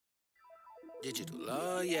Digital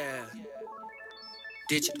love, yeah.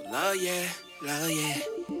 Digital love, yeah. Love, yeah.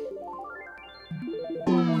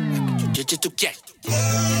 Like you digital, yeah.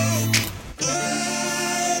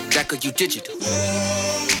 Like you digital.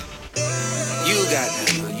 You got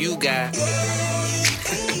that, you got.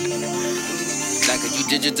 Like you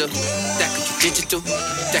digital. Like you digital.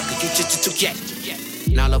 Like you digital, yeah.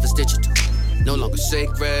 Now love is digital. No longer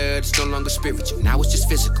sacred, it's no longer spiritual. Now it's just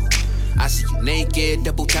physical. I see you naked,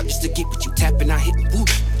 double tap just to get what you tapping. I hit woo,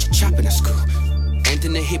 you chopping, that's cool. And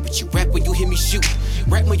then the hit, but you rap when you hear me shoot.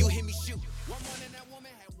 Rap when you hear me shoot.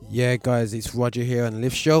 Yeah, guys, it's Roger here on the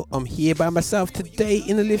Lift Show. I'm here by myself today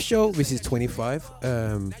in the Lift Show. This is 25.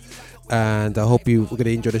 And I hope we're going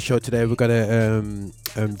to enjoy the show today. We've got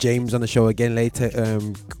James on the show again later,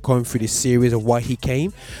 going through this series of why he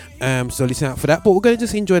came. So listen out for that. But we're going to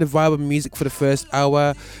just enjoy the vibe of music for the first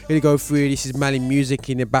hour. We're going to go through, this is Mali music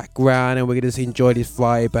in the background, and we're going to just enjoy this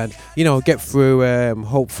vibe and, get through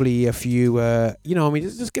hopefully a few,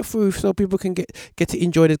 just get through so people can get to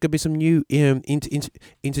enjoy. There's going to be some new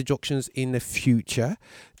introductions in the future.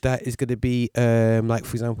 That is going to be, like,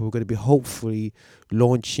 for example, we're going to be hopefully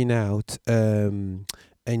launching out a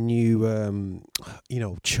new,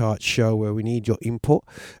 chart show where we need your input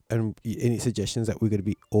and any suggestions that we're going to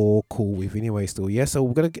be all cool with anyway still. Yeah, so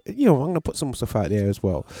we're going to, I'm going to put some stuff out there as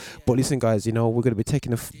well. But listen, guys, we're going to be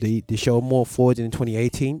taking the show more forward in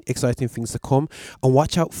 2018. Exciting things to come. And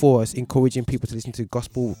watch out for us encouraging people to listen to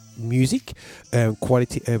gospel music,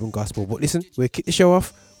 quality urban gospel. But listen, we'll kick the show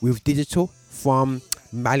off with Digital from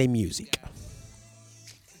Mali Music.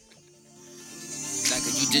 Like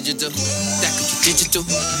you digital, like you digital,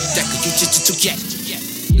 like you digital, yeah.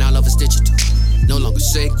 Now love is digital, no longer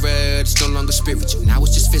sacred, it's no longer spiritual. Now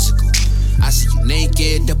it's just physical. I see you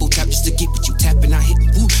naked, double tap just to get what you tapping. I hit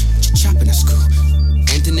woo, you chopping, that's cool.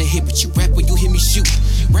 And then the hit, but you rap when you hear me shoot.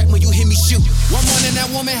 Rap when you hear me shoot. One morning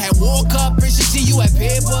that woman had woke up and she see you at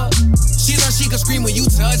paper. She learned she could scream when you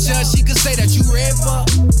touch her. She could say that you rape her.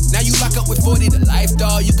 Now you lock up with 40 the life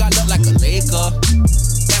dog. You got look like a Laker.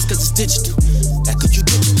 That's cause it's digital. That cause you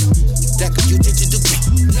digital. That cause you digital.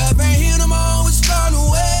 Love ain't here no more, it's gone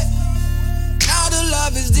away. Now the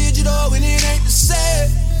love is digital and it ain't the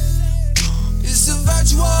same. It's a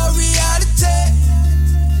virtual reality.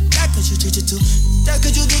 That cause you digital. That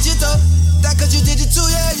cause you digital. That cause you digital,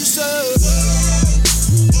 yeah, you so.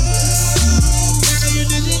 That cause you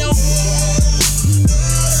digital.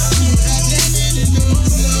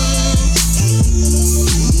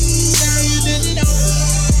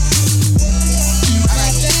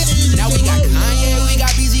 Now we got Kanye, we got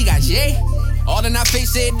BZ, got Jay. All in our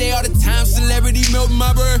face every day, all the time. Celebrity milk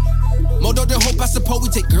my bird. Modo the hope, I suppose we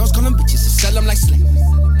take girls, call them bitches and sell them like slaves.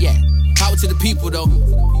 Yeah, power to the people though.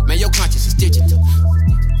 Man, your conscience is digital.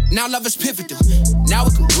 Now love is pivotal. Now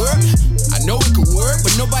it can work. I know it can work,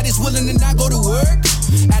 but nobody's willing to not go to work.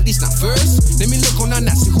 At least not first. Let me look on our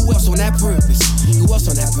see who else on that purpose. Who else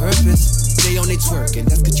on that purpose? They on they twerk, and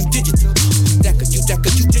that's cause you digital. That cause you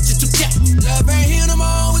digital. Yeah. Love ain't here no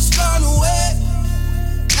more, it's gone away.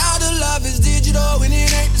 Now the love is digital and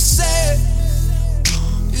it ain't the same.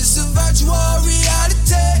 It's a virtual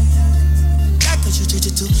reality. That cause you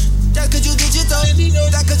digital. That cause you digital.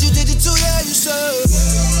 That cause you digital, yeah, you so.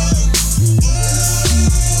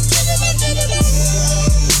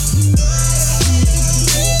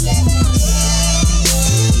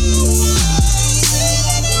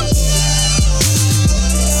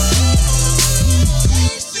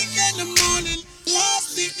 First thing in the morning,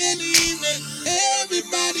 last thing in the evening.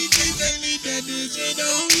 Everybody thinks they need that digital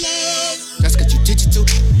love. That's cause you digital,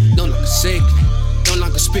 no longer sacred, no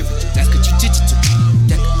longer spiritual. That's cause you digital.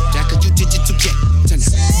 That cause you digital, yeah. Turn it.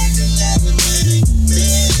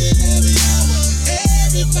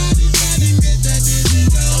 Everybody trying to get that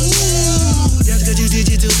digital. Ooh, that's cause you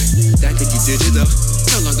digital. That cause you digital.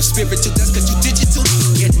 No longer spiritual, that's cause you digital.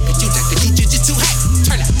 Yeah, that cause you digital. Hey,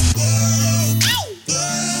 turn it.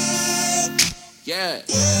 Yeah.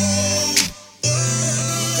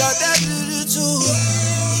 Got that digital.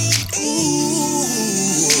 Ooh,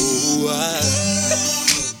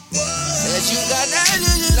 said you got that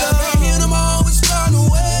digital. Love ain't here no more, it's gone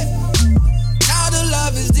away. Now the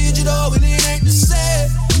love is digital and it ain't the same.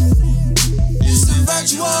 It's a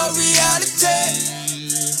virtual reality.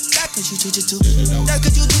 That cause you digital. That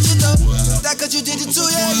cause you digital. That cause you digital,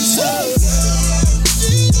 yeah, you so.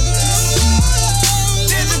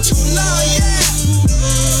 Digital love, yeah.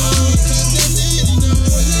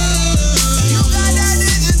 You got that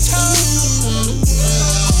digital.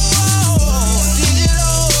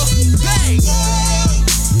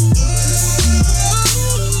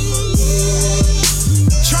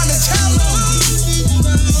 Trying to tell them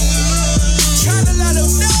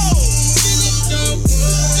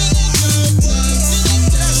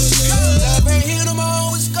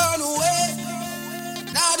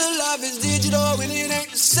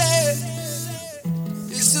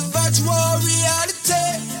virtual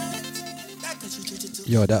reality.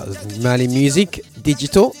 Yo, that was Mali Music,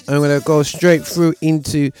 Digital. I'm going to go straight through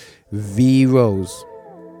into V Rose.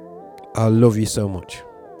 I love you so much.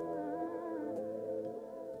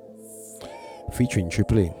 Featuring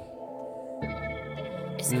Triple E.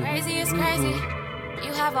 It's crazy, it's crazy.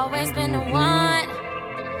 You have always been the one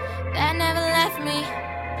that never left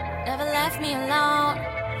me alone.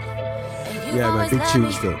 And Yeah, man, big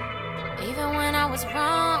tunes though. Even when I was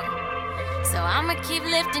wrong. So I'ma keep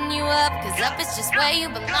lifting you up, cause up is just where you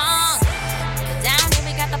belong. But down here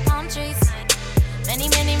we got the palm trees. Many,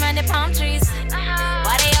 many minded palm trees.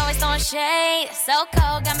 Why they always throwing shade? So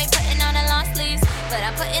cold, got me putting on the long sleeves. But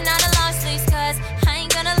I'm putting on the long sleeves, cause I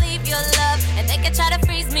ain't gonna leave your love. And they can try to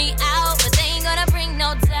freeze me out, but they ain't gonna bring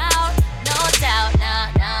no doubt. No doubt,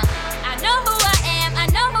 nah, nah. I know who I am, I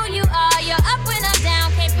know who you are. You're up when I'm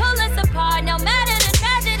down, can't pull us apart. No matter the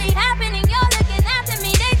tragedy happening, you're looking after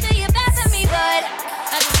me. They say you're bad for me, but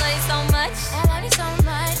I just love you so much. I love you so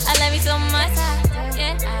much. I love you so much.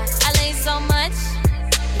 Yeah, I love you so much.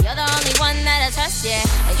 You're the only one that I trust, yeah.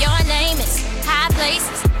 Your name is high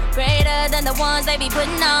places, greater than the ones they be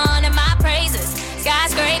putting on in my praises.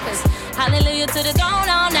 Skyscrapers, hallelujah to the throne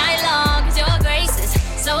all night long. Cause your grace is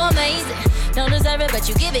so amazing. Don't deserve it, but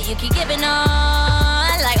you give it, you keep giving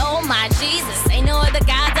on. Like, oh my Jesus, ain't no other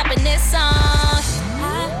gods up in this song.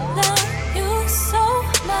 I love you so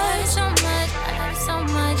much, so much, I love you so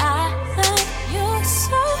much. I love you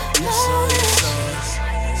so much.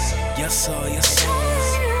 Yes, sir, yes, sir.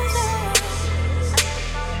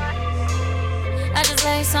 I just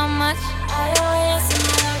love you so much. I love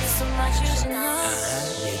you so much, you should know.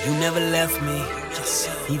 Yeah, you never left me,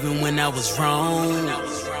 even when I was wrong.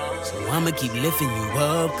 So I'ma keep lifting you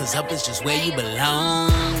up, cause up is just where you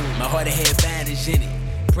belong. My heart had bandage in it,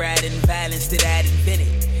 pride and violence that I'd invented.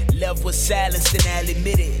 Love was silenced and I'll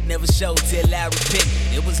admit it. Never showed till I repented.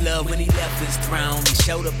 It was love when he left his throne. He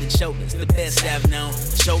showed up and showed us the best I've known.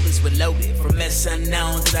 Shoulders were loaded from less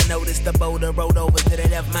unknown. Did I notice the boulder rolled over to the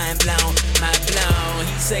left, mind blown, mind blown.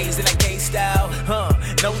 He says that I can't style,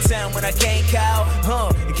 no time when I can't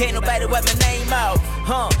call, and can't nobody wipe my name out,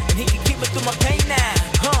 and he can keep me through my pain now,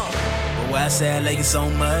 But why I say I like you so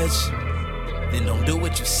much, then don't do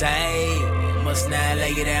what you say. Must not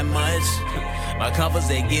like it that much. My comforts,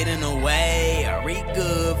 they get in the way. I read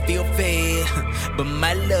good, feel fed, but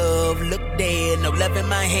my love look dead. No love in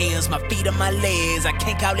my hands, my feet on my legs. I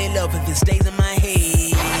can't call it love if it stays in my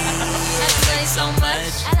head. I love you so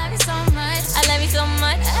much. I love you so much. I love you so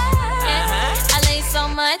much. I love you so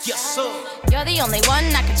much. Yes, sir. You're the only one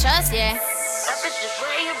I can trust, yeah. That's just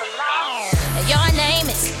where you belong. Your name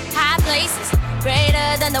is high places,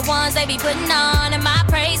 greater than the ones they be putting on in my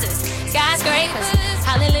praises. Skyscrapers,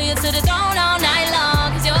 hallelujah to the throne all night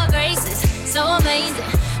long. Cause your grace is so amazing.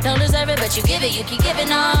 Don't deserve it, but you give it, you keep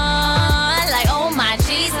giving on. Like, oh my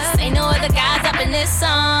Jesus, ain't no other gods up in this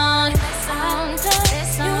song. This song, this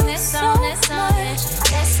song, this song, this song,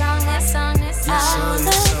 this song, this song, this song. I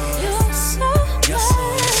love you so much.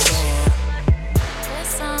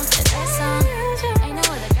 This song, this song, ain't no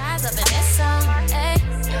other gods up in this song. Hey,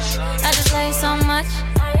 I just love you so much.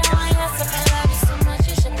 I love you so much,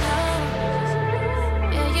 you should know.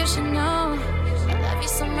 Yeah, you should know. I love you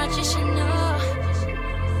so much, you should know.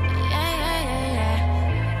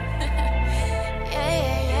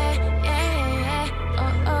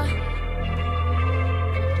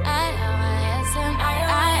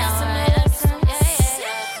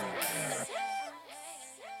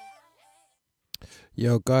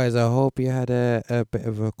 Yo, guys, I hope you had a bit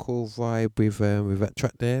of a cool vibe with that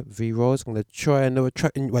track there, V Rose. I'm gonna try another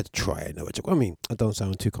track. I mean, I don't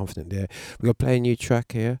sound too confident there. We're gonna play a new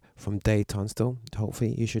track here from Dayton still.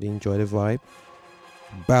 Hopefully, you should enjoy the vibe.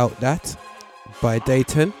 About That by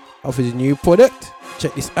Dayton offers a new product.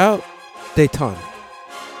 Check this out, Dayton.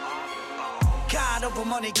 God over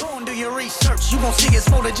money, go and do your research. You won't see it's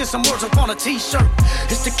more than just some words upon a t-shirt.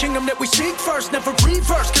 It's the kingdom that we seek first, never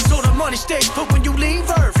reverse. Cause all the money stays put when you leave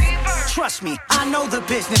Earth. Trust me, I know the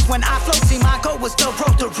business. When I float, see my goal was the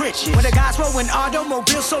road to riches. When the guys rolling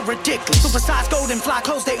automobiles so ridiculous. Supersized golden fly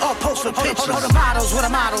clothes, they all post for pictures. Hold the models with a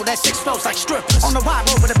model that six flows like strippers. On the wide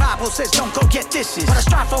road where the Bible says don't go get dishes. But I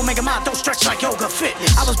strive for make a mind don't stretch like yoga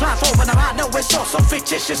fitness. I was blindfolded but now I know it's all so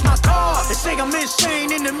fictitious. My God, they say I'm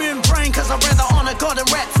insane in the membrane. Cause I'd rather honor God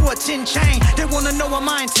and rat for a 10 chain. They wanna know why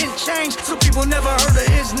my intent changed. Some people never heard of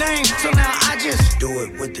his name. So now I just do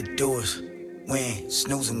it with the doers. We ain't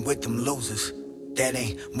snoozing with them losers. That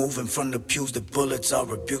ain't moving from the pews. The bullets are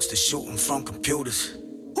rebukes to shooting from computers.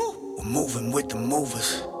 We're moving with the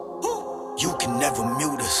movers. You can never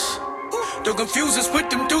mute us. Don't confuse us with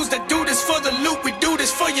them dudes that do this for the loot. We do this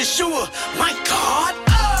for Yeshua. My God,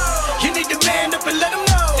 you need to man up and let them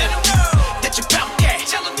know that you're bout that.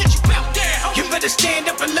 Tell them that you're bout that. You better stand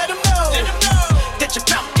up and let them know that you're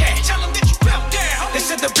bout that. Tell them that you're bout that. They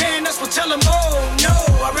said the ban us, will tell them, oh no,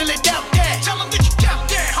 I really doubt that. Tell them that you doubt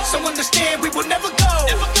that. So understand we will never go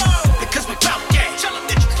because we bout that. Tell them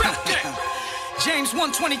that you bout that. James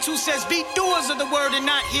 1:22 says, be doers of the word and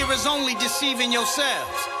not hearers only, deceiving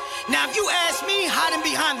yourselves. Now, if you ask me, hiding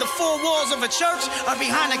behind the four walls of a church or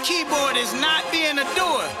behind a keyboard is not being a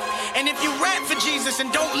doer. And if you rap for Jesus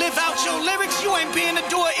and don't live out your lyrics, you ain't being a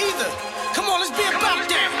doer either. Come on, let's be about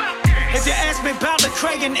that. If you ask me about the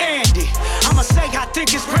Craig and Andy, I'ma say I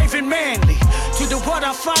think it's brave and manly to do what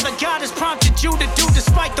our Father God has prompted you to do,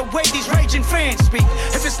 despite the way these raging fans speak.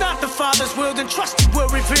 If it's not the Father's will, then trust He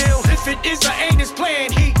will reveal. If it is or ain't His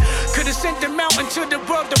plan, He could have sent them out into the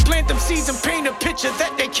world to plant them seeds and paint a picture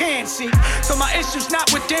that they can't see. So my issue's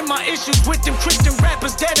not with them, my issue's with them Christian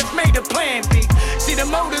rappers that have made a plan B. See,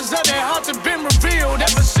 the motives of their hearts have been revealed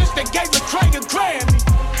ever since they gave the Craig a Grammy.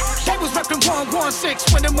 They was reppin'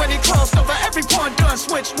 116 with him when he crossed over. Everyone done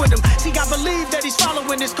switched with him. See, I believe that he's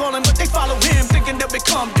following his calling, but they follow him thinking they'll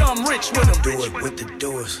become dumb rich with him. Do it with the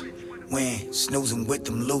doers. We ain't snoozing with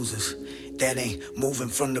them losers. That ain't moving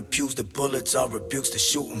from the pews. The bullets are rebukes to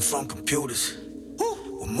shooting from computers.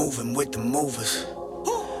 We're moving with the movers.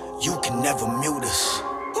 You can never mute us.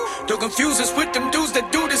 Don't confuse us with them dudes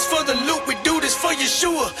that do this for the loot. We do this for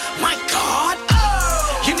Yeshua. My God,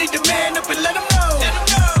 you need to man up and let them know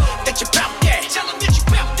that you're bout that. Tell them that you're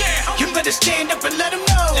bout that. You better stand up and let them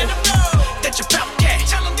know that you're bout that.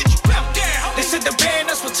 Tell them that you're bout that. They said the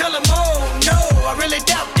ban us, will tell them, oh no, I really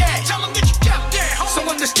doubt that. Tell them that you doubt that. So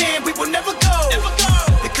understand we will never go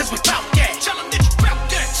because we bout that. Tell them that you bout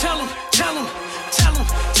that. Tell them that you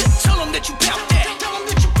bout that. Tell them that you bout that. Tell them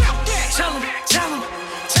that you bout that. Tell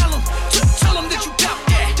them that you bout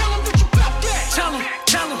that. Tell them that you bout that.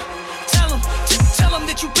 Tell them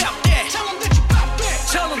that you bout that.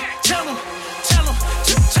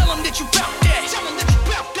 Tell them that you bout that. Tell them that you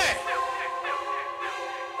bout that.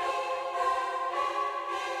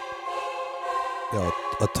 Yo,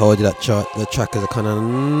 I told you that the track is a kind of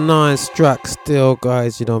nice track still,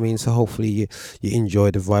 guys, you know what I mean? So hopefully you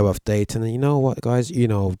enjoy the vibe of Dayton. And you know what, guys,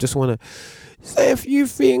 just want to say a few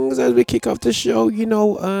things as we kick off the show. It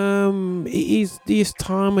is this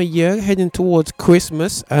time of year heading towards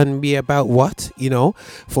Christmas, and we about what?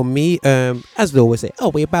 For me, as they always say,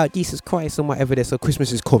 we're about Jesus Christ and whatever there. So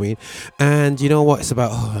Christmas is coming, and you know what? It's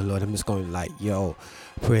about, oh Lord, I'm just going like,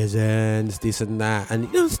 presents, this and that, and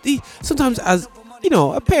sometimes as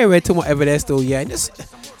a parent and whatever they're still, and just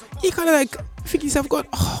you kind of like think yourself going,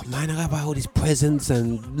 oh man, I gotta buy all these presents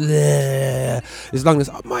and bleh. As long as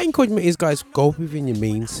my encouragement is, guys, go within your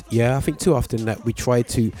means. I think too often that we try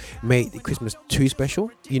to make the Christmas too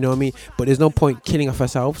special, you know what I mean, but there's no point killing off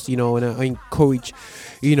ourselves, and I encourage,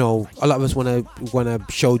 a lot of us want to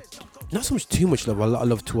show not so much too much love, a lot of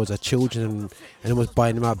love towards our children, and almost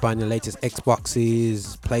buying the latest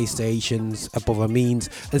Xboxes, PlayStations above our means,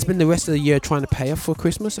 and spend the rest of the year trying to pay off for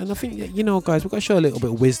Christmas. And I think that, guys, we've got to show a little bit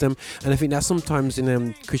of wisdom, and I think that sometimes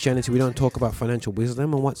in Christianity we don't talk about financial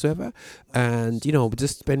wisdom and whatsoever, and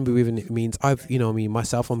just spend within it means.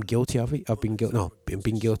 Myself, I'm guilty of it. I've been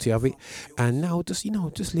guilty of it, and now just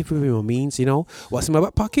live within my means. What's in my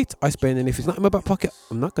back pocket, I spend, and if it's not in my back pocket,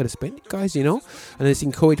 I'm not going to spend it, guys. And I just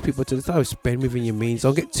encourage people to spend within your means.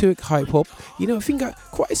 Don't get too hype up. I think that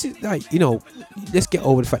Christ is let's get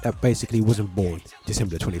over the fact that basically he wasn't born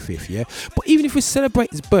December 25th, But even if we celebrate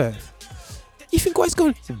his birth, you think Christ's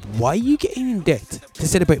going, why are you getting in debt to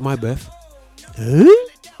celebrate my birth?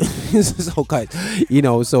 So guys,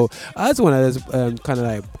 so I just want to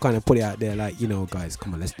kind of put it out there, guys,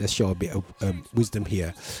 come on, let's show a bit of wisdom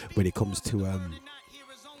here when it comes to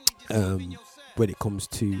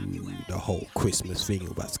the whole Christmas thing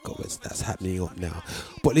that's happening up now.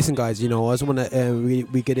 But listen, guys, I just want to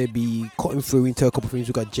we're gonna be cutting through into a couple of things.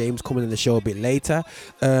 We've got James coming on the show a bit later.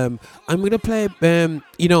 I'm gonna play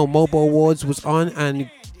Mobile Awards was on, and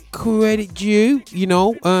credit due,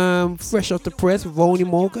 fresh off the press, Ronnie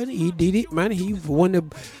Morgan, he did it, man. He won the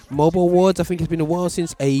Mobile Awards. I think it's been a while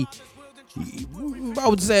since I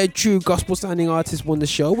would say a true gospel standing artist won the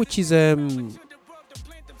show, which is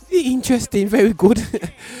interesting, very good.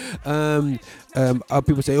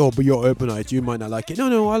 People say, but you're urbanite, you might not like it.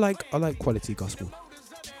 No, I like quality gospel.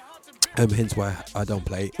 Hence why I don't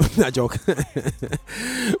play it. That joke.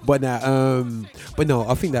 but no,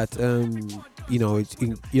 I think that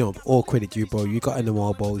all credit to you, bro. You got in the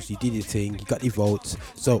marbles, you did your thing, you got your votes.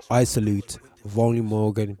 So I salute Volume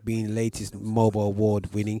Morgan being latest mobile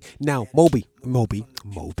award winning. Now, Moby,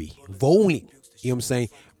 Volume. You know what I'm saying?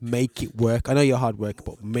 Make it work. I know you're hard work,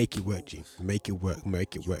 but make it work, G. Make it work.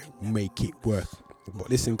 But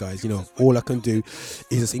listen, guys, you know, all I can do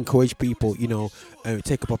is just encourage people, you know,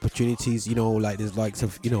 take up opportunities, you know, like there's likes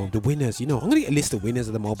of, you know, the winners, you know, I'm going to get a list of winners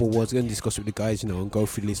of the mobile awards. I'm going to discuss with the guys, you know, and go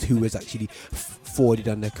through the list who has actually forwarded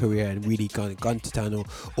on their career and really gone to town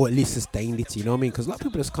or at least sustained it, you know what I mean? Because a lot of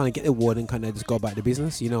people just kind of get the award and kind of just go about the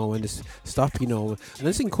business, you know, and just stop, you know, and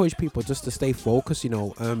just encourage people just to stay focused, you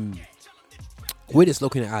know. We're just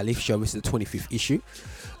looking at our lift show. This is the 25th issue.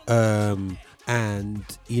 And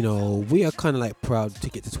you know, we are kind of like proud to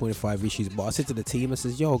get to 25 issues, but I said to the team, I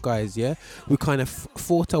says, yo guys, yeah, we kind of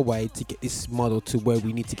fought our way to get this model to where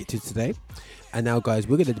we need to get to today. And now, guys,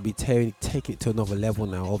 we're going to be taking it to another level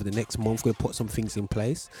now. Over the next month, we're going to put some things in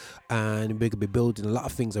place, and we're going to be building a lot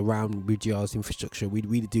of things around BGR's infrastructure. We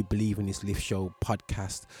really do believe in this lift show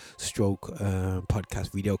podcast,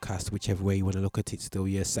 podcast, videocast, whichever way you want to look at it. Still,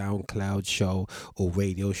 yeah, SoundCloud show or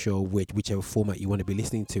radio show, whichever format you want to be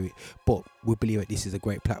listening to it. But we believe that this is a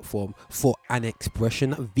great platform for an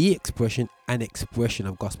expression, not the expression, an expression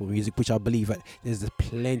of gospel music, which I believe that there's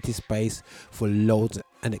plenty space for loads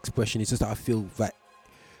and expression. It's just that I feel that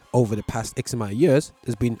over the past X amount of years,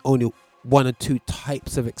 there's been only one or two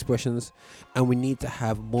types of expressions, and we need to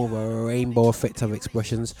have more of a rainbow effect of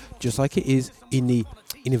expressions, just like it is in the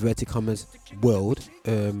inverted commas world.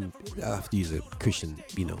 I have to use a Christian,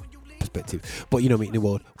 you know, perspective, but you know, in the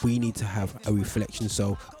world we need to have a reflection.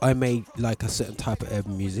 So I may like a certain type of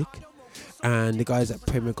urban music, and the guys at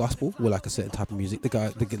Premier Gospel will like a certain type of music.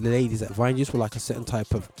 The ladies at Vine Juice will like a certain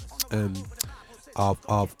type of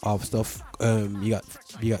stuff. You got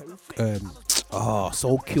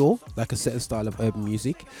Soul Cure, like a certain style of urban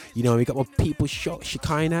music. You know, we got my people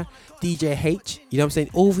Shekinah, DJ H. You know what I'm saying?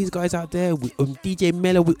 All these guys out there, DJ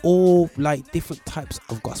Mello, we all like different types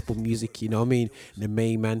of gospel music. You know what I mean? The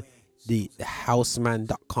main man, the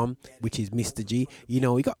houseman.com, which is Mr. G. You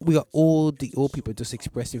know, we got all people just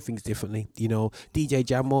expressing things differently. You know, DJ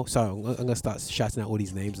Jammo. Sorry, I'm gonna start shouting out all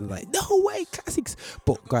these names and like, no way, classics.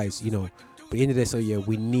 But guys, you know, but at the end of the day, so yeah,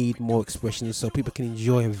 we need more expressions so people can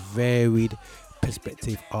enjoy a varied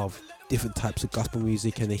perspective of different types of gospel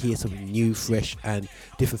music, and they hear something new, fresh, and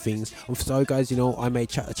different things. I'm sorry, guys, you know, I may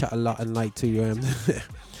chat a lot and like to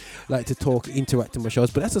like to talk, interact in my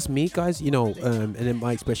shows, but that's just me, guys, you know. And in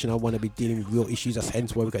my expression, I want to be dealing with real issues. That's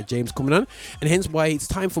hence why we got James coming on, and hence why it's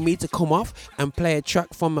time for me to come off and play a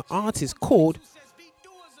track from an artist called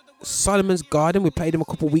Solomon's Garden. We played them a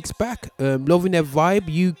couple weeks back. Loving their vibe,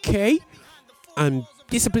 UK. I'm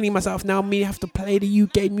disciplining myself now. Me have to play the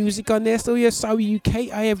UK music on there. So yeah, sorry UK,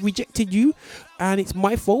 I have rejected you, and it's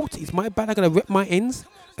my fault. It's my bad. I gotta rip my ends.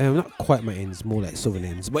 Not quite my ends, more like southern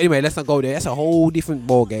ends. But anyway, let's not go there. That's a whole different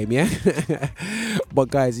ball game, yeah. But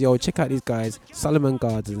guys, yo, check out these guys, Solomon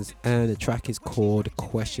Gardens, and the track is called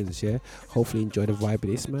Questions. Yeah, hopefully enjoy the vibe of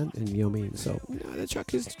this, man. And you know what I mean. So yeah, the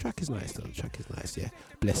track is nice, though. The track is nice, yeah.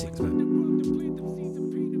 Blessings, man.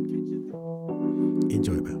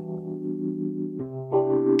 Enjoy, man.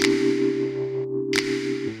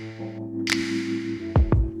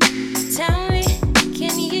 Tell me,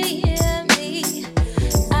 can you hear me?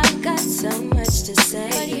 I've got so much to say,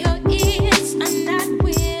 but your ears are not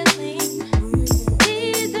willing.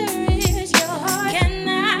 Neither is your heart. Can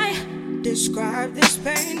I describe this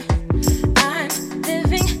pain? I'm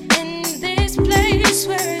living in this place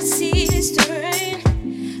where it ceases to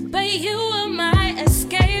rain, but you are my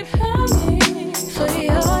escape. For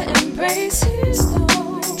your embraces,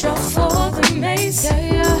 draw for the maze.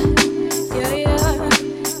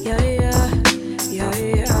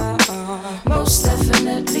 Most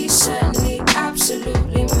definitely, certainly,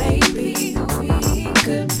 absolutely, maybe we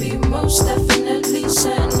could be. Most definitely,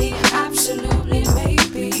 certainly, absolutely,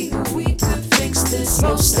 maybe we could fix this.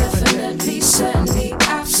 Most definitely, certainly,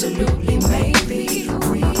 absolutely, maybe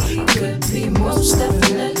we could be. Most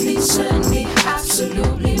definitely, certainly,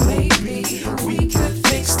 absolutely, maybe we could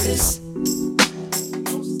fix this.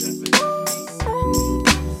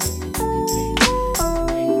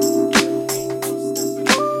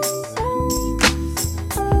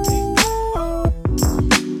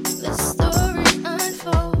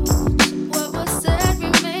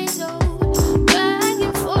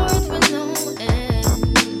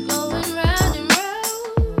 Round and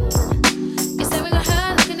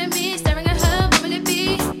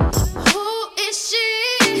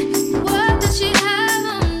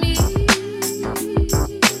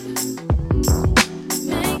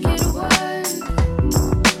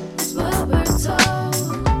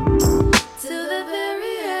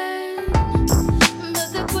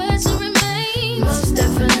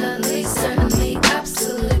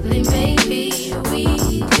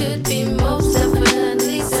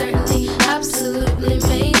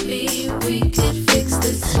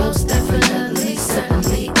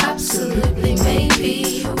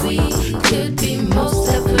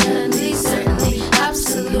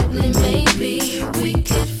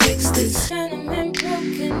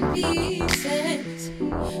pieces,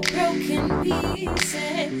 broken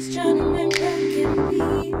pieces, gentlemen, broken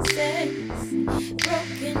pieces.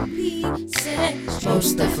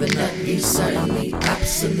 Most definitely, certainly,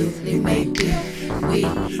 absolutely, maybe we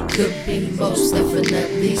could be. Most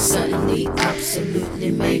definitely, certainly,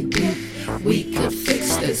 absolutely, maybe we could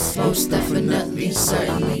fix this. Most definitely,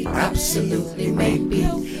 certainly, absolutely, maybe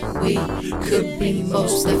we could be.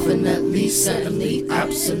 Most definitely, certainly,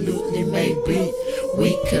 absolutely, maybe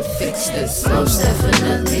we could fix this. Most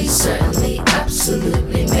definitely, certainly,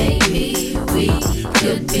 absolutely, maybe we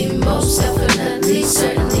could be. Most definitely,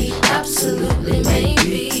 certainly, absolutely,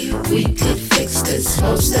 maybe we could fix this.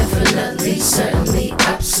 Most definitely, certainly,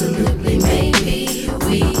 absolutely, maybe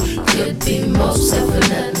we could be. Most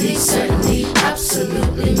definitely, certainly,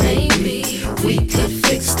 absolutely, maybe we could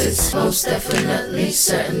fix this. Most definitely,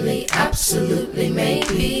 certainly, absolutely,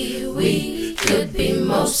 maybe we could be.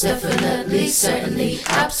 Most definitely, certainly,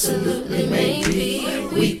 absolutely, maybe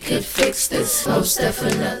we could fix this. Most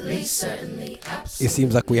definitely, certainly, absolutely. It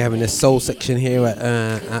seems like we're having a soul section here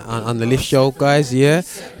on the Lift Show, guys. Yeah,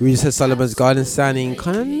 we just had Solomon's Garden sounding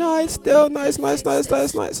kind of nice, still nice.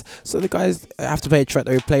 So the guys have to play a track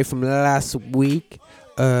that we played from last week,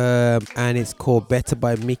 and it's called "Better"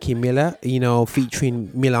 by Mickey Miller. You know,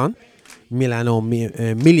 featuring Milan or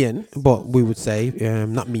Million, but we would say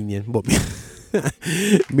not Minion, but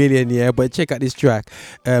Million, yeah. But check out this track.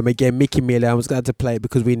 Again, Mickey Miller. I was going to play it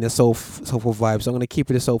because we're in the soulful vibe, so I'm going to keep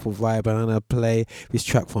it a soulful vibe, and I'm going to play this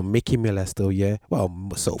track from Mickey Miller still, yeah. Well,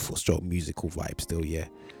 soulful, strong musical vibe still, yeah.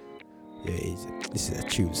 Yeah, this is a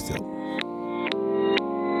tune still.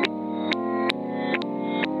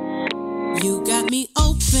 You got me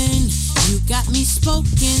open, you got me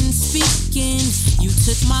speaking. You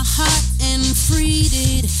took my heart and freed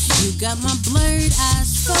it. You got my blurred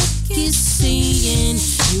eyes focusing.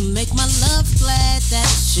 You make my love glad that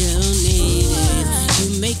you need it.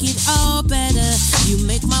 You make it all better. You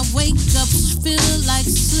make my wake-ups feel like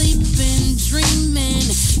sleeping, dreaming.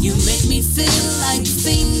 You make me feel like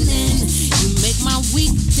fiending. You make my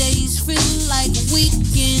weekdays feel like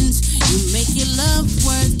weekends. You make your love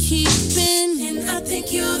worth keeping. And I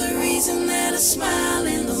think you're the reason that I smile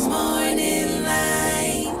in the morning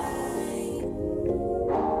light.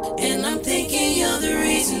 And I'm thinking you're the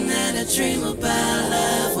reason that I dream about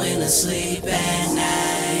love when I sleep at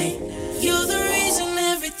night. You're the reason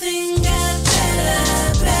everything got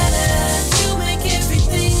better, better. You make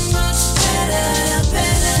everything much better,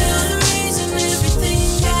 better. You're the reason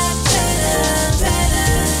everything got better,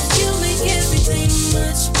 better. You make everything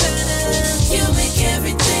much better. You make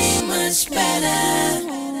everything much better.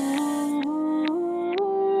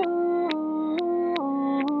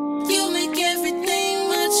 You make everything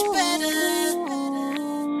much better.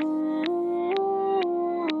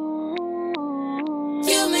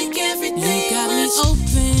 You make everything. You got me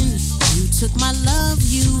open. You took my love,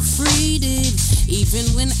 you freed it. Even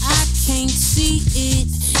when I can't see it,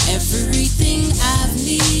 everything I've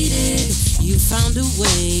needed, you found a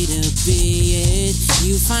way to be it.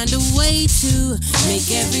 You find a way to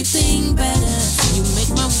make everything better. You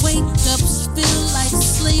make my wake-ups feel like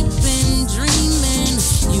sleeping, dreaming.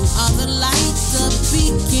 You are the light, the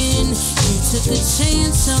beacon. You took a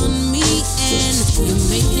chance on me and you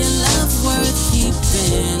make your love worth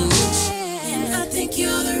keeping. And I think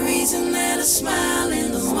you're the reason that I smile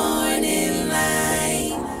in the morning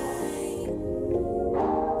light.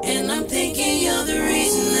 And I'm thinking you're the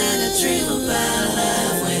reason that I dream about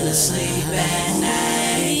love when I sleep at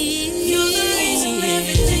night. You're the reason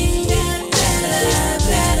everything got better,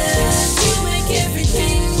 better. You make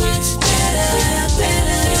everything much better,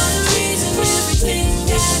 better. You're the reason everything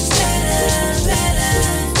got better, better.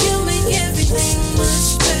 You make everything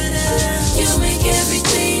much better. You make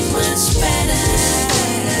everything much better,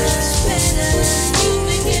 better. You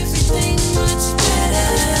make everything much better,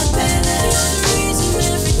 better. You're the reason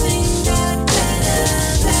everything got better,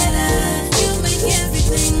 better. You make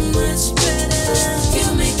everything much better. You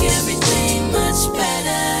make everything much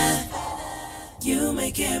better. You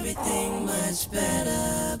make everything much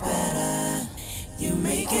better, better. You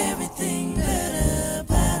make everything better,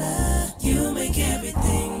 better. You make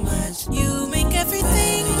everything much. You make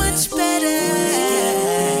everything much better.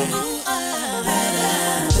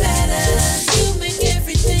 Better, better. You make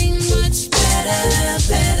everything much better,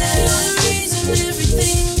 better. You're the reason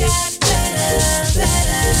everything got better,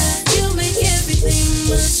 better. You make everything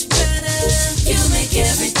much better. You make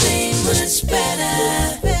everything much better,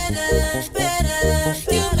 better, better.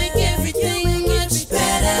 You make everything much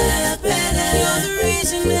better, better. You're the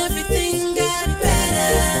reason everything got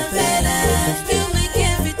better, better. You make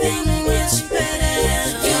everything much better.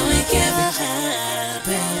 You make everything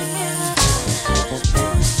better.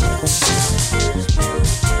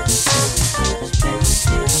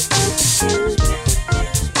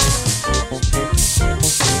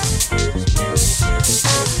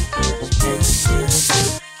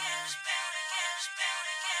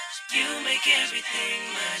 You make everything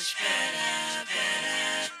much better,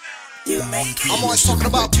 better. I'm always talking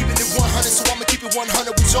about keeping it 100, so I'ma keep it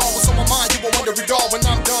 100 with y'all. What's on my mind, you won't wonder it all when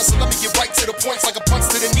I'm done. So let me get right to the point, like a punch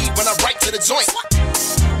to the knee when I right to the joint.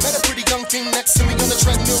 Met a pretty young thing next to me on the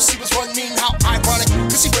treadmill. She was running, how ironic,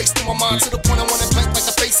 cause she raced in my mind to the point I wanna blank like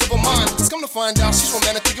the face of a mind. Just come to find out she's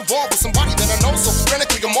romantically involved with somebody that I know. So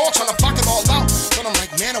frantically I'm all trying to block it all out. But I'm like,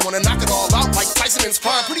 man, I wanna knock it all out like Tyson in his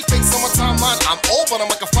prime. Pretty face on my timeline, I'm old, but I'm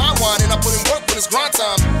like a fine wine, and I put in work when it's grind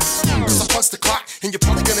time. Cause I punch the clock, and you're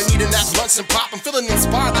probably gonna need a nap, lunch, and pop. I'm feeling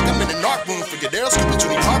inspired like I'm in an art room. Forget arrows, keep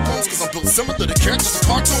it harpoons, cause I'm built similar to the characters of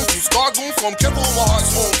cartoons. You star goons, so I'm careful with my heart's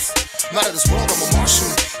wounds. I'm out of this world, I'm a Martian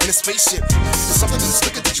in a spaceship. There's something in this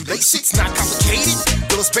liquor that you lace it. It's not complicated,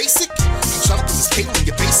 girl, it's basic. I'm trying to put this cable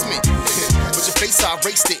in your basement. But your face, I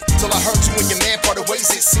erased it. Till I heard you and your man parted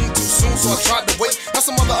ways. It seemed too soon, so I tried to wait. Now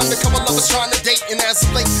some other undercover lovers trying to date. And as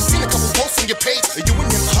of late, seen a couple posts on your page. You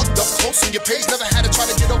and him hugged up close on your page. Never had to try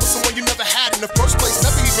to get over someone you never had in the first place.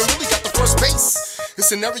 Never even really got the first base. This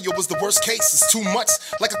scenario was the worst case. It's too much,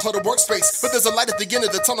 like a cluttered workspace. But there's a light at the end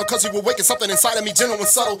of the tunnel, cause you were waking something inside of me, gentle and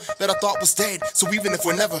subtle, that I thought was dead. So even if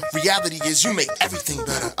we're never, reality is you make everything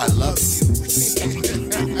better. I love you.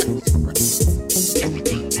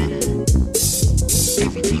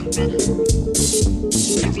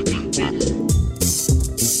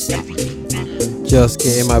 Just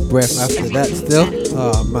getting my breath after that still.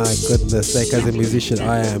 Oh my goodness sake, as a musician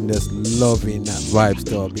I am just loving that vibe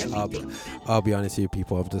still. I'll be honest with you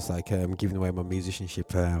people, I'm just like giving away my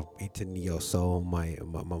musicianship into neo soul, my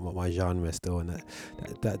genre still, and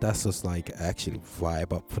that's just like actually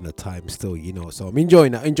vibe up from the time still, you know. So I'm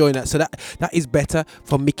enjoying that. So that is better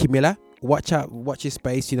from Mickey Miller. Watch out, watch his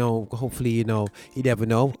space, you know. Hopefully, you know, you never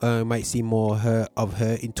know. Might see more of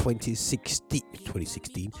her in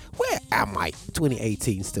 2016. Where am I?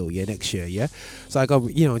 2018 still, yeah, next year, yeah. So I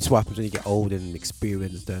got, you know, it's what happens when you get old and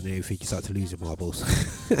experienced and everything, you start to lose your marbles.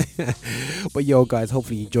 But yo, guys,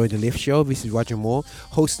 hopefully you enjoyed the Lift Show. This is Roger Moore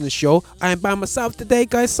hosting the show. I am by myself today,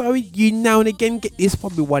 guys. Sorry, you now and again get this,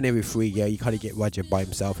 probably one every three. Yeah, you kind of get Roger by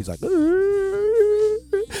himself. He's like.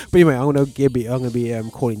 But anyway, I'm gonna be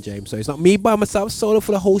calling James. So it's not me by myself, solo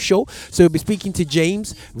for the whole show. So we'll be speaking to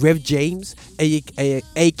James, Rev James, aka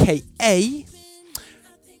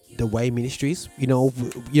The Way Ministries. You know,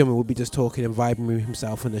 we'll be just talking and vibing with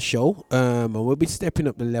himself on the show. And we'll be stepping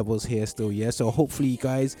up the levels here still, yeah. So hopefully you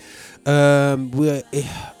guys we're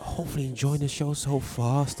hopefully enjoying the show so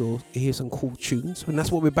far. Still hear some cool tunes, and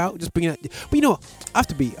that's what we're about. Just bringing that. But you know what? I have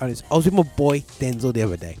to be honest. I was with my boy Denzel the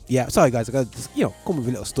other day. Yeah, sorry guys, I got just come with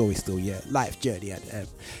a little story still. Yeah, life journey and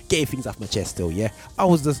getting things off my chest still. Yeah, I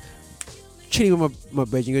was just chilling with my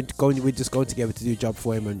brother. We're just going together to do a job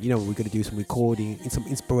for him, and we're gonna do some recording and some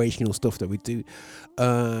inspirational stuff that we do.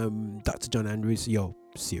 Dr. John Andrews,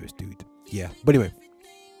 serious dude. Yeah, but anyway.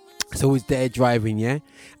 So we're there driving, yeah,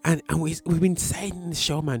 and we've been saying in the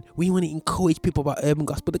show, man, we want to encourage people about urban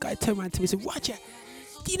gospel. The guy turned around to me and said, Roger,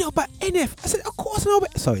 do you know about NF? I said, of course I know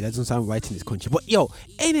about. Sorry, that doesn't sound right in this country, but NF.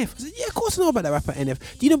 I said, yeah, of course I know about that rapper NF.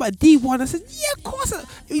 Do you know about D1? I said, yeah, of course.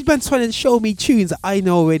 He's been trying to show me tunes that I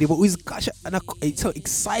know already, but it's so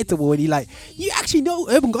excitable when you actually know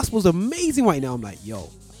urban gospel is amazing right now. I'm like, yo.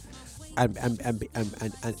 And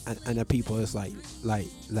the people is like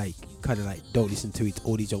kind of like don't listen to it.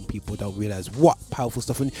 All these young people don't realize what powerful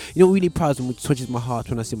stuff, and really proud of me, which touches my heart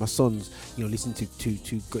when I see my sons listen to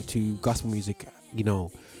gospel music, and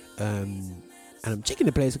I'm checking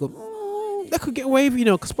the place. I go, that could get away with,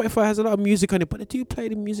 because Spotify has a lot of music on it, but they do play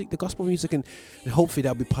the music, the gospel music, and hopefully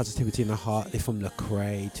there'll be positivity in the heart from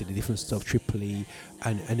Lecrae to the different stuff, Tripoli,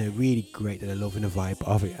 and they're really great. That they're loving the vibe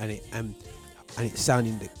of it, and it's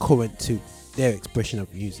sounding the current to their expression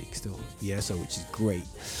of music still, so which is great.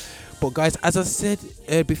 But guys, as I said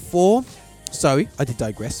before, sorry, I did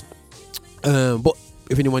digress, but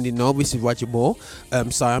if anyone didn't know, this is Roger Moore.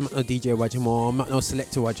 Sorry, I'm not no DJ Roger Moore, I'm not no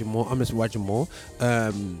selector Roger Moore, I'm just Roger Moore,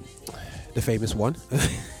 the famous one.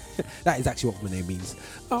 That is actually what my name means.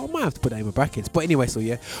 I might have to put that in my brackets, but anyway, so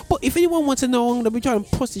yeah. But if anyone wants to know, I'm gonna be trying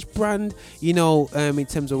to push this brand, in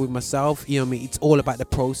terms of with myself, it's all about the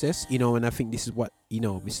process, and I think this is what,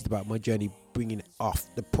 this is about my journey, bringing it off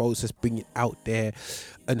the process, bringing it out there,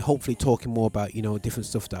 and hopefully talking more about, different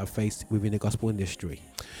stuff that I've faced within the gospel industry.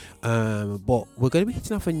 But we're gonna be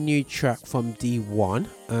hitting off a new track from D1.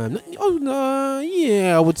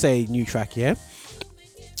 I would say new track, yeah.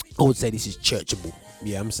 I would say this is churchable.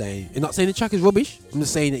 Yeah, I'm not saying the track is rubbish. I'm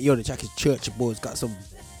just saying that the track is churchable. It's got some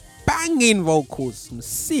banging vocals, some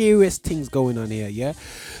serious things going on here. Yeah,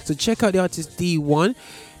 so check out the artist D1.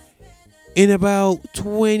 In about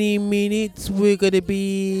 20 minutes, we're going to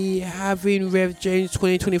be having Rev James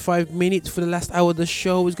 20-25 minutes for the last hour of the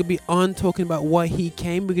show. Is going to be on talking about why he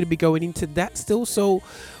came. We're going to be going into that still. So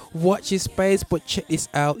watch your space, but check this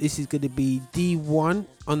out. This is going to be D1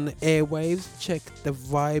 on the airwaves. Check the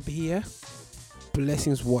vibe here.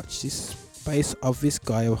 Blessings, watch this space of this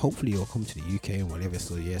guy. Hopefully he'll come to the UK and whatever.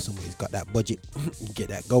 So yeah, somebody's got that budget. Get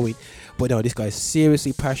that going. But no, this guy's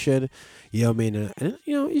seriously passionate. You know what I mean? And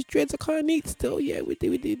you know, his dreads are kind of neat still. Yeah, we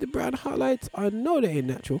did the brown highlights. I know they ain't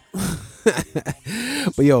natural.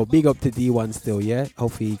 But yo, big up to D1 still, yeah?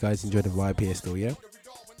 Hopefully you guys enjoy the vibe here still, yeah?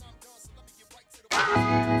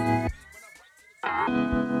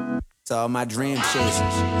 To all my dream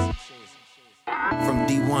chasers from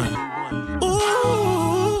D1.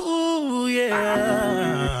 Ooh,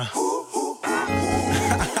 yeah.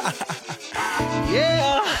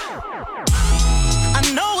 Yeah. I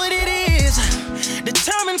know what it is,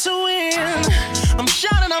 determined to win. I'm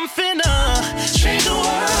shouting, I'm finna change the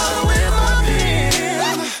world with my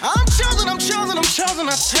pen. I'm chosen, I'm chosen, I'm chosen,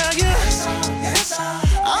 I tell you.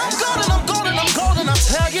 I'm golden, I'm golden, I'm golden, I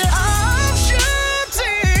tell you. I'm shooting.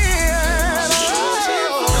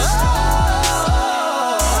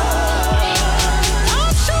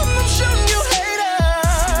 I'm shooting, you haters.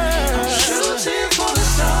 I'm shooting for the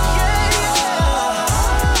stars.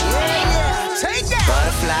 Yeah. Take that.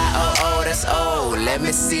 Butterfly, oh, that's old. Let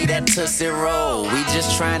me see that Tootsie Roll. We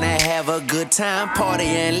just trying to have a good time, party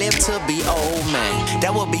and live to be old, man.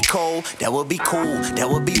 That would be cold, that would be cool, that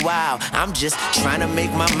would be wild. I'm just trying to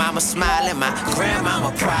make my mama smile and my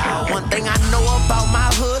grandmama proud. One thing I know about my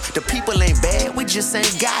hood, the people ain't bad, we just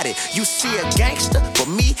ain't got it. You see a gangster, but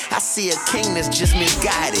me, I see a king that's just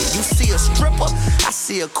misguided. You see a stripper, I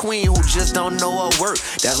see a queen who just don't know her work.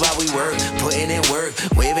 That's why we work, putting in work,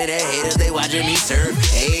 waving at haters, they watching me serve.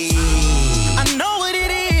 Hey. I know what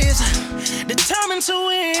it is, determined to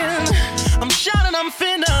win. I'm shouting, I'm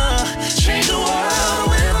finna change the world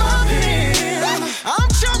with my pen. I'm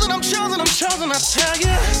chosen, I'm chosen, I'm chosen, I tell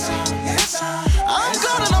you. I'm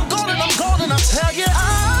golden, I'm golden, I'm golden, I tell you.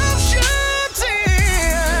 I'm shooting.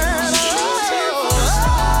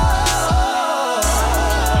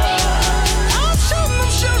 I'm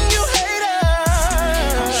shooting, you haters.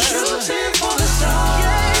 I'm shooting for the stars.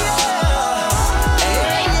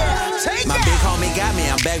 My big homie got me,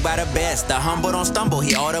 I'm back by the best. The humble don't stumble,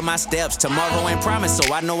 he ordered my steps. Tomorrow ain't promised,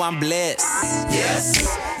 so I know I'm blessed. Yes,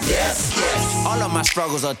 yes, yes. All of my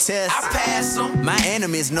struggles are tests. I pass them. My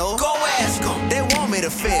enemies know. Go ask them. They want me to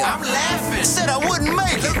fail. I'm laughing. Said I wouldn't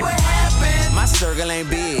make it. Look what happened. My circle ain't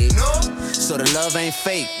big. No. So the love ain't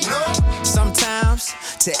fake. No. Sometimes,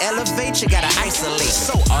 to elevate, you gotta isolate.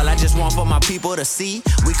 So all I just want for my people to see,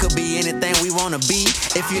 we could be anything we wanna be.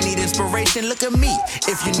 If you need inspiration, look at me.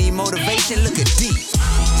 If you need motivation, look at D.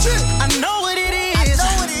 I know what it is,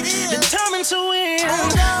 determined to win.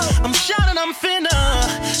 I'm shouting, I'm finna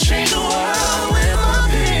change the world with my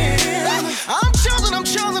pen. I'm chosen, I'm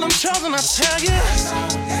chosen, I'm chosen, I tell you.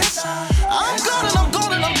 I'm golden, I'm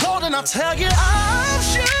golden, I'm golden, I tell you. I'm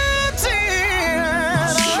shooting.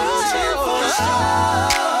 I'm shooting for the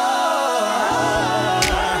stars.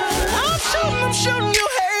 I'm shooting, you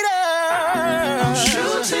haters. I'm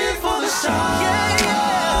shooting for the stars.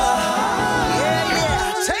 Yeah.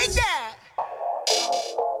 Take that.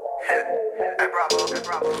 Hey, Bravo.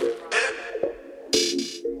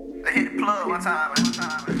 They hit the plug one time.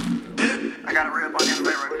 I got a real bunch of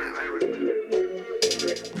right quick.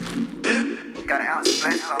 Got an ounce of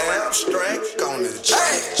flesh on my Abstract on the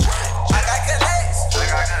change. I got connects.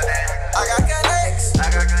 Yeah. I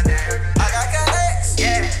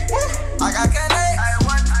got connects. I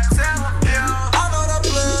want to tell them. I know the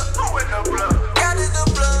plug. Who with the plug? Got it the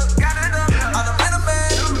plug. I'm the middleman.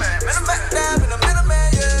 Smack down in the middleman,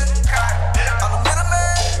 yeah. I'm the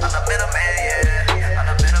middleman, yeah. I'm the middleman, yeah.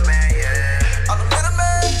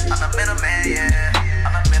 I'm the middleman, yeah.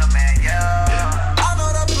 I'm the middleman, yeah. I know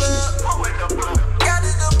the plug. Who with the plug? Got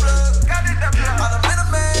it the plug. I'm the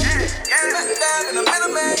middleman, yeah. Smack down in the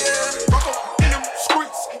middleman, yeah. Rocko in them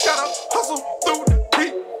streets, gotta hustle through the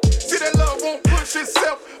heat. See that love won't push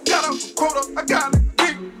itself. Got a quota, I got it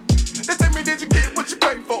deep. They tell me, did you get what you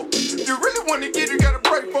paid for? If you really want to get, you gotta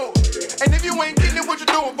pray for it. And if you ain't getting it, what you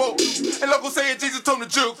doing for? And local saying Jesus told me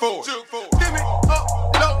to jug for it. Give me up,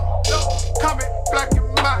 low, comment, black and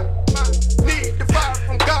white. Need the fire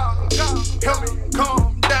from God. Help me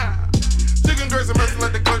calm down. Chicken grace and mercy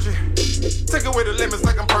like the country. Take away the limits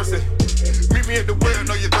like I'm Percy. Meet me at the well,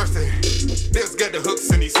 know you're thirsty. Let's get the hooks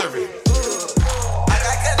and he's serving. I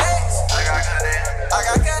got connects.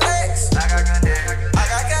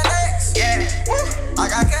 Yeah. I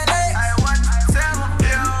got connects. I want to tell them.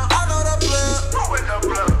 I know the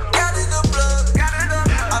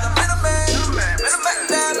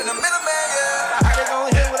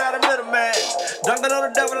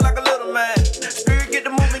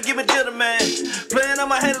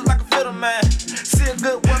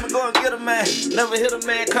Never hit a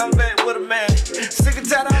man, come back with a man. Sick and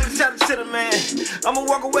tired of all the shot to the man. I'ma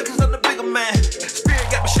walk away cause I'm the bigger man. Spirit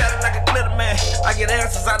got me shining like a glitter man. I get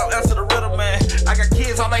answers, I don't answer the riddle man. I got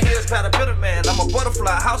kids, all they hear is pat a bitter man. I'm a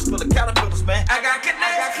butterfly, house full of caterpillars man. I got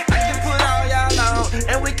connects, I can put all y'all on.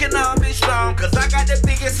 And we can all be strong. Cause I got the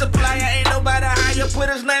biggest supplier. Ain't nobody higher. Put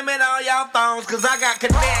his name in all y'all thongs. Cause I got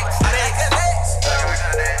connects. I got connects.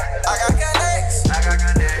 I got connects. I got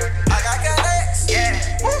connects. I got connects. Yeah.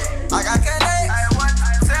 I got connects.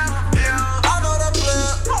 I know the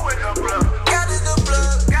plug. Got it the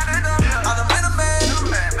plug. I'm the middleman.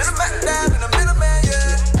 Middleman down in the middleman,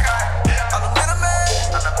 yeah. I'm the middleman.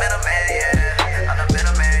 I'm the middleman, yeah. I'm the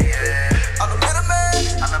middleman, yeah. I'm the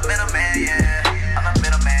middleman. I'm the middleman, yeah. I'm the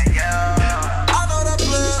middleman, yeah. I know the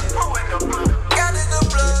plug. Got it the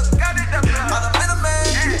plug. I'm the middleman.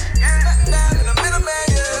 Down in the middleman,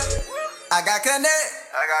 yeah. I got connect.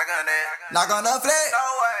 Not gonna flex. No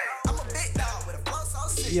way. I'm a big dog with a flow so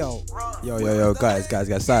sick. Yo,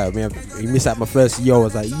 guys, sorry, man, you missed out my first yo. I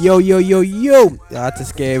was like, yo. I had to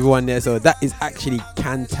scare everyone there. So that is actually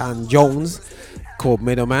Cantan Jones, called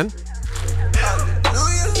Middleman.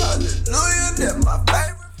 Hallelujah, that's my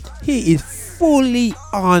favorite. He is fully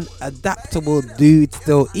on adaptable dude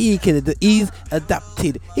still. He's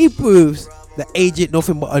adapted. He proves that age ain't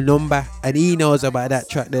nothing but a number, and he knows about that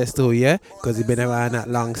track there still, yeah, because he's been around that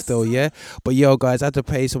long still, yeah. But yo, guys, I had to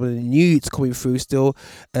play some of the news coming through still.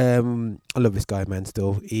 I love this guy, man.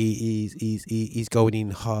 Still, he's going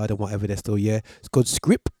in hard and whatever there still, yeah. It's called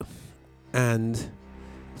Script, and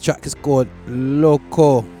the track is called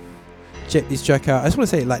Loco. Check this track out. I just want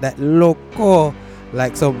to say it like that, Loco,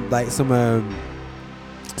 like some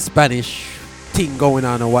Spanish thing going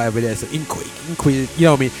on or whatever there. So inquiry, you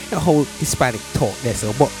know what I mean? The whole Hispanic talk there.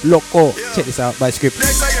 So, but Loco, yeah. Check this out by Script. They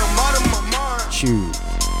say I'm out of my mind. Chew.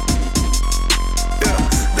 Yeah.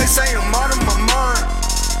 They say I'm out of my mind.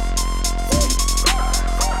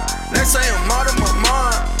 They say I'm out of my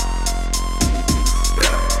mind.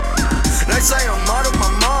 Yeah. They say I'm out of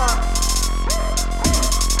my mind.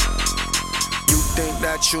 You think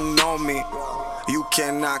that you know me? You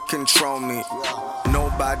cannot control me.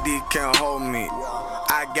 Nobody can hold me.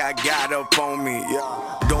 I got God up on me.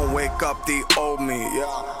 Don't wake up the old me.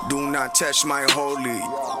 Do not touch my holy.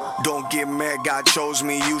 Don't get mad, God chose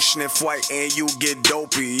me. You sniff white and you get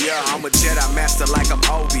dopey. Yeah, I'm a Jedi master like I'm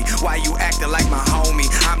Obi. Why you acting like my homie?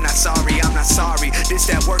 I'm not sorry. This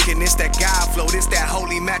that working, this that God flow, this that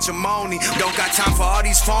holy matrimony. Don't got time for all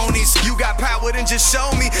these phonies. You got power, then just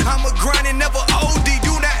show me. I'm a grind and never OD.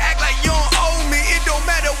 Do not act like you don't owe me. It don't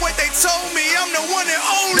matter what they told me. I'm the one and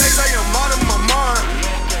only. They say I'm out of my mind.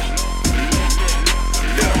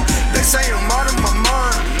 Yeah. They say I'm out of my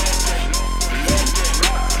mind.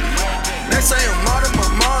 They say I'm out of my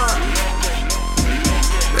mind.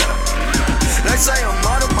 Yeah. They say I'm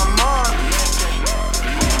out of my mind.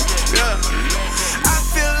 Yeah. I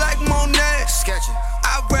feel like Monet. Sketching.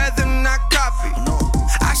 I'd rather not copy. No.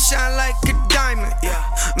 I shine like a diamond. Yeah.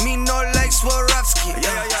 Me no like Swarovski.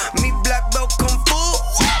 Me black belt kung fu.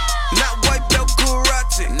 Not white belt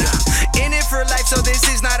karate. In it for life, so this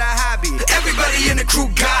is not a hobby. Everybody in the crew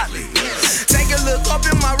godly. Take a look up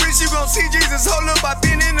in my wrist, you gon' see Jesus. Hold up, I've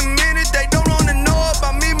been in a minute. They don't wanna know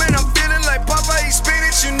about me, man. I'm feeling like Popeye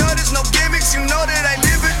spinach. You know there's no gimmicks. You know that I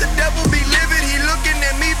live it. The devil be living. He looking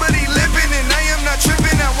at me, but he limping, and I am not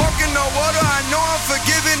tripping. I walk in no water. I know I'm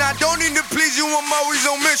forgiven. I don't need to please you. I'm always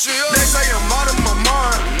on mission. They say I'm out of my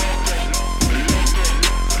mind.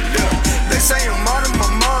 Yeah. They say I'm out of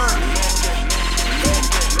my mind.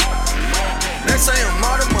 They say I'm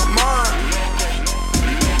out of my mind.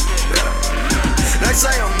 Yeah. They say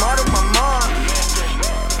I'm out of my mind.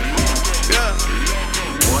 Yeah.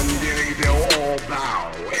 One day they'll all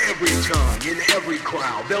bow, every tongue in every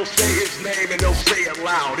crowd. They'll say his name and they'll say it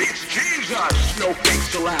loud. It's Jesus, no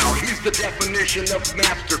fakes allowed. He's the definition of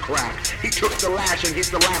mastercraft. He took the lash and hit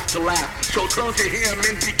the laugh to laugh. So turn to him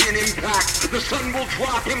and begin impact. The sun will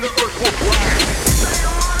drop and the earth will blast.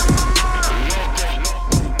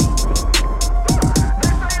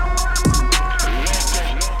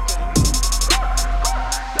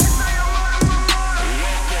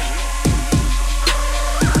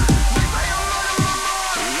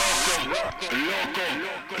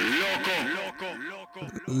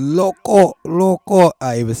 Loco.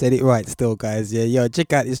 I even said it right still, guys. Yeah, yo,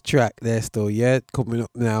 check out this track there still, yeah. Coming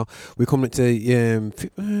up now. We're coming to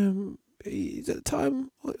is it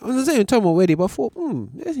time? I'm the same time already, but I thought,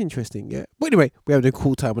 that's interesting, yeah. But anyway, we're having a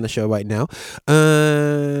cool time on the show right now.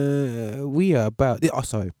 we are about. Oh,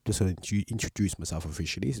 sorry, just to introduce myself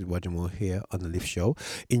officially. This is Roger Moore here on the Lift Show.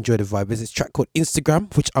 Enjoy the vibe. There's this track called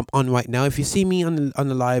Instagram, which I'm on right now. If you see me on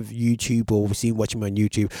the live YouTube or watching me on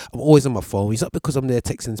YouTube, I'm always on my phone. It's not because I'm there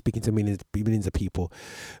texting and speaking to millions of people.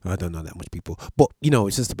 I don't know that much people, but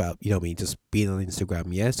it's just about just being on Instagram.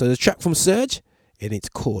 Yeah. So the track from Surge, and it's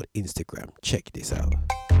called Instagram. Check this out.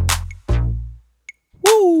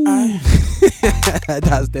 Woo!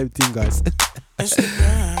 That's them thing, guys.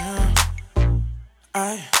 Instagram.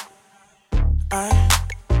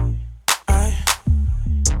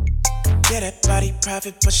 Yeah, that body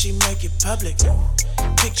private, but she make it public.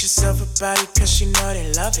 Pictures of her body, cause she know they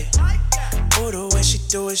love it. Ooh, the way she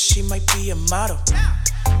do it, she might be a model.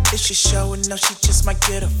 If she showing up, she just might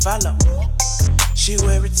get a follow. She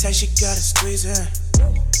wear it tight, she gotta squeeze in.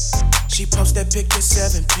 She post that pic at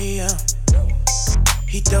 7 p.m.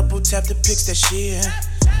 He double tap the pics that she in.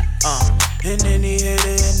 And then he hit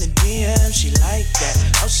her in the DM. She like that,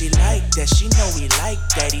 oh she like that. She know he like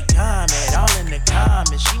that. He comment all in the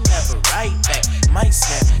comments. She never write back. Might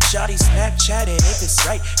snap, shawty Snapchat it if it's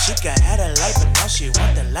right. She can add a like, but now she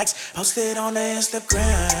want the likes. Post it on the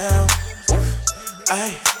Instagram.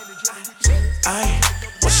 Ay,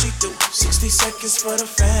 what she do? 60 seconds for the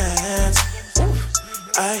fans.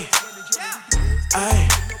 Ay,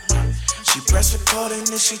 she press record and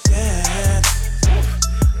then she dance.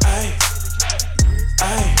 Ay,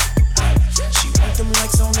 she want them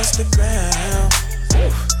likes on Instagram.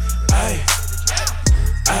 Ay,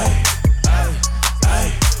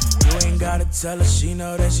 you ain't gotta tell her, she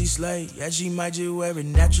know that she slay. Yeah, she might just wear a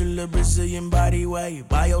natural Brazilian body way.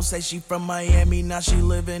 Bio say she from Miami, now she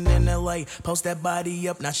living in LA. Post that body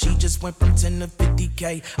up, now she just went from 10 to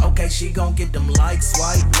 50K. Okay, she gon' get them likes,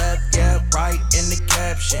 swipe left, yeah, right in the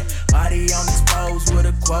caption. Body on this pose with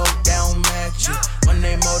a quote, down match it.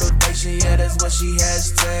 Monday motivation, yeah, that's what she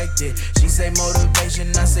hashtagged it. She say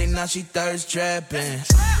motivation, I say now she thirst trapping.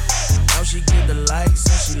 Now she get the likes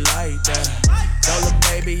and she like that. Told her,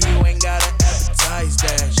 baby, you ain't gotta advertise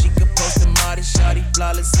that. She could post a modest, shawty,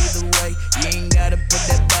 flawless either way. You ain't gotta put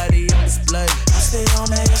that body on display. I stay on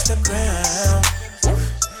that Instagram.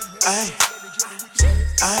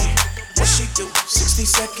 Ay, what she do? 60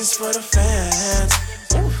 seconds for the fans.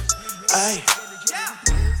 Ay,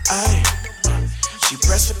 she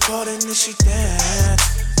press record and then she dance.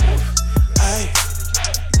 Ay,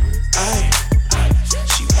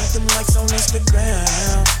 she want them likes on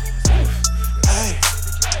Instagram. Ay.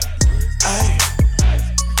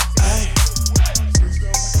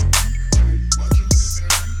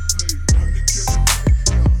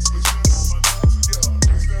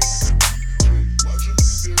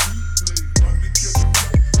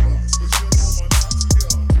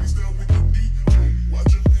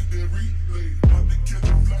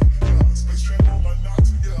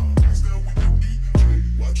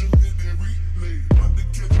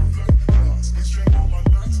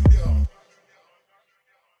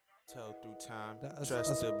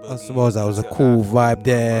 I suppose that was a cool vibe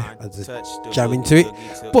there. I was just jamming to it.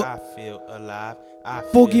 But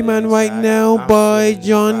Boogeyman right now by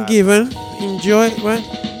John Given. Enjoy it, man.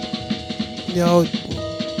 Yo,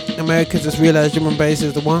 America just realized drum and bass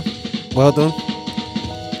is the one. Well done.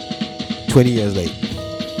 20 years late.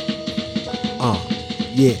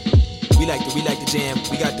 Yeah. We like the jam,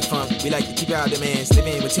 we got the funk, we like to keep our demands,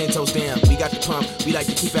 living with 10 toes down, we got the pump, we like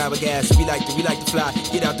to keep our gas, we like to fly,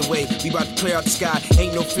 get out the way, we about to clear out the sky,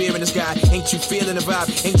 ain't no fear in the sky, ain't you feeling the vibe,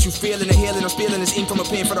 ain't you feeling the healing, I'm feeling this ink from a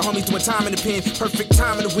pen, for the homies doing time in the pen, perfect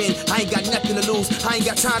time in the win, I ain't got nothing to lose, I ain't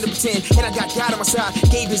got time to pretend, and I got God on my side,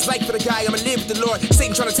 gave his life for the guy, I'ma live with the Lord,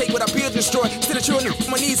 Satan trying to take what I build and destroy, still a children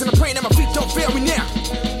on my knees and I'm praying that my feet don't fail me now.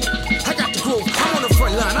 I got the groove, I'm on the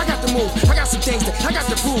front line, I got the move, I got some things that I got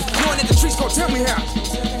to prove. Going in the streets, gon' tell me how.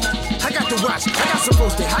 I got the watch, I got some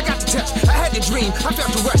post I got the touch, I had the dream, I felt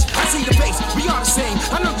the rush, I see the face, we all the same.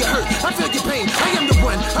 I know you hurt, I feel your pain, I am the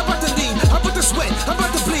one, I'm about to lead, I'm about to sweat, I'm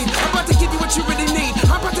about to bleed, I'm about to give you what you really need,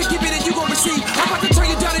 I'm about to give it and you gon' receive, I'm about to turn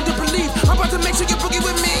you down into belief, I'm about to make sure you boogie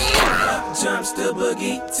with me. Jumps the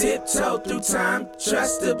boogie, tiptoe through time,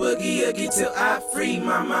 trust the boogie oogie till I free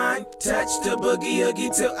my mind, touch the boogie oogie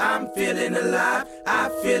till I'm feeling alive, I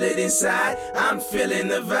feel it inside, I'm feeling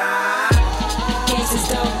the vibe. Gangsters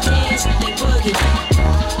don't dance, they boogie.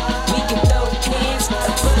 We can throw hands, a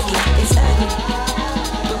boogie, it's ugly.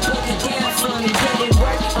 But boogie down for me, put it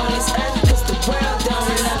work on this earth, cause the world don't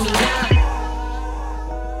love me now.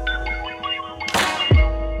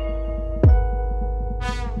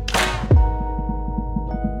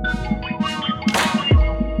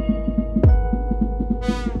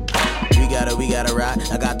 We gotta ride.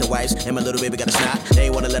 I got the white pipes, and my little baby got a snot. They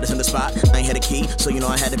ain't wanna let us in the spot. I ain't had a key, so you know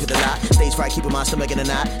I had to pick the lot. Stage fright, keeping my stomach in a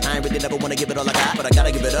knot. I ain't really never wanna give it all I got, but I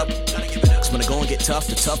gotta give it up. Cause when the going get tough,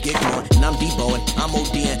 the tough get going. And I'm Deboing, I'm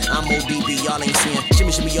ODing, I'm ODB, y'all ain't seeing.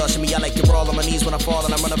 Shimmy, shimmy, y'all, shimmy, I like to brawl on my knees when I fall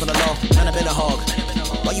and I'm running from the law. And I've been a hog.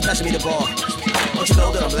 Why you passing me the ball? Don't you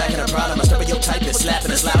know that I'm black and I'm proud of my stereotype is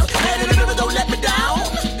slapping and loud. Man in the river, don't let me down.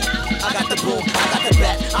 I got the boom, I got the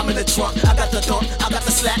bat, I'm in the trunk, I got the thump, I got the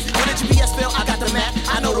slap. When the GPS fail, I got the map,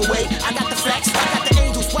 I know the way, I got the facts, I got the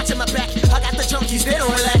angels watching my back, I got the junkies, they don't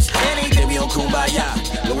relax. And ain't me on kumbaya,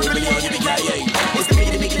 but we really on yippee-ki-yay. It's the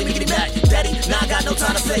miggity back, daddy, now I got no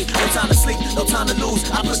time to play, no time to sleep, no time to lose.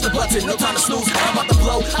 I push the button, no time to snooze, I'm about to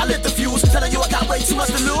blow, I lit the fuse, telling you I got way too much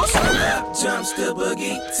to lose. Up jumps the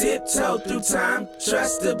boogie, tiptoe through time,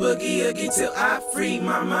 trust the boogie oogie till I free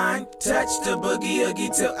my mind, touch the boogie oogie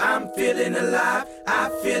till I'm feeling alive, I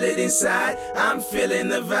feel it inside, I'm feeling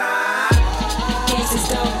the vibe. Gangsters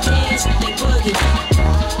don't dance, they boogie.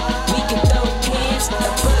 We can throw hands, a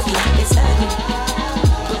boogie, it's ugly.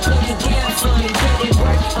 But boogie down for me, put it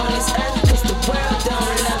work on this earth, cause the world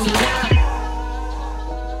don't love me now.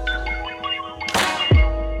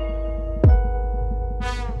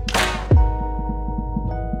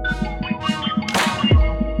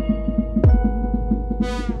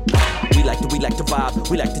 We like to vibe,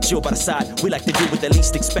 we like to chill by the side. We like to do what the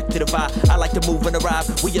least expected of I like to move and arrive.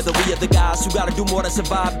 We are the guys who gotta do more to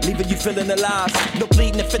survive, leaving you feeling alive. No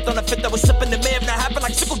bleeding the fifth on the fifth, I was sipping the man. Now happen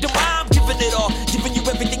like sickle to mom. Giving it all, giving you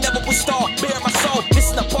everything, never will start. Bare my soul,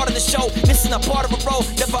 this is not part of the show. This is not part of a role,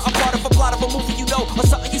 never a part of a plot of a movie you know, or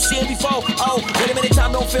something you seen before. Oh, wait a minute,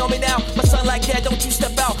 time, don't feel me now. My son like dad, don't you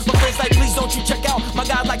step out. My friends like please don't you check out. My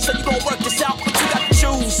guy like son, you gon' work this out, but you got to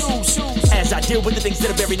choose. As I deal with the things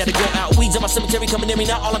that are buried, now they go out. Weeds in my cemetery coming near me,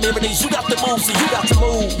 now all I'm hearing is you got to move, so you got to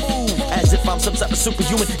move. As if I'm some type of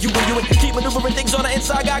superhuman, you and keep maneuvering things on the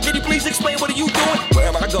inside. God, can you please explain what are you doing? Where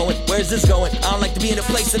am I going? Where's this going? I don't like to be in a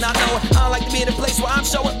place and I know it. I don't like to be in a place where I'm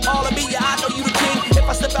showing all of me. Yeah, I know you the king. If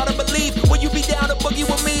I step out and believe, will you be down to boogie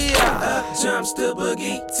with me? Up jumps the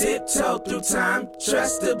boogie, tiptoe through time,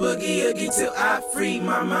 trust the boogie oogie till I free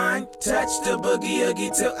my mind, touch the boogie oogie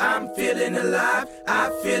till I'm feeling alive, I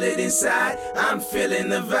feel it inside, I'm feeling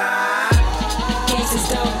the vibe. Gangsters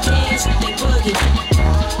don't dance, they boogie.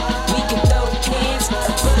 We can throw hands, a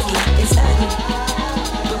boogie, it's ugly.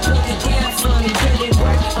 But boogie down for me, put it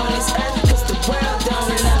work on this earth, cause the world don't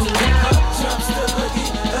love me now. Up jumps the boogie,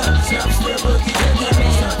 up jumps the boogie, up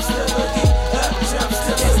jumps the boogie, up jumps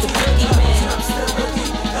the boogie, up jumps the boogie,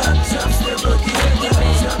 up jumps the boogie,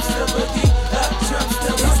 up jumps the boogie, up jumps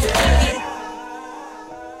the boogie.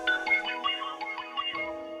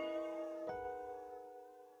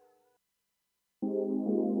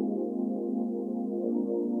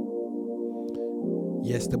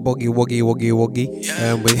 Yes, the boogie woogie.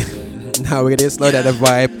 Now we're gonna slow down the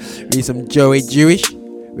vibe. Read some Joey Jewish.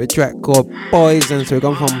 The track called Poison. So we're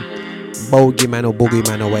going from Bogeyman or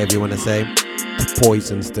Boogeyman or whatever you wanna say to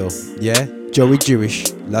Poison still. Yeah, Joey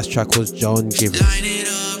Jewish. Last track was John Givens. Light it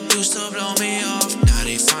up, used to blow me off. Now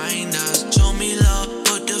they find us. Show me love,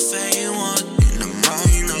 put the fade one in the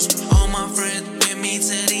minors. All my friends with me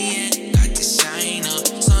to the end. Got to shine up.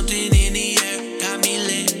 Something in the air got me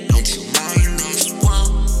lit. Don't you mind us? Whoa,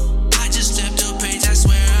 I just left the page. I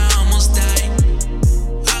swear I almost died.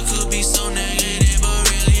 I could be so negative, but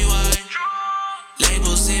really why?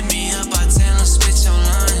 Labels hit me up, I tell them switch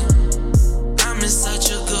online. I'm in such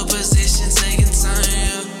a good position, taking time,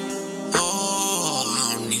 yeah. Oh,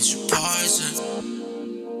 I don't need your poison.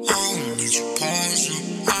 I don't need your poison.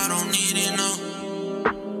 I don't need it, no.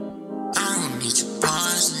 I don't need your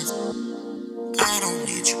poison. I don't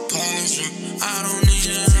need your poison. I don't need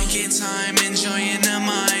it. Taking time, enjoying the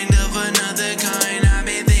mind of another kind. I've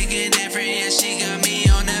been thinking different, yeah, she got me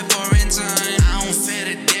on that foreign time. I don't feel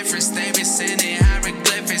the difference, they been sending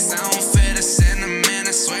hieroglyphics. I don't feel the sentiment,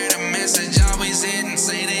 I swear the message always hidden.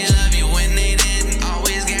 Say they love you when they didn't.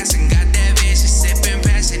 Always gassing, got that vision, sipping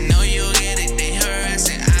passion. Know you'll get it, they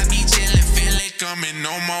harassing. I be chilling, feel it coming,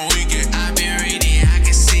 no more weekend. I be reading, I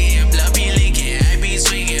can see it, blood be leaking. I be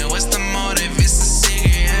tweaking, what's the motive? It's a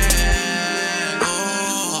secret, yeah.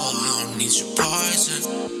 Oh, I don't need your poison.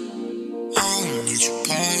 I don't need your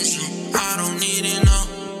poison. I don't need it, no.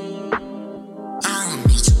 I don't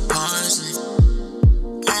need your poison.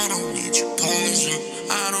 I don't need your poison.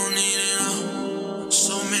 I don't need it, no.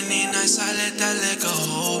 So many nights I let that liquor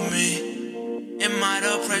hold me. In my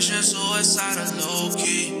depression, suicidal low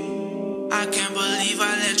key. I can't believe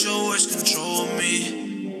I let your words control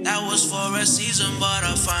me. That was for a season, but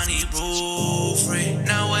I finally broke free.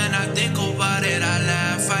 Now when I think about it, I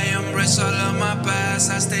laugh, I embrace. erase all of my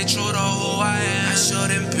past. I stay true to who I am. I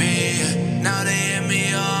shouldn't be here. Now they hit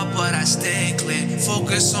me up, but I stay clear.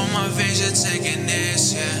 Focus on my vision, taking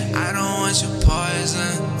this, yeah. I don't want your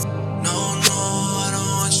poison. No, I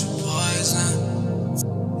don't want your poison.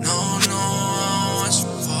 No, I don't want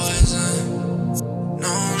your poison. No,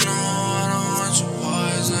 I don't want your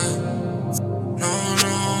poison. No,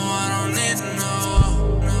 I don't need to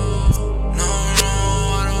know. No,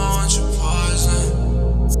 I don't want your poison.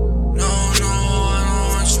 No, I don't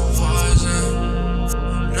want your poison.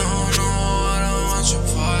 No, I don't want your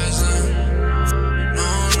poison. No,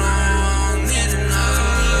 I don't need to know.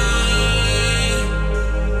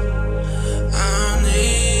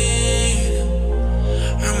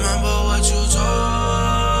 Remember what you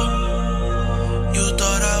told. You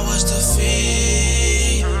thought I was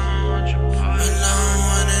defeat, but now I'm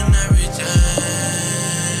winning everything.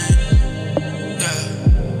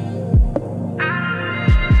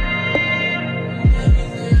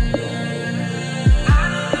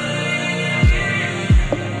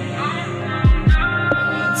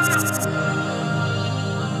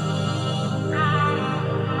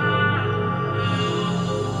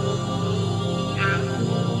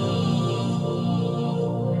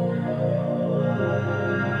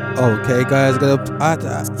 Okay, guys,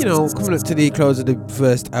 coming up to the close of the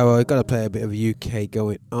first hour, I gotta play a bit of UK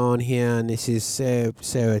going on here, and this is Sarah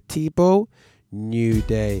Tebow, New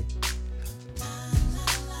Day.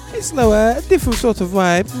 It's slower, a different sort of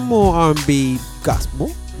vibe, more R&B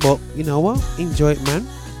gospel, but you know what? Enjoy it, man.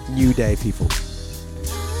 New Day, people.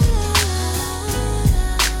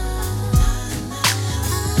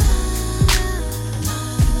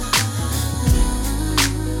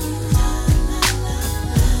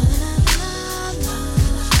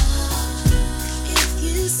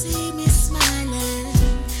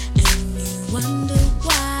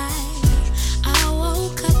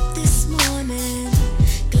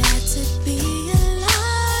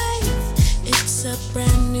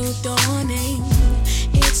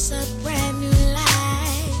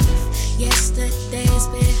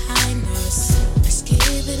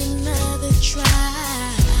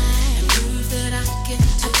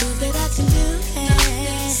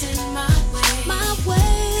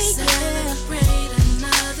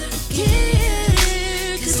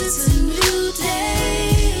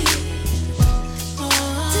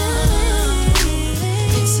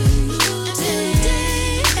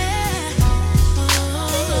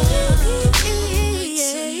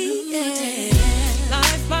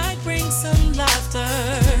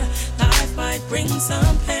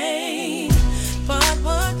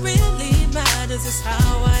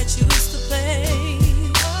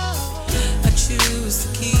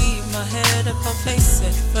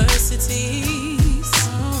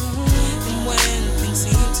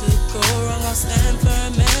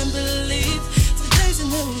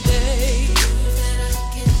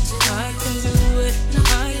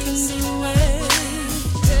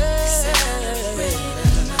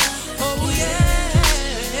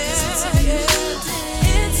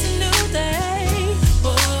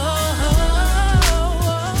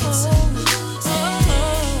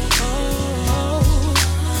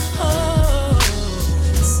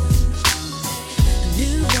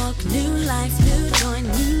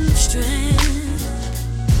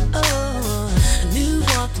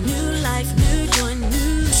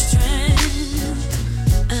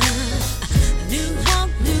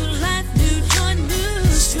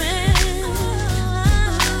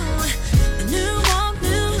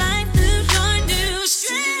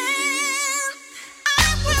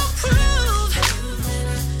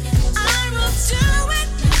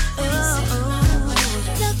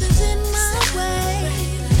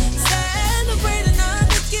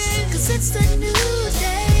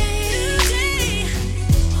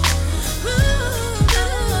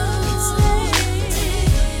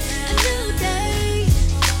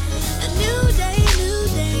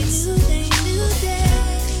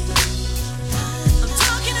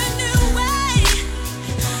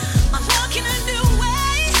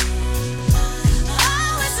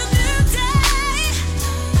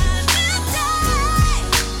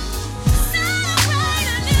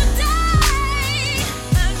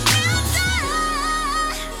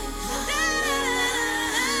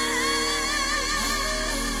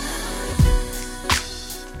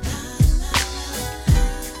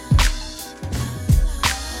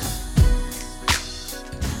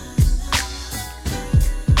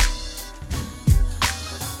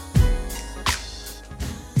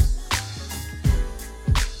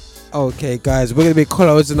 Okay, guys, we're going to be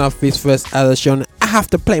closing off this first hour show. I have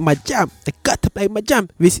to play my jam. I got to play my jam.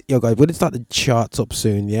 Yo guys, we're gonna start the charts up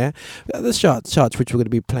soon, yeah? The charts which we're gonna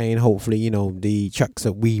be playing, hopefully, you know, the tracks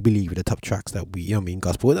that we believe are the top tracks that we, you know what I mean,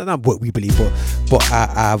 gospel, not what we believe, but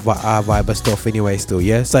our vibe of stuff anyway still,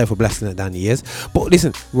 yeah? Sorry for blasting it down the years. But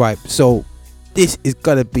listen, right, so this is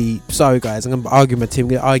gonna be, sorry guys, I'm gonna argue my team,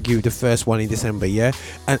 I'm gonna argue the first one in December, yeah?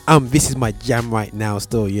 And this is my jam right now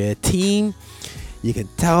still, yeah? Team, you can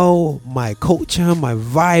tell my culture, my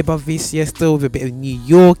vibe of this, yeah, still with a bit of New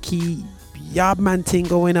Yorkie Yardman thing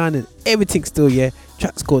going on and everything still, yeah.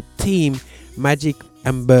 Track's called Team, Magic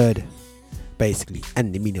and Bird, basically,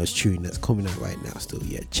 and the Minos tune that's coming out right now still,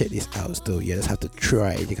 yeah. Check this out still, yeah. Just have to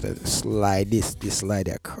try it. You gotta slide this slide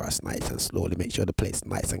it across nice and slowly, make sure the place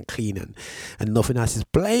nice and clean and nothing else is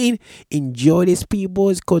playing. Enjoy this,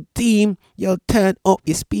 people. It's called Team. Yo, turn up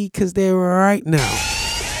your speakers there right now.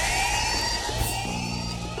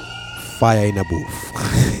 Fire in a booth.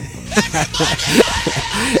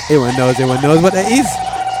 Everyone knows what that is.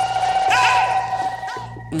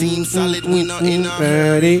 Team solid, we not in a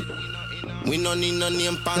hurry. We no need no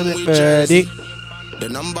name pan with jersey. The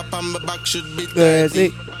number pan my back should be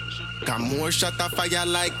 30. Come more shot a fire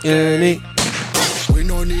like 30. We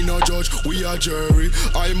no need no judge, we a jury.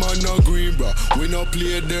 I'm on no green, bro. We no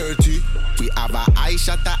play dirty. We have a eye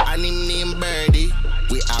shutter and him named Birdie.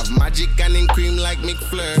 We have magic and him cream like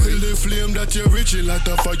McFlurry. Feel the flame that you're reaching like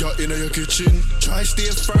a fire in your kitchen. Try stay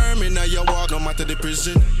firm in your walk, no matter the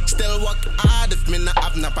prison. Still work hard if me not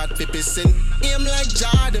have no bad pissing. Aim like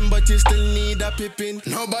Jordan, but you still need a pippin.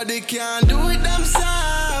 Nobody can do it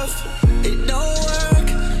themselves. It don't work.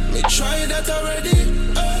 Me try that already.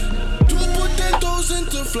 To put 10,000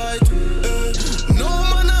 to flight. No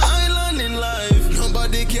man a island in life.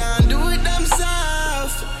 Nobody can do it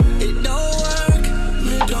themselves. It don't work.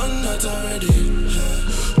 Me done that already.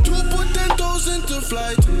 To put 10,000 to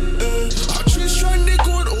flight. I treat trying the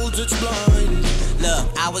code holds its blind.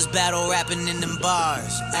 Look, I was battle rapping in them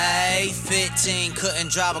bars. Ayy, 15,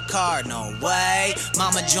 couldn't drive a car, no way.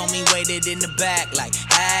 Mama joined me, waited in the back like,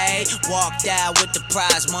 hey. Walked out with the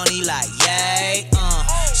prize money like, yay.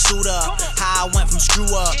 Suit up, how I went from screw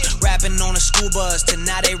up, rapping on a school bus to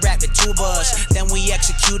now they rap the two bus. Then we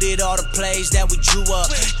executed all the plays that we drew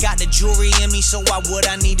up. Got the jewelry in me, so why would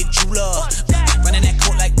I need a jeweler? Running that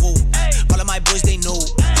court like woo. All of my boys they know.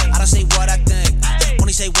 I don't say what I think,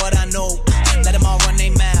 only say what I know. Let them all run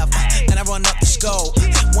their mouth, then I run up the scope.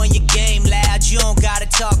 When your game loud, you don't gotta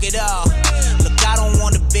talk it all. Look, I don't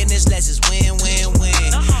want the business, let's just win, win,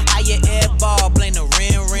 win. How you airball, blame the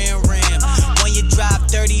rim. When you drop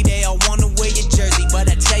 30, they all wanna wear your jersey. But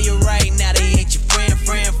I tell you right now, they ain't your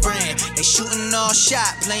friend. They shooting all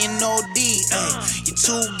shot, playing OD. Your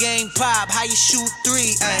 2-game pop, how you shoot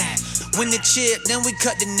 3? Win the chip, then we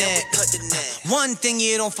cut the net. One thing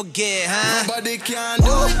you don't forget, huh? Nobody can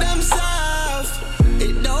do it themselves.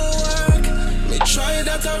 It don't work. Me try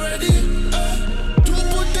that already. To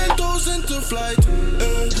put 10,000 to flight.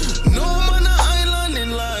 No man a island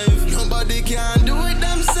in life. Nobody can do it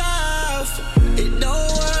themselves. It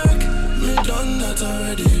don't work. Me done that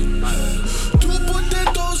already. To put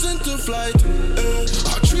 10,000 to flight.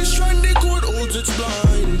 I treat trying the code holds its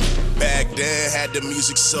blind. Back then, had the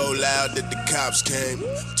music so loud that the cops came.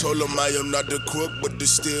 Told them I am not the crook, but the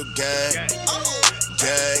still gang.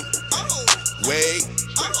 Gang. Wade.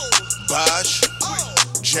 Bosh.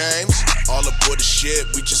 James. All aboard the ship,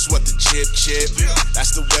 we just want the chip.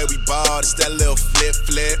 That's the way we ball, it's that little flip.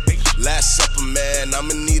 Last supper, man,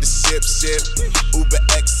 I'ma need a sip. Uber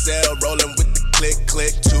XL, rolling with the click.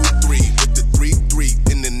 2-3 with the 3-3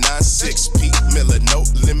 in the 9-6. Pete Miller, no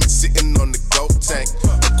limit, sitting on the GOAT tank.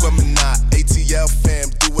 Aquemini, ATL fam,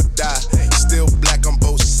 do or die. Still black on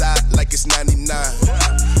both sides, like it's 99.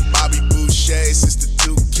 Bobby Boucher since the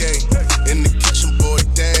 2K. In the kitchen, boy,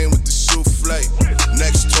 dang with the souffle.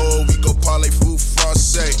 Next tour, we go parlay food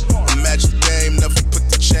francais. Imagine game, never put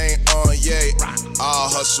the chain on, yay. All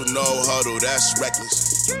hustle, no huddle, that's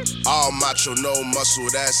reckless. All macho, no muscle,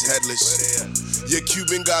 that's headless. Your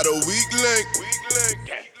Cuban got a weak link.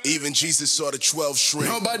 Even Jesus saw the 12 shrink.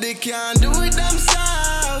 Nobody can do it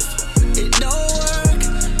themselves. It don't work.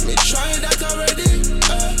 Me try that already.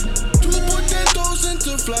 To put 10,000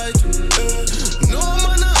 to flight. No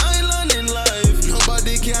man a island in life.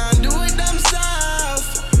 Nobody can do it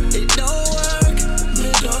themselves. It don't work. Me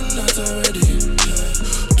done that already.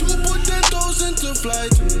 To put 10,000 to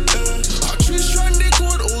flight. I treat trying the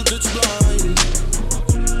code holds its blind.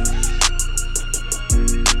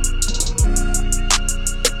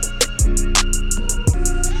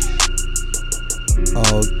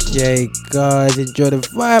 Yeah, guys, enjoy the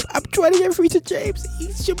vibe. I'm trying to get through to James.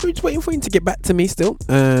 He's just waiting for him to get back to me still.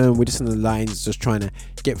 We're just on the lines, just trying to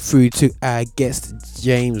get through to our guest,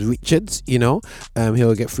 James Richards, you know.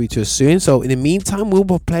 He'll get through to us soon. So in the meantime, we'll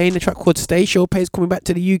be playing a track called Stay. Chopay is coming back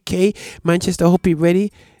to the UK. Manchester, hope you're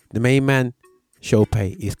ready. The main man,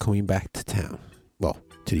 Chopay, is coming back to town. Well,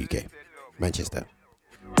 to the UK. Manchester.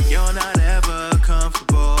 You're not ever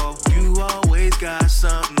comfortable. You always got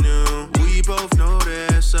something new. We both know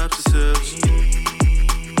there's substitutes.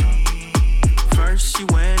 First you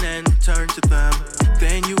went and turned to them,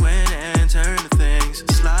 then you went and turned to things.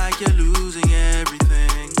 It's like you're losing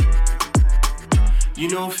everything. You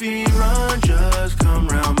know, feet run, just come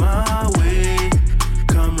round my way.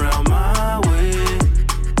 Come round my way.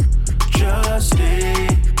 Just stay.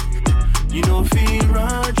 You know, feet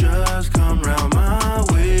run, just come round my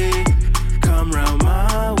way. Come round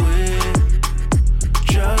my way.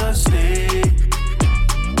 Just stay.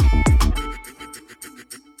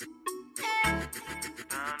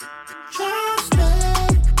 Just stay.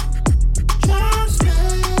 Just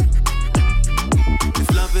stay.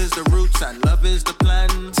 If love is the roots and love is the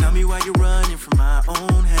plan, tell me why you're running from my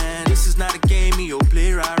own hand. This is not a game, you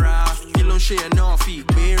play rah-rah. You don't share no feet,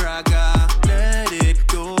 miraga. Let it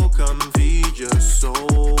go, come feed your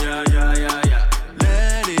soul. Yeah, yeah, yeah, yeah.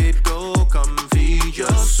 Let it go, come feed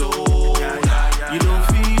your soul. Yeah, yeah, yeah, you know,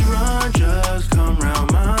 feet run, just come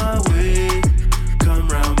round my way. Come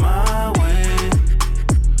round my way.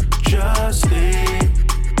 Just stay.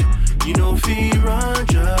 You know, feet run,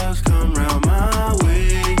 just come round my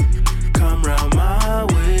way. Come round my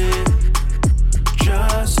way.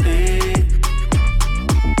 Just stay.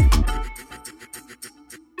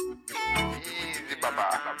 Easy, Baba.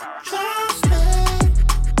 Just stay.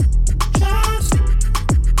 Just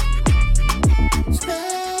stay.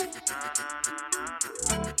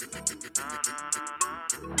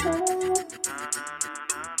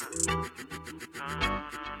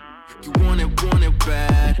 You want it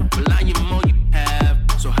bad, but now you more you have.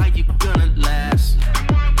 So how you gonna last?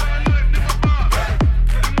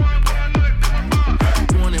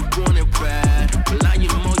 You want it bad, but now you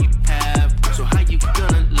more you have. So how you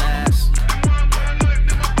gonna last?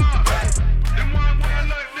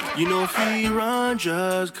 You know, feet run,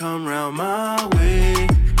 just come round my way.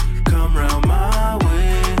 Come round my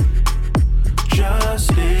way. Just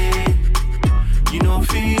stay. You know,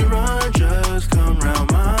 feet run, just come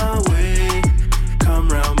round my way. Come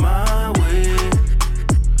round my way.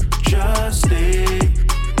 Just stay.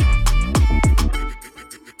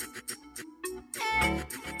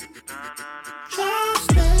 Just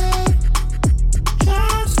stay.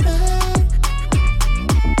 Just stay.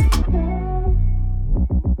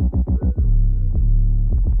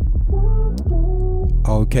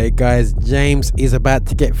 Okay, guys, James is about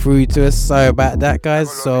to get through to us. Sorry about that, guys.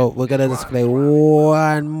 So we're gonna just play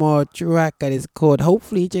one more track, and it's called.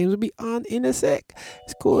 Hopefully, James will be on in a sec.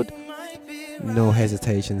 It's called No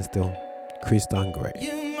Hesitation. Still, Chris Dungray.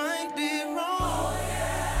 Yeah.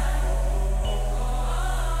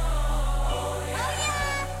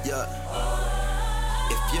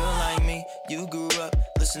 If you're like me, you grew up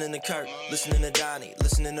listening to Kirk, listening to Donnie,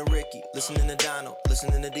 listening to Ricky, listening to Donald,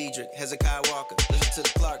 listening to Diedrich, Hezekiah Walker, listen to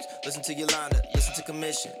the Clarks, listen to Yolanda, listen to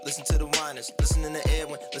Commission, listen to the Winers, listening to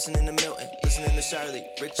Edwin, listening to Milton, listening to Shirley,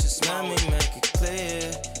 Richard Small. Let me make it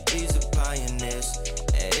clear, these are pioneers,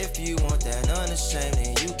 and if you want that unashamed,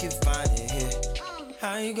 then you can find it here.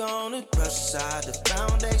 How you gonna brush aside the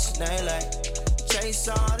foundation they lay? Chase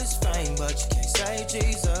all this fame, but you can't say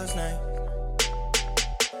Jesus' name.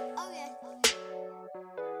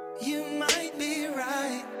 You might be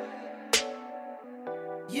right.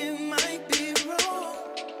 You might be wrong.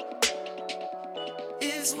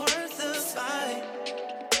 It's worth the fight.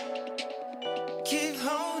 Keep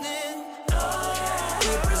holding on.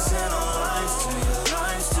 We present our lives to you,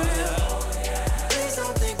 lives to you. Please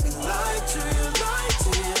don't think we lied to you, lied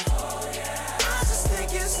to you. I just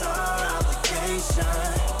think it's our obligation.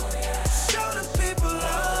 Show the people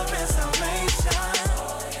love and salvation.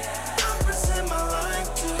 I present my life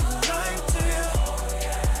to you, life to you.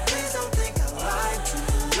 Please don't think I lied to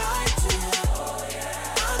you, lied to you.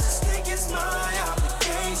 I just think it's my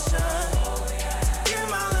obligation to give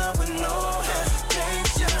my love with no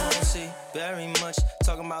hesitation. See, very much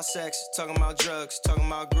talking about sex, talking about drugs, talking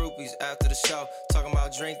about groupies after the show, talking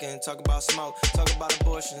about drinking, talking about smoke, talking about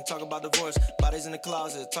abortion, talking about divorce, bodies in the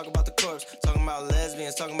closet, talking about the corpse, talking about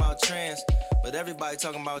lesbians, talking about trans, but everybody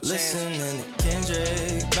talking about chance. Listening to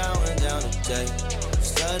Kendrick, bowing down to Jay,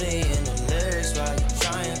 studying the lyrics while you're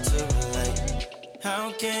trying to relate.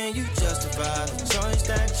 How can you justify the choice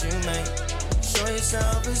that you make? Enjoy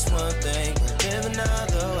yourself is one thing, but live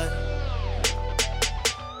another way.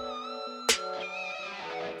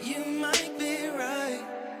 You might be right,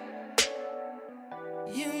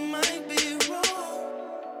 you might be wrong.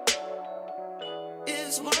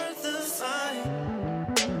 It's worth the fight.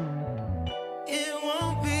 It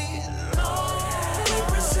won't be long. We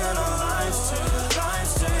present our lives to you,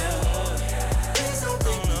 lives to you. Please don't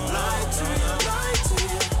think we lie to you, lie to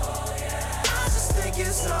you. I just think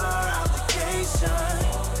it's our obligation.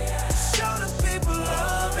 Show the people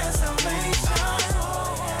love and salvation.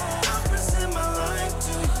 I present my life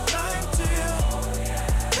to you, life to you.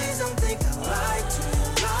 Please don't think I lie to you,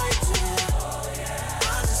 lie to you.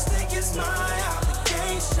 I just think it's my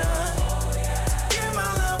obligation. Give my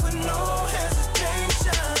love with no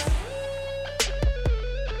hesitation.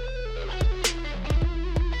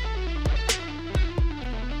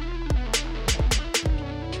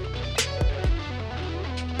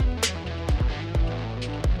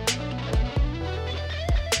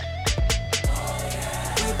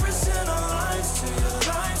 We present our lives to you,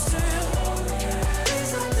 lives to you. Please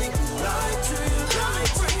don't think we lie to you. Let me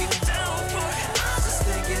break it down for you. I just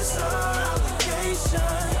think it's our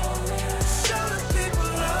obligation. Show the people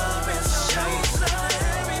love and salvation.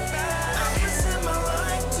 I present my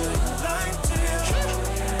life to you, life to you.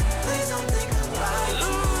 Please don't think I lie to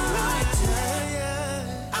you, lie to you.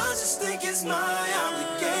 I just think it's my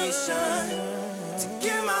obligation to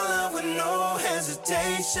give my love with no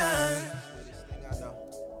hesitation.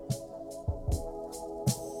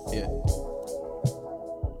 Yeah.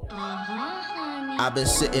 I've been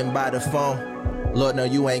sitting by the phone. Lord, no,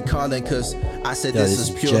 you ain't calling, cause I said Yeah, this this is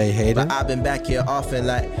is pure. Jay Hayden. But I've been back here often,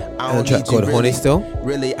 like I And a don't track need you called really. Honey still.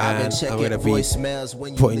 Really, I've been And checking I'm gonna be voicemails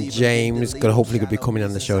when you putting leave. James. Gonna hopefully be coming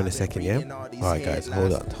on the show in a second. Yeah. All right, guys,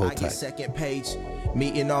 hold on, hold I get tight. second page,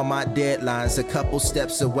 meeting all my deadlines, a couple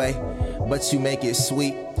steps away, but you make it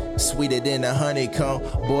sweet. Sweeter than a honeycomb.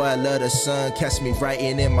 Boy, I love the sun. Catch me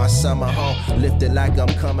writing in my summer home. Lifted like I'm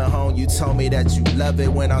coming home. You told me that you love it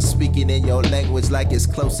when I'm speaking in your language like it's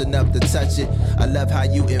close enough to touch it. I love how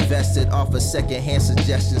you invested off of secondhand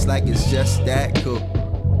suggestions like it's just that cool.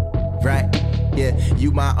 Right? Yeah,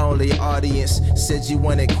 you my only audience. Said you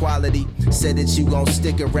wanted quality. Said that you gon'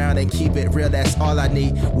 stick around and keep it real. That's all I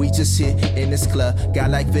need. We just hit in this club.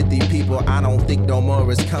 Got like 50 people. I don't think no more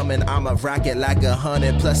is coming. I'ma rock it like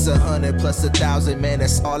 100 plus 100 plus 1,000. Man,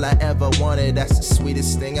 that's all I ever wanted. That's the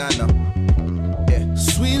sweetest thing I know. Yeah.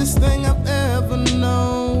 Sweetest thing I've ever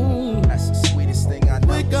known. That's the sweetest thing I know.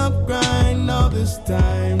 Wake up, grind all this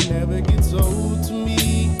time. Never gets old to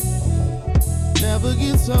me. Never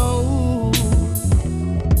gets old.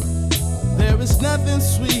 There is nothing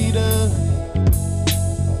sweeter.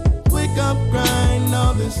 Wake up, grind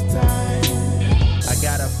all this time. I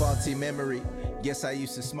got a faulty memory. Guess I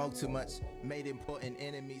used to smoke too much. Made important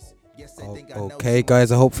enemies. Guess they think I know. Okay,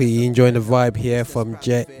 guys, I hopefully you're enjoying the vibe here from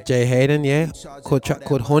Jay Hayden. Yeah, track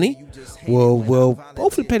called Honey. We'll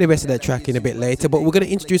hopefully play the rest of that track in a bit later, but we're gonna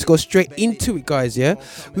go straight into it, guys. Yeah,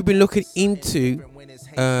 we've been looking into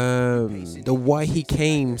the Why He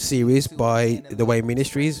Came series by The Way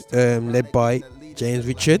Ministries, led by James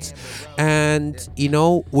Richards, and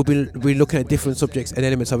we're looking at different subjects and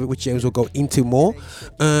elements of it, which James will go into more.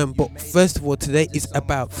 But first of all, today is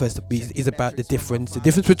about the difference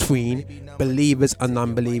between believers and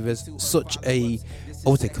non-believers. Such a, I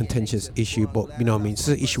would say, contentious issue, but it's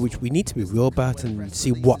an issue which we need to be real about and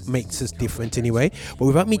see what makes us different anyway. But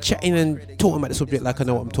without me chatting and talking about the subject like I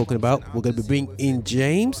know what I'm talking about, we're going to be bringing in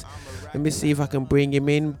James. Let me see if I can bring him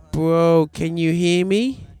in. Bro, can you hear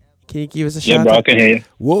me? Can you give us a shout? Yeah, bro, I can hear you.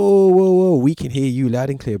 Whoa. We can hear you loud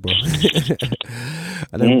and clear, bro.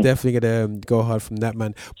 And I'm definitely going to go hard from that,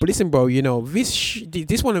 man. But listen, bro,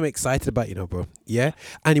 this one I'm excited about, bro. Yeah?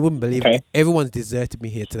 And you wouldn't believe it. Everyone's deserted me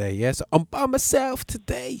here today, yeah? So I'm by myself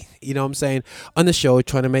today. You know what I'm saying? On the show,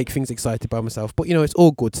 trying to make things excited by myself. But, it's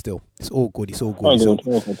all good still. It's all good. It's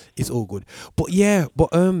all good. But, yeah.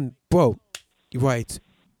 Bro, you're right.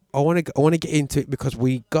 I want to get into it because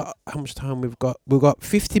we got how much time we've got. We've got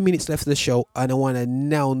 50 minutes left of the show, and I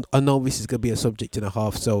know this is gonna be a subject and a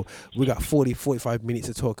half, so we got 45 minutes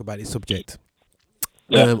to talk about this subject.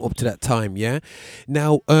 Up to that time, yeah.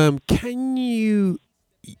 Now, can you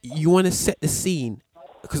want to set the scene?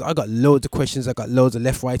 Because I got loads of questions. I got loads of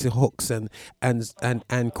left, right, and hooks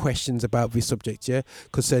and questions about this subject, yeah,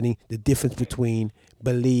 concerning the difference between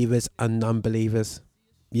believers and non-believers.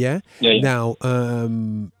 Yeah. Now,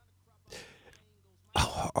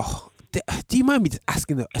 do you mind me just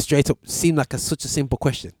asking a straight up, seem like such a simple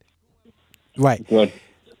question? Right. Good.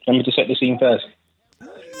 Want me to set the scene first?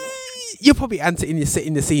 You'll probably answer in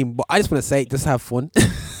the scene, but I just want to say, just have fun.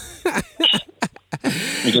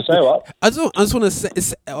 You can say what? I just want to say, you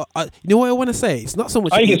know what I want to say? It's not so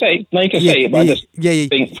much. Oh, you can say it. No, you can say it, but I just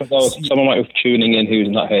think for those, someone might be tuning in who's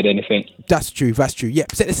not heard anything. That's true. Yeah,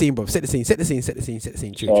 set the scene, bro. Set the scene.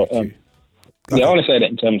 True. Yeah, I want to say that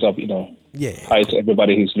in terms of, hi to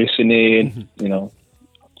everybody who's listening,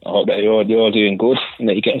 I hope that you're doing good and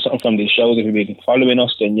that you're getting something from these shows. If you've been following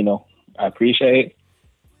us, then, I appreciate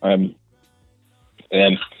it.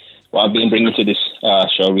 What I've been bringing to this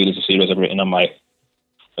show really is a series I've written on my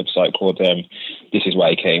website called This Is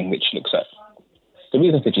Why He Came, which looks at the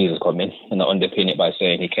reason for Jesus coming, and I underpin it by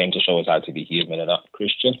saying he came to show us how to be human and not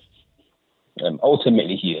Christian.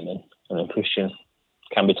 Ultimately human, and then Christian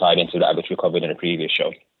can be tied into that, which we covered in a previous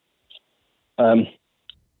show. And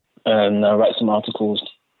I write some articles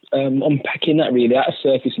unpacking that really at a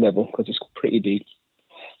surface level, because it's pretty deep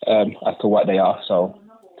as to what they are. So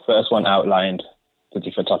the first one outlined the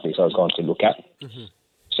different topics I was going to look at,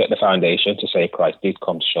 set the foundation to say Christ did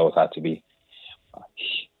come to show us how to be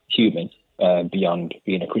human beyond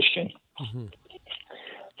being a Christian.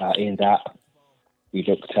 In that, we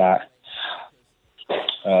looked at,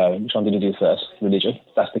 which one did we do first? Religion.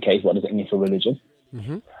 If that's the case, what does it mean for religion?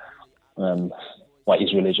 What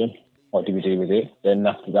is religion? What do we do with it? Then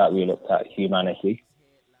after that, we looked at humanity.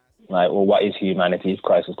 What is humanity? If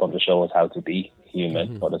Christ has come to show us how to be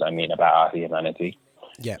human, what does that mean about our humanity?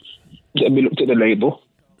 Yeah. Then we looked at the label,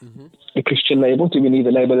 the Christian label. Do we need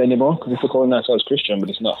a label anymore? Because if we're calling ourselves Christian, but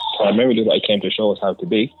it's not primarily what he came to show us how to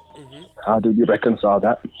be. How do we reconcile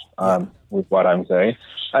that with what I'm saying?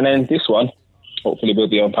 And then this one, hopefully we'll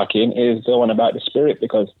be unpacking, is the one about the Spirit,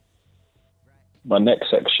 because my next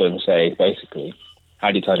section says basically,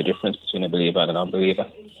 how do you tell the difference between a believer and an unbeliever?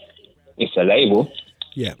 It's a label.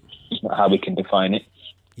 Yeah. It's not how we can define it.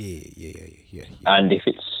 Yeah. And if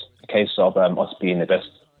it's a case of us being the best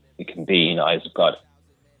we can be in the eyes of God,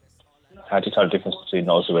 how do you tell the difference between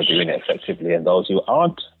those who are doing it effectively and those who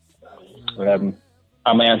aren't? And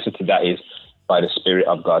my answer to that is by the Spirit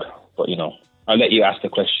of God. But, I'll let you ask the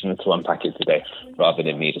question to unpack it today, rather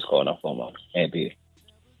than me just going off on one. Maybe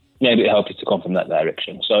it'll help you to come from that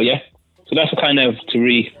direction. So, yeah. So that's kind of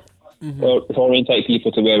to orientate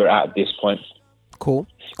people to where we're at this point. Cool.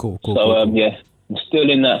 So, yeah, I'm still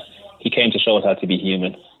in that. He came to show us how to be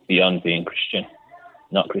human beyond being Christian,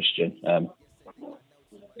 not Christian. And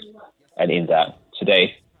in that,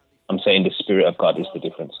 today, I'm saying the Spirit of God is the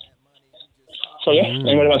difference. So, yeah,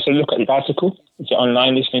 anyone wants to look at the article, if you're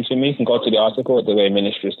online listening to me, you can go to the article at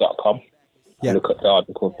thewayministries.com. Yeah. Look at the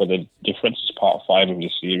article for the difference. It's part 5 of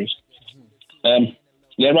this series.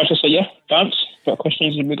 Roger, so bounce. What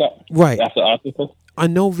questions have we got? Right. After the article? I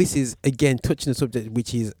know this is, again, touching a subject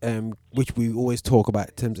which is which we always talk about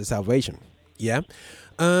in terms of salvation. Yeah?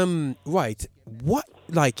 Right. What,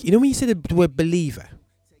 when you say the word believer?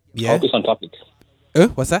 Yeah? I hope it's on topic.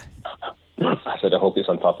 What's that? I said I hope it's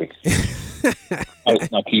on topic.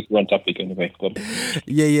 I'll keep you on topic anyway. Go on.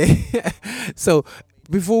 Yeah. So,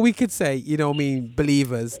 before we could say,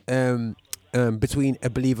 believers, between a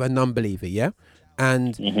believer and non-believer, yeah?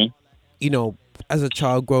 And, as a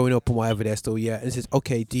child growing up and whatever, they're still, and it says,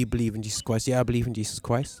 okay, do you believe in Jesus Christ? Yeah, I believe in Jesus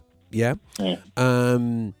Christ. Yeah?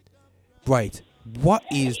 Right. What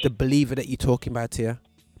is the believer that you're talking about here?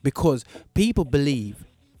 Because people believe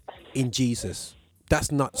in Jesus.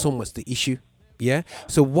 That's not so much the issue. Yeah?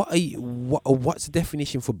 So what's the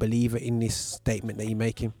definition for believer in this statement that you're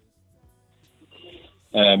making?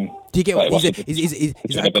 Do you get what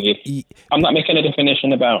I'm not making a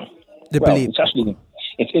definition about the belief.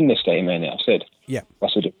 It's in the statement. I've said. Yeah.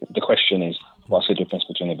 The question is, what's the difference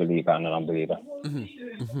between a believer and an unbeliever?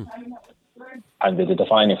 And the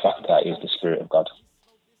defining factor is the Spirit of God.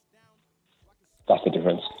 That's the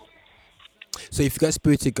difference. So if you got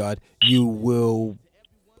Spirit of God, you will.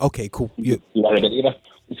 Okay, cool. You are a believer.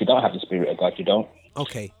 If you don't have the Spirit of God, you don't.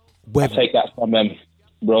 Okay. I take that from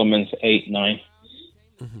Romans 8:9.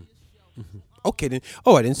 Okay then.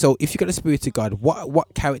 All right then. So if you got the Spirit of God,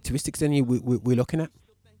 what characteristics then we're looking at?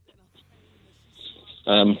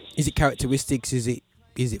 Is it characteristics? Is it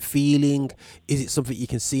feeling? Is it something you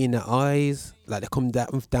can see in their eyes, like they come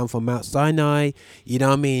down from Mount Sinai? You know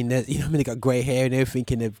what I mean? They got grey hair and everything,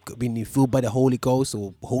 and they've been filled by the Holy Ghost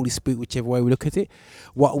or Holy Spirit, whichever way we look at it.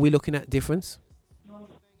 What are we looking at difference?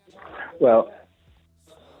 Well,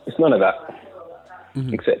 it's none of that,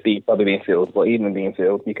 except probably being filled. But even being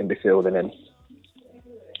filled, you can be filled, and then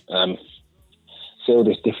filled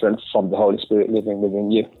is different from the Holy Spirit living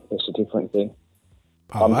within you. It's a different thing.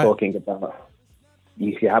 I'm talking about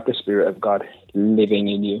if you have the Spirit of God living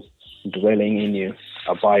in you, dwelling in you,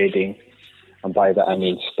 abiding, and by that I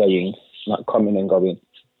mean staying, not coming and going,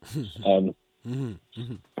 then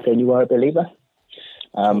you are a believer.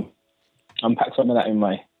 Unpack some of that in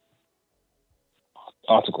my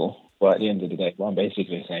article. But at the end of the day, what I'm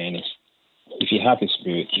basically saying is, if you have His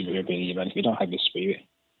Spirit, you will believe, and if you don't have His Spirit,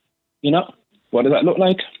 what does that look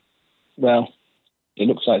like? Well, it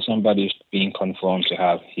looks like somebody's being conformed to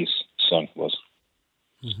how His Son was,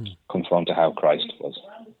 conformed to how Christ was.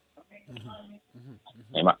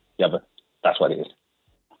 Yeah, but that's what it is.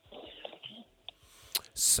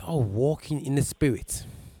 So walking in the Spirit,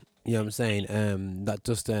 you know what I'm saying? Not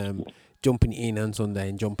just jumping in on Sunday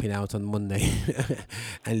and jumping out on Monday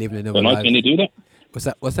and living another life. Can you do that?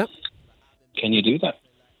 What's that? Can you do that?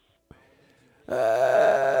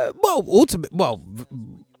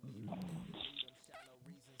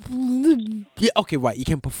 Yeah, okay, right. You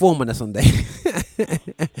can perform on a Sunday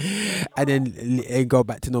and then go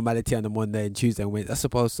back to normality on a Monday and Tuesday and Wednesday. I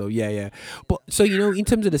suppose so. Yeah. But so in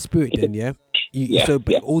terms of the Spirit, then,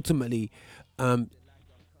 but ultimately,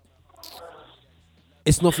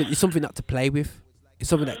 it's something not to play with. It's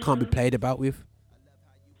something that can't be played about with.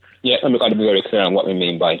 Yeah, and we've got to be very clear on what we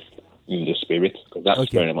mean by in the Spirit, because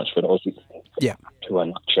that's very much for those who are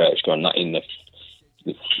not church, who are not in the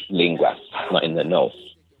lingua, not in the know.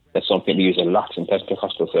 That's something we use a lot in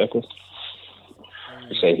Pentecostal circles.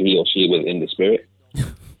 We say he or she was in the Spirit.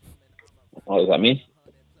 What does that mean?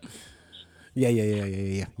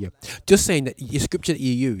 Yeah. Just saying that your scripture that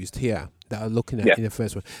you used here, that I'm looking at in the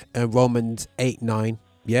first one, Romans 8:9,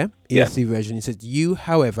 ESV version, it says, "You,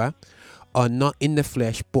 however, are not in the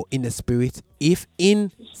flesh, but in the Spirit. If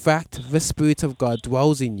in fact the Spirit of God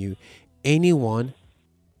dwells in you, anyone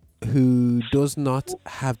who does not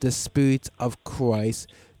have the Spirit of Christ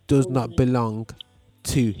does not belong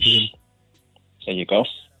to Him." There you go.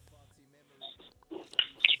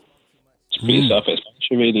 It's pretty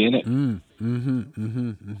self-explanatory, really, isn't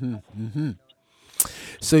it?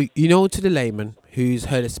 So, to the layman who's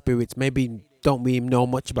heard of spirits, maybe don't really know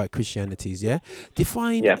much about Christianities,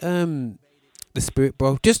 define the Spirit,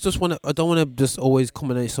 bro. I don't want to just always come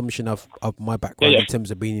on an assumption of my background in terms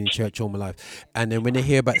of being in church all my life, and then when they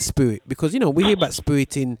hear about Spirit, because we hear about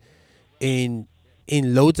Spirit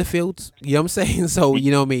in loads of fields, you know what I'm saying? So,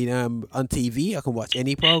 on TV, I can watch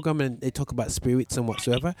any program and they talk about spirits and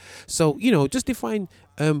whatsoever. So, just define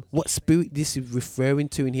what spirit this is referring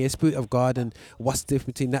to in here, Spirit of God, and what's the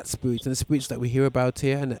difference between that spirit and the spirits that we hear about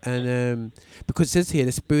here. And because it says here,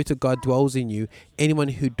 the Spirit of God dwells in you. Anyone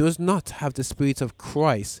who does not have the Spirit of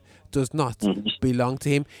Christ does not belong to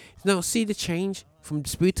Him. Now, see the change from the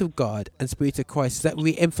Spirit of God and Spirit of Christ. Is that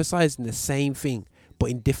re-emphasizing the same thing,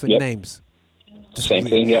 but in different names? Same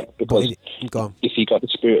thing, because if you got the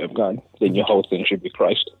Spirit of God, then your whole thing should be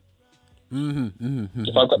Christ.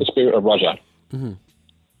 If I've got the Spirit of Roger,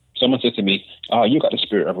 someone said to me, "Oh, you got the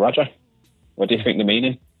Spirit of Roger." What do you think the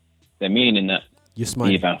meaning? The meaning that you're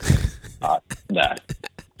smiling. Nah.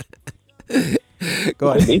 Go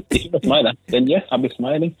on. If you're smiling, then I'll be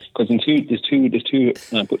smiling, because there's two.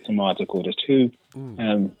 I put some article. There's two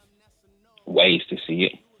ways to see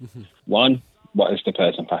it. One, what is the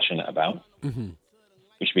person passionate about?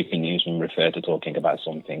 Which we can use when we refer to talking about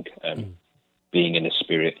something, being in the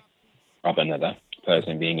spirit of another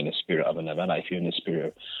person, being in the spirit of another. Like if you're in the spirit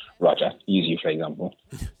of Roger, use you for example.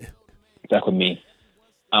 That could mean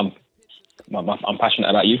I'm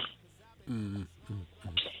passionate about you. And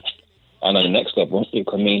on the next level, it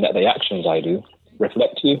could mean that the actions I do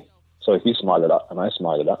reflect you. So if you smile a lot and I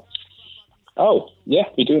smile a lot, oh yeah,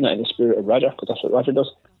 we're doing that in the spirit of Roger, because that's what Roger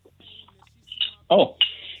does.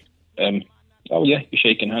 Oh yeah, you're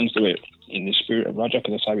shaking hands, do it in the spirit of Roger,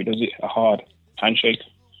 because that's how he does it, a hard handshake.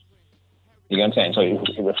 You get what I'm saying? So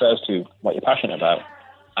it refers to what you're passionate about,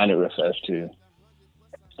 and it refers to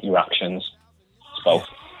your actions. It's both.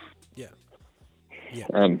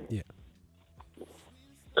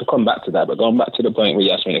 Could come back to that, but going back to the point where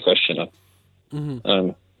you asked me the question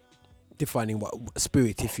of defining what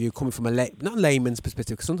spirit, if you're coming from not layman's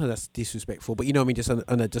perspective, because sometimes that's disrespectful, but you know what I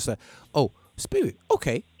mean, just a spirit,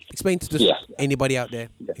 okay, explain to just anybody out there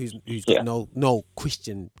who's got no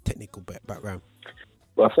Christian technical background.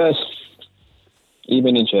 Well, first,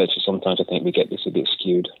 even in churches, sometimes I think we get this a bit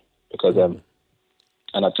skewed, because and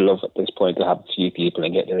I'd love at this point to have a few people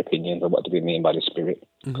and get their opinions on what do we mean by the Spirit,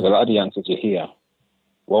 because a lot of the answers you hear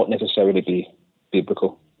won't necessarily be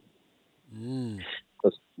biblical.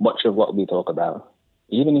 Because much of what we talk about,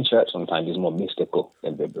 even in church sometimes, is more mystical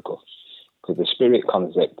than biblical. Because the Spirit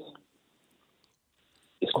concept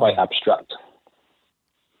is quite abstract.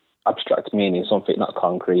 Abstract meaning something not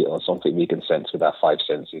concrete or something we can sense with our five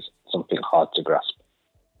senses, something hard to grasp.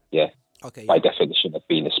 By definition of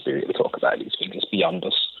being a spirit, we talk about these things beyond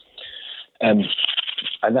us. And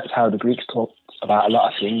that's how the Greeks talked about a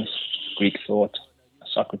lot of things. Greek thought,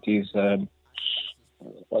 Socrates,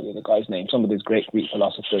 what are the guy's name? Some of these great Greek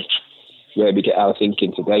philosophers, where we get our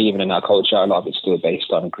thinking today, even in our culture, a lot of it's still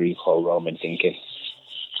based on Greek or Roman thinking.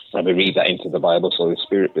 And we read that into the Bible, so the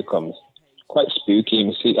spirit becomes quite spooky. And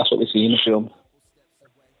we see that's what we see in the film.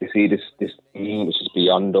 We see this being which is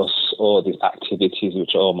beyond us, or these activities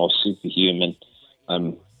which are almost superhuman.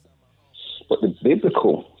 But the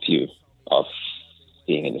biblical view of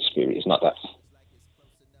being in the spirit is not that.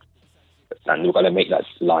 And we've got to make that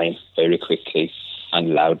line very quickly and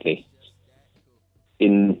loudly.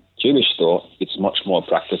 In Jewish thought, it's much more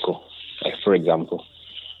practical. Like, for example,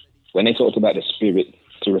 when they talked about the spirit,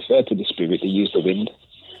 to refer to the spirit, they use the wind.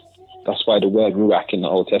 That's why the word ruach in the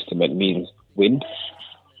Old Testament means wind.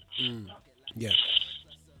 Yeah.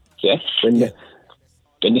 Yeah. When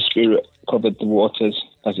the spirit covered the waters,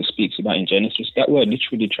 as it speaks about in Genesis, that word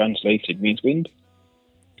literally translated means wind.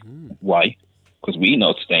 Why? Because we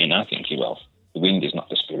know today in our thinking, well, the wind is not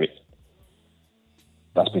the spirit.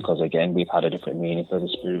 That's because, again, we've had a different meaning for the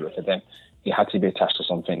spirit. But for them, it had to be attached to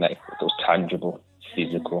something that was tangible,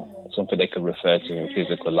 physical, something they could refer to in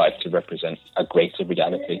physical life to represent a greater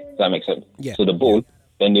reality. Does that make sense? Yeah. So the bull,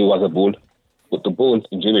 they knew was a bull. But the bull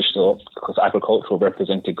in Jewish thought, because agricultural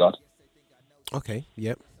represented God. Okay,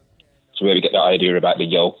 yep. So where we get the idea about the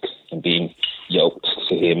yoke and being yoked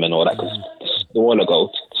to him and all that, because the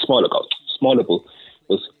smaller bull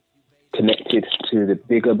was connected to the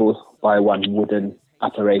bigger bull by one wooden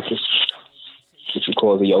apparatus, which we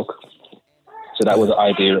call the yoke. So that was the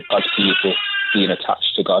idea of God's people being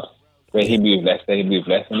attached to God. Where he moved left, then he moved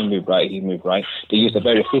left, and he moved right, he moved right. They used a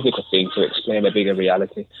very physical thing to explain a bigger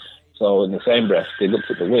reality. So in the same breath, they looked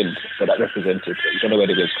at the wind, so that represented, you don't know where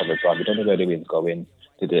the wind's coming from, you don't know where the wind's going,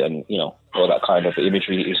 and, all that kind of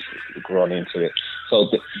imagery is grown into it. So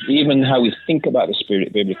even how we think about the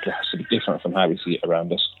spirit biblically has to be different from how we see it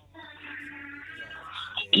around us.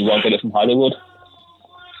 You won't get it from Hollywood.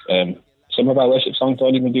 Some of our worship songs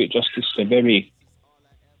don't even do it justice. They're very,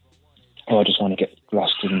 I just want to get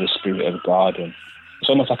lost in the spirit of God, and it's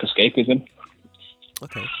almost like escapism.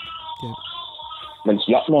 Okay. Yeah. But it's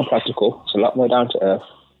a lot more practical, it's a lot more down to earth,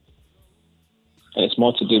 and it's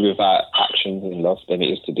more to do with our actions in love than it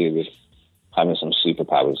is to do with having some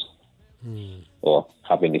superpowers or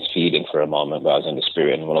having this feeling for a moment where I was in the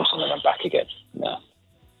spirit and all of a sudden I'm back again. No,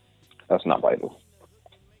 that's not Bible.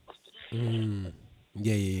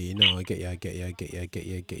 Yeah. No, I get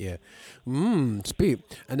you.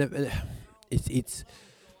 Spirit, and it's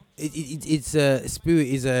spirit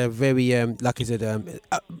is a very like I said I'm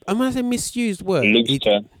gonna say misused word.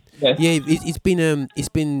 It's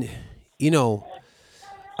been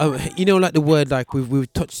like the word, like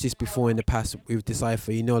we've touched this before in the past with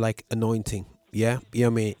Decipher, like anointing. Yeah, you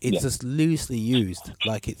know what I mean. It's just loosely used,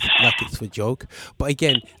 like it's for joke. But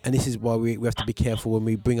again, and this is why we have to be careful when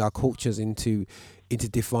we bring our cultures into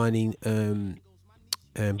defining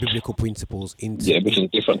biblical principles into which is a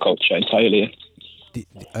different culture entirely.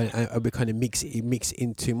 We kind of mix it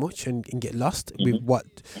in too much and get lost with what,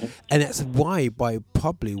 and that's why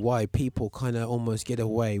people kind of almost get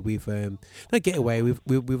away with not get away with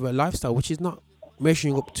a lifestyle which is not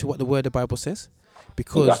measuring up to what the word of the Bible says,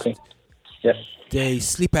 because they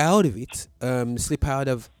slip out of it, slip out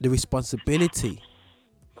of the responsibility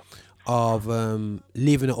of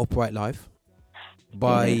living an upright life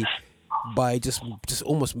by just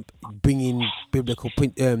almost bringing biblical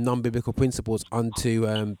non-biblical principles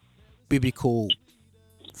onto biblical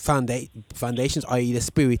foundations, i.e. the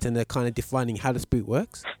spirit, and they're kind of defining how the spirit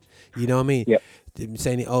works. You know what I mean? Yep.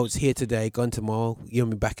 Saying it's here today, gone tomorrow. You'll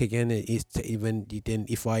be back again. It's even then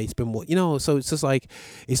if I spend more, So it's just like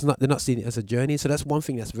they're not seeing it as a journey. So that's one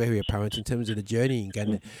thing that's very apparent in terms of the journeying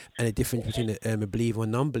and the difference between a believer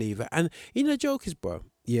and non-believer. And the joke is, bro,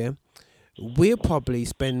 we'll probably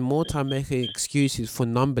spend more time making excuses for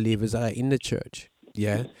non-believers that are in the church.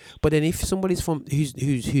 Yeah, but then if somebody's from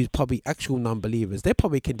who's probably actual non-believers, they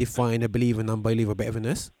probably can define a believer, non-believer better than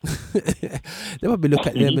us. They probably look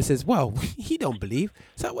at them and says, "Well, he don't believe."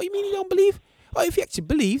 Is that what you mean? He don't believe? Oh, if he actually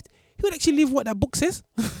believed, he would actually live what that book says.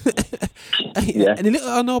 And the little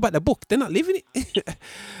I know about the book, they're not living it.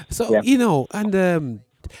 So and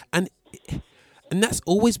that's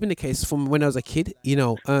always been the case from when I was a kid.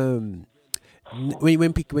 When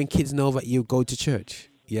kids know that you go to church,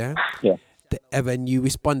 and you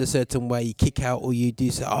respond a certain way, you kick out, or you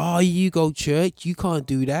do say, "Oh, you go church, you can't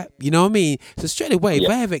do that." You know what I mean? So straight away,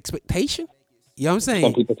 they have expectation. You know what I'm saying?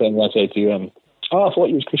 Some people think, I say to you, "Oh, I thought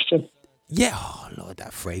you was Christian." Yeah, oh Lord,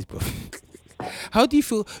 that phrase, bro. How do you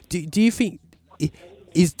feel? Do you think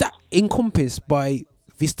is that encompassed by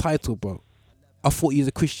this title, bro? I thought you was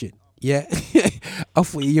a Christian. Yeah, I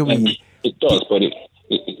thought you. It does, but it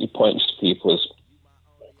points to people's,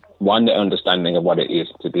 one, their understanding of what it is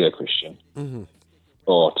to be a Christian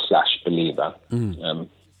or / believer,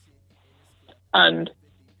 and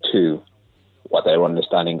two, what their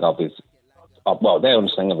understanding of is, their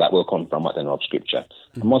understanding of that will come from what they know of Scripture.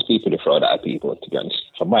 And most people who throw that at people, to be honest,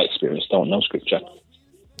 from my experience, don't know Scripture.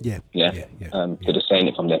 They're just saying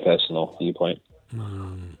it from their personal viewpoint.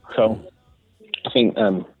 So I think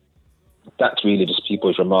that's really just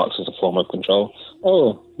people's remarks as a form of control.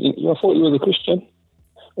 Oh, I thought you were a Christian.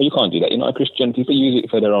 Well, you can't do that. You're not a Christian. People use it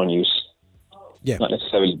for their own use. Not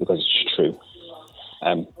necessarily because it's true.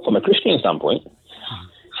 From a Christian standpoint,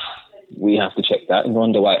 we have to check that and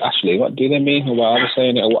wonder why, actually, what do they mean? Or why are they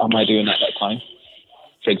saying it? Or what am I doing at that time?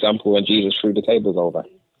 For example, when Jesus threw the tables over.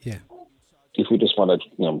 If we just want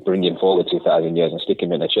to bring him forward 2,000 years and stick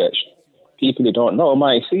him in a church, people who don't know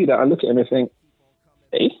might see that and look at him and think,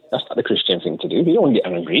 hey, that's not the Christian thing to do. You don't get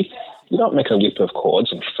angry. You don't make a whip of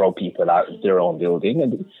cords and throw people out of their own building.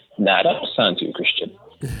 And that doesn't sound too Christian.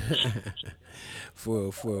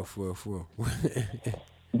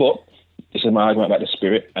 But this is my argument about the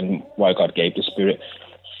Spirit and why God gave the Spirit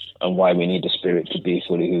and why we need the Spirit to be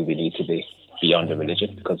fully who we need to be beyond the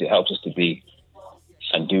religion, because it helps us to be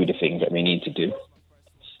and do the things that we need to do,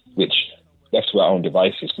 which left to our own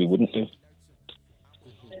devices we wouldn't do.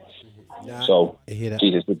 So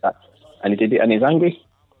Jesus did that, and he did it, and he's angry.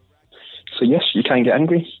 So yes, you can get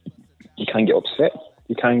angry, you can get upset,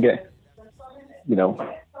 you can get,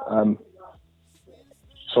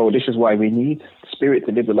 so this is why we need Spirit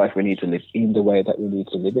to live the life we need to live in the way that we need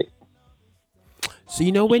to live it. So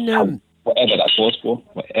when whatever that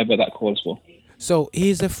calls for. So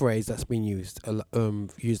here's a phrase that's been used a lot,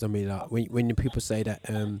 when people say that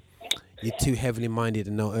you're too heavenly minded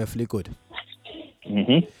and no earthly good.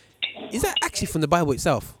 Is that actually from the Bible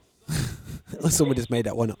itself? Or someone just made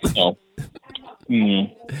that one up? No.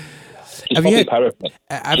 Have you heard?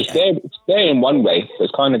 It's there in one way, but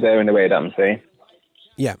it's kind of there in the way that I'm saying.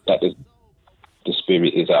 Yeah. That the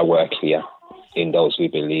Spirit is at work here in those who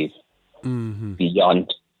believe,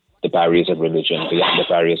 beyond the barriers of religion, beyond the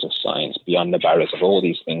barriers of science, beyond the barriers of all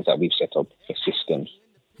these things that we've set up for systems.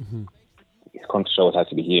 It's come to show us how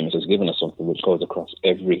to be humans. It's given us something which goes across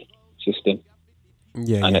every system.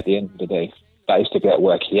 And at the end of the day, that is to be at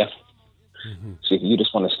work here. So if you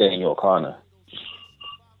just want to stay in your corner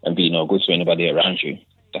and be no good to anybody around you,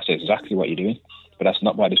 that's exactly what you're doing. But that's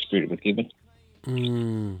not why the Spirit was given.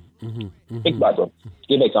 Think about it.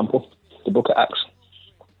 Give an example. The book of Acts.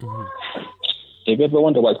 Have you ever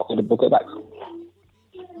wondered why it's called the book of Acts?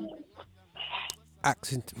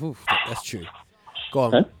 Acts, that's true. Go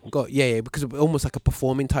on. Go. Yeah, because it's almost like a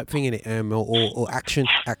performing type thing in it, or action.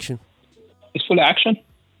 It's full of action.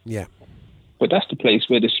 Yeah. But that's the place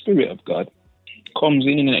where the Spirit of God comes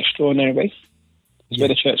in an extraordinary way. It's where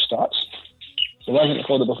the church starts. So why isn't it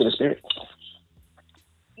called the book of the Spirit?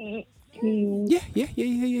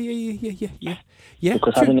 Yeah.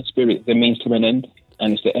 Because having the Spirit is the means to an end,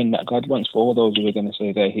 and it's the end that God wants for all those who are going to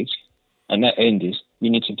say they're His. And that end is, you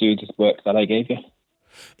need to do this work that I gave you.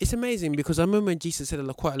 It's amazing because I remember when Jesus said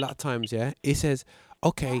it quite a lot of times, He says,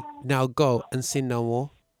 okay, now go and sin no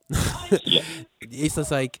more. It's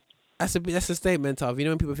just like, that's a statement of,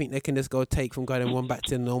 when people think they can just go take from God and run back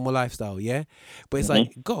to the normal lifestyle, but it's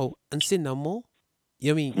like, go and sin no more.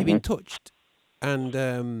 You know what I mean? You've been touched and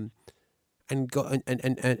go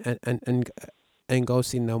and go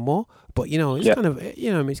sin no more. But it's kind of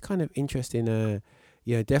it's kind of interesting.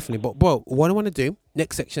 Definitely. But what I want to do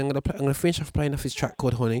next section, I'm gonna finish off playing off his track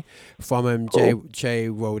called Honey from Jay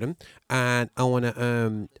Roden, and I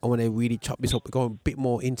wanna really chop this up, go a bit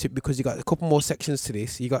more into, because you got a couple more sections to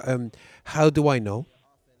this. You got how do I know,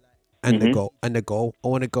 and the goal. I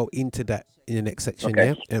want to go into that in the next section.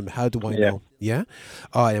 How do I know? Yeah.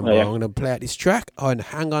 All right. I'm gonna play out this track and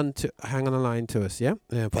hang on the line to us.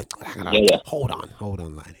 Hold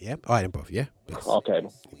on line. Yeah. All right, both. Yeah. Okay.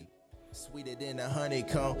 Sweeter than a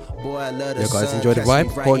honeycomb, boy, I love the guys sun. enjoy the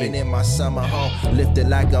vibe. Right in my summer home, lifted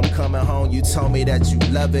like I'm coming home. You told me that you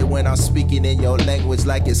love it when I'm speaking in your language,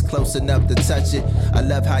 like it's close enough to touch it. I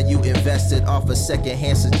love how you invested off of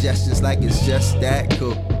secondhand suggestions, like it's just that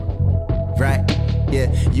cool, right? Yeah,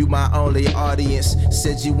 you my only audience.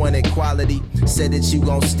 Said you wanted quality. Said that you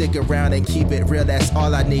gon' stick around and keep it real. That's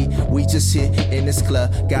all I need. We just hit in this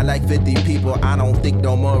club. Got like 50 people. I don't think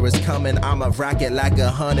no more is coming. I'ma rock it like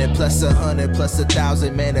 100 plus 100 plus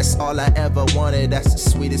 1,000. Man, that's all I ever wanted. That's the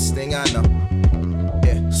sweetest thing I know.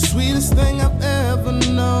 Yeah, sweetest thing I've ever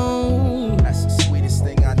known. That's the sweetest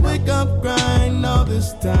thing I know. Wake up, grind all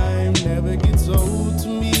this time. Never gets old to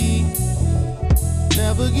me.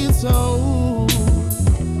 Never gets old.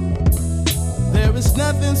 There is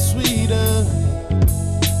nothing sweeter.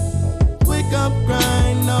 Wake up,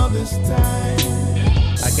 grind all this time.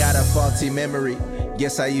 I got a faulty memory.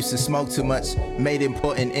 Guess I used to smoke too much. Made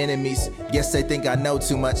important enemies. Guess they think I know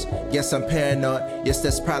too much. Guess I'm paranoid. Yes,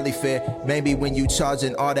 that's probably fair. Maybe when you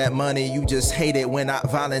charging all that money, you just hate it when I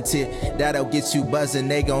volunteer. That'll get you buzzing.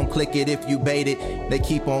 They gon' click it if you bait it. They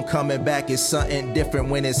keep on coming back. It's something different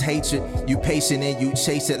when it's hatred. You patient and you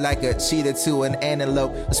chase it like a cheetah to an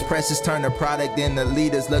antelope. As precious turn the product and the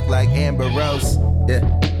leaders look like Amber Rose. Yeah,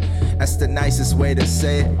 that's the nicest way to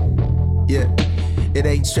say it. Yeah, it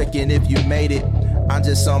ain't tricking if you made it. I'm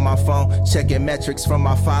just on my phone, checking metrics from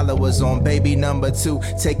my followers on baby number 2,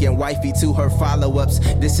 taking wifey to her follow-ups.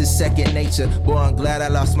 This is second nature. Boy, I'm glad I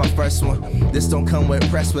lost my first one. This don't come with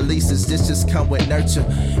press releases, this just come with nurture.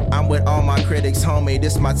 I'm with all my critics, homie,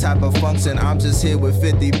 this my type of function. I'm just here with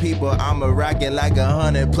 50 people, I'ma rock it like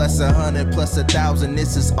 100 plus 100 plus 1,000.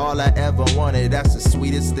 This is all I ever wanted, that's the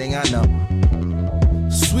sweetest thing I know.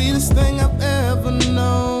 Sweetest thing I've ever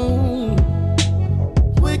known.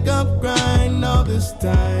 Wake up, grind all this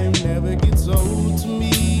time. Never gets old to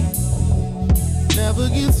me. Never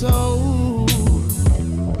gets old.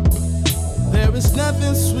 There is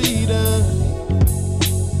nothing sweeter.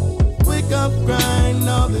 Wake up, grind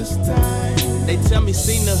all this time. They tell me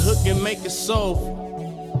sing the hook and make it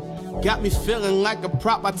soulful. Got me feeling like a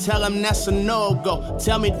prop, I tell them that's a no-go.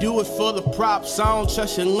 Tell me do it for the props, I don't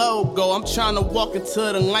trust your logo. I'm trying to walk into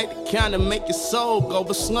the light to kinda make your soul go,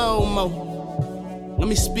 but slow-mo. Let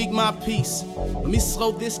me speak my piece. Let me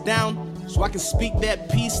slow this down so I can speak that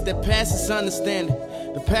peace that passes understanding.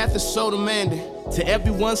 The path is so demanding. To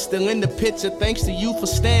everyone still in the picture, thanks to you for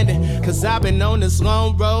standing. Cause I've been on this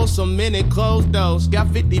long road, so many closed doors. Got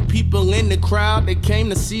 50 people in the crowd that came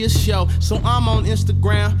to see a show. So I'm on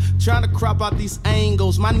Instagram, trying to crop out these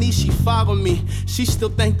angles. My niece, she follow me. She still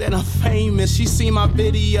think that I'm famous. She see my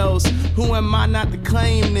videos. Who am I not to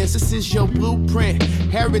claim this? This is your blueprint.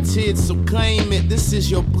 Heritage, so claim it. This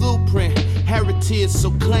is your blueprint. Heritage,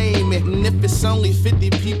 so claim it. And if it's only 50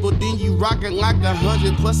 people, then you rock it like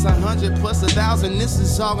 100 plus 100 plus 1,000. This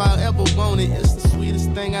is all I ever wanted. It's the sweetest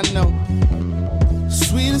thing I know.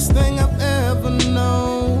 Sweetest thing I've ever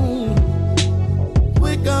known.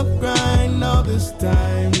 Wake up, grind all this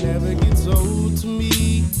time. Never gets old to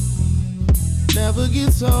me. Never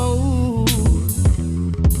gets old.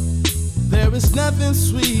 There is nothing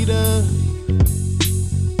sweeter.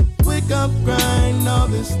 Wake up, grind all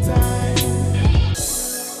this time.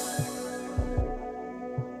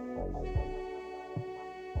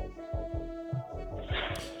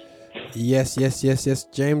 Yes.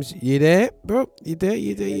 James, you there, bro? You there?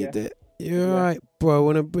 You're all right, bro. I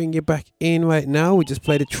want to bring you back in right now. We just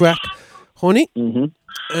played a track, Honey,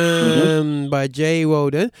 by Jay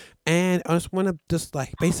Roden. And I just want to just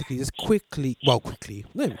quickly, not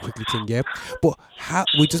even quickly thing, yeah. But how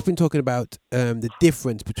we've just been talking about the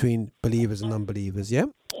difference between believers and unbelievers, yeah?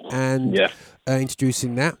 And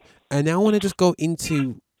introducing that. And now I want to just go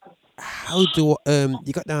into how do,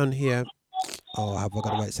 you got down here, oh, have I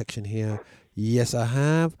got the right section here? Yes, I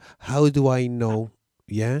have. How do I know?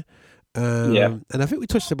 Yeah. And I think we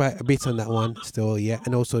touched about a bit on that one still, yeah.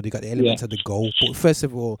 And also they got the elements of the goal. But first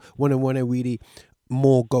of all, want to really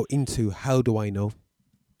more go into how do I know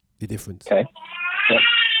the difference? Okay. Yeah.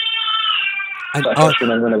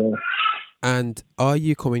 And are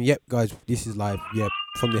you coming? Yep, guys, this is live. Yep,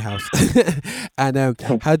 from the house. And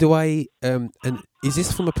how do I? And is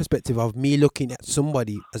this from a perspective of me looking at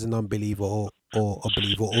somebody as an unbeliever or a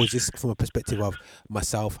believer, or is this from a perspective of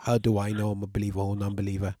myself? How do I know I'm a believer or an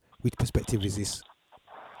unbeliever? Which perspective is this?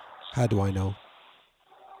 How do I know?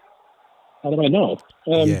 How do I know?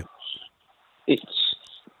 It's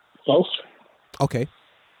both. Okay.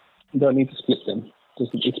 You don't need to split them.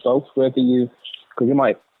 It's both. Whether you, because you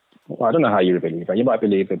might. Well, I don't know how you're a believer. You might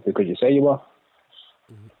believe it because you say you are.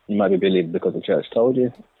 You might be believing because the church told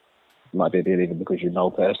you. You might be believing because you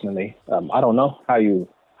know personally. I don't know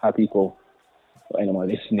how people or anyone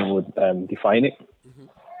listening would define it.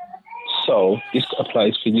 So this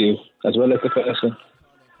applies for you as well as the person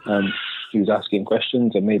who's asking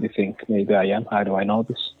questions and maybe think, maybe I am. How do I know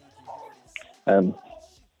this?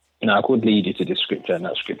 Now, I could lead you to this scripture and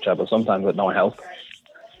that scripture, but sometimes it don't help.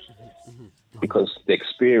 Because the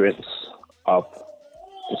experience of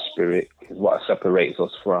the Spirit is what separates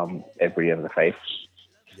us from every other faith.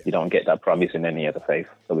 You don't get that promise in any other faith.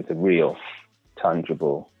 So it's a real,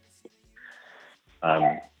 tangible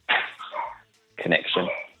connection.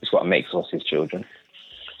 It's what makes us His children.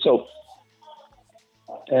 So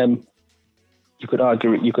you could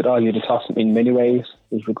argue the toss in many ways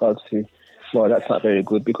with regards to well, that's not very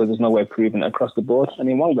good because there's no way of proving it across the board. And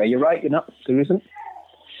in one way, you're right, there isn't.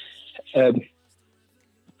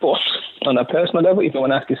 But on a personal level, if you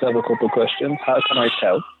want to ask yourself a couple of questions, how can I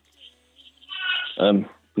tell?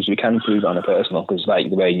 Because we can prove it on a personal, because like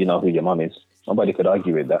the way you know who your mum is. Nobody could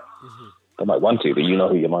argue with that. They might want to, but you know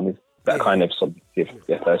who your mum is. That kind of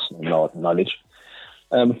subjective, personal knowledge.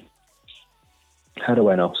 How do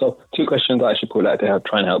I know? So 2 questions I should put out to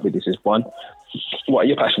try and help with this is 1, what are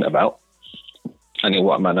you passionate about? And in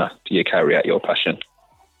what manner do you carry out your passion?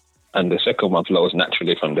 And the second one flows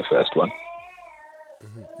naturally from the first one.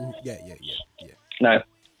 Yeah. Now,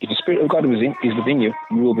 if the Spirit of God is within you,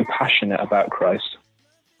 you will be passionate about Christ.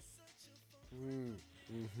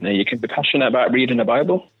 Now, you can be passionate about reading the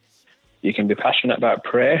Bible. You can be passionate about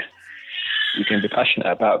prayer. You can be passionate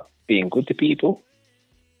about being good to people.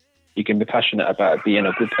 You can be passionate about being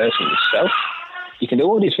a good person yourself. You can do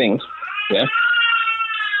all these things, yeah?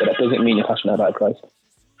 But that doesn't mean you're passionate about Christ.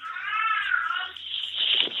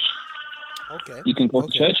 Okay. You can go to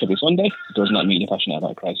church every Sunday. It does not mean you're passionate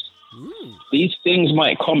about Christ. These things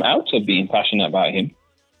might come out of being passionate about Him.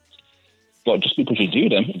 But just because you do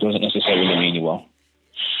them, it doesn't necessarily mean you are.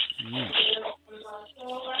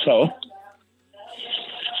 So,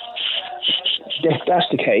 if that's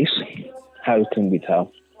the case, how can we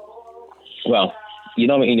tell? Well, you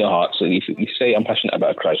know it in your heart. So if you say I'm passionate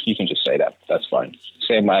about Christ, you can just say that. That's fine.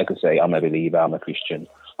 Same way I could say I'm a believer, I'm a Christian,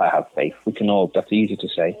 I have faith. That's easy to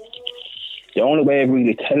say. The only way of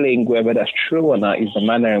really telling whether that's true or not is the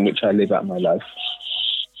manner in which I live out my life.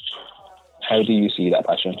 How do you see that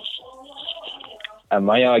passion? And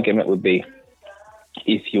my argument would be,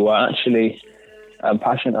 if you are actually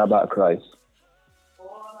passionate about Christ,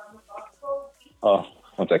 oh,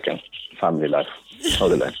 1 second, family life,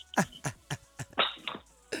 hold the line.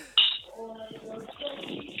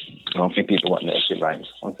 I don't think people want nursery rhymes.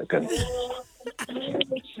 1 second.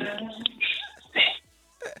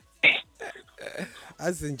 I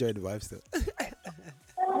just enjoy the vibe still.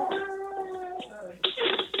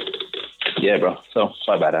 Yeah, bro. So,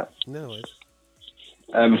 sorry about that. No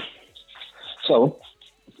worries. So,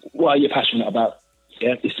 what are you passionate about?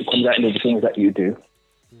 Yeah, it comes out in the things that you do.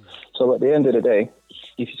 So, at the end of the day,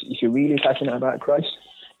 if you're really passionate about Christ,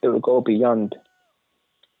 it will go beyond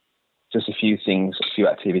just a few things, a few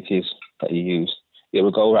activities that you use. It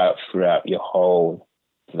will go out throughout your whole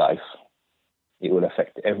life. It will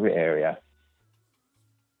affect every area.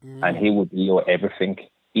 And He will be your everything,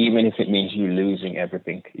 even if it means you losing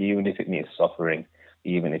everything, even if it means suffering,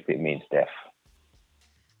 even if it means death.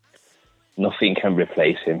 Nothing can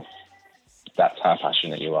replace Him. That's how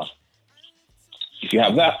passionate you are. If you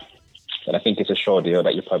have that, then I think it's a sure deal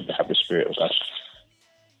that you probably have the Spirit of God.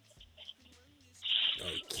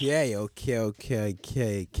 Okay.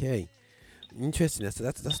 Interesting.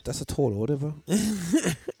 That's a tall order, bro.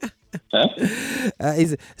 Huh?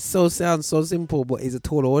 Sounds so simple, but it's a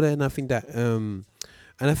tall order, and I think that and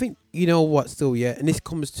I think you know what still, yeah, and this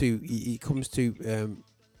comes to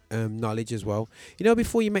knowledge as well. You know,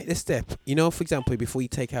 before you make the step, you know, for example, before you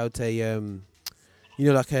take out a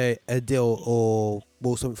like a deal or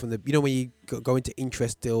something from the, you know, when you go into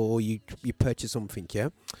interest deal or you purchase something, yeah,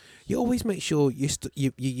 you always make sure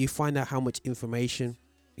you find out how much information,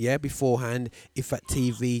 yeah, beforehand. If at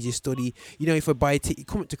TV you study, you know, if I buy you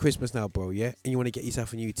come up to Christmas now, bro, yeah, and you want to get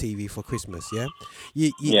yourself a new TV for Christmas, yeah,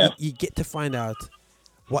 you get to find out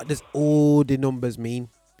what does all the numbers mean,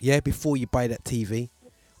 yeah, before you buy that TV.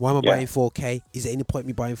 Why am I buying 4K? Is there any point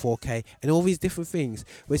me buying 4K? And all these different things.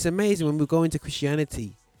 But it's amazing when we go into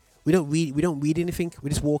Christianity, we don't read anything. We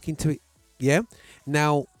just walk into it. Yeah.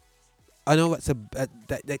 Now, I know that's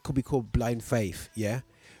that could be called blind faith. Yeah.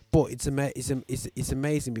 But it's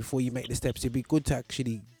amazing before you make the steps. It'd be good to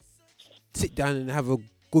actually sit down and have a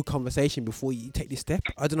good conversation before you take this step.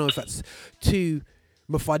 I don't know if that's too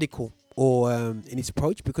methodical or in its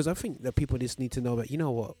approach, because I think that people just need to know that, you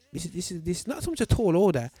know what, this is not so much a tall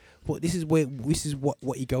order, but this is what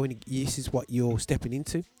you're going, this is what you're stepping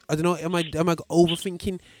into. I don't know, am I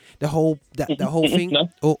overthinking the whole thing? No.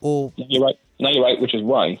 Or no, you're right. No, you're right, which is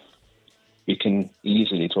why we can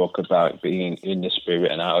easily talk about being in the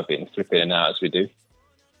Spirit and out of it and flipping in and out as we do,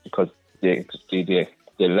 because the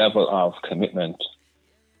level of commitment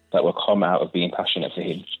that will come out of being passionate for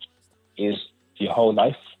Him is your whole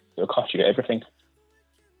life. It'll cost you everything.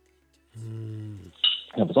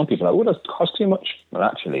 Yeah, but some people are like, oh, that costs too much. Well,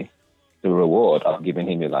 actually, the reward of giving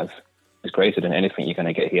Him your life is greater than anything you're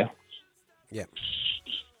going to get here. Yeah.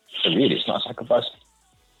 So really, it's not a sacrifice.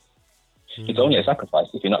 It's only a sacrifice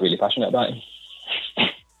if you're not really passionate about Him.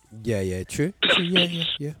 Yeah, true. Yeah.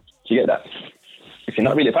 Do you get that? If you're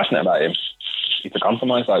not really passionate about Him, it's a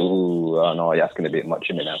compromise. Like, ooh, oh no, you're asking a bit much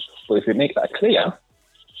of me now. But if you make that clear,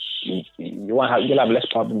 you'll have less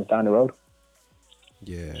problems down the road.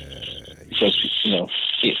 Yeah. Because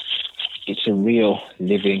it's a real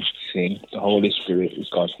living thing. The Holy Spirit is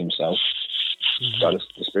God Himself. God,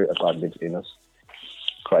 the Spirit of God lives in us.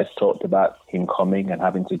 Christ talked about Him coming and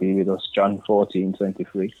having to be with us. John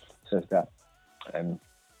 14:23 says that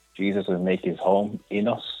Jesus will make His home in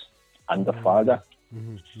us and the Father.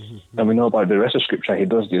 And we know by the rest of Scripture, He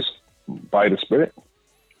does this by the Spirit.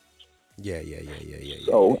 Yeah.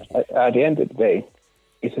 So at the end of the day,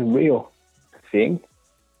 it's a real thing.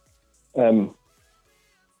 And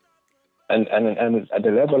at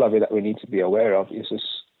the level of it that we need to be aware of is just,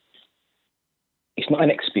 it's not an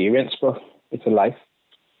experience, bro. It's a life.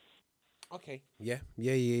 Okay. Yeah.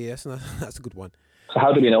 That's a good one. So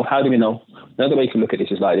how do we know? Another way you can look at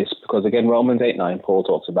this is like this, because again, Romans 8:9, Paul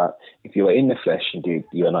talks about if you are in the flesh, you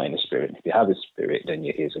are not in the Spirit. If you have the Spirit, then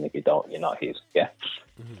you're His, and if you don't, you're not His. Yeah.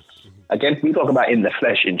 Again, we talk about in the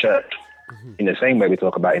flesh in church, in the same way we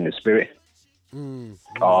talk about in the Spirit.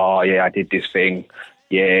 Oh yeah, I did this thing.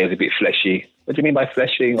 Yeah, it was a bit fleshy. What do you mean by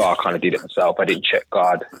fleshy? Oh, I kind of did it myself. I didn't check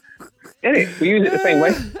God. Innit? We use it the same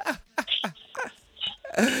way.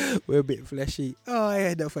 We're a bit fleshy. Oh, I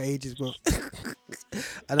had that for ages, bro.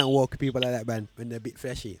 I don't walk with people like that, man. When they're a bit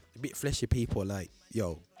fleshy people, like,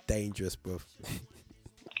 yo, dangerous, bro.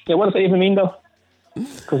 Yeah, what does that even mean, though?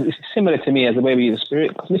 Because it's similar to me as the way we use the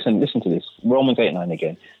Spirit. Because listen to this. Romans 8:9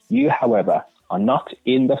 again. You, however, are not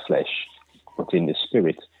in the flesh, but in the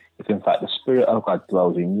Spirit. If in fact the Spirit of God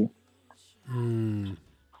dwells in you.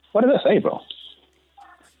 What does that say, bro?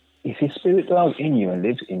 If His Spirit dwells in you and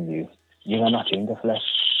lives in you, you are not in the flesh.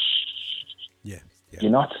 Yeah.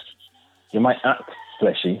 You're not. You might act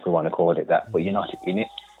fleshy, if we want to call it that, but you're not in it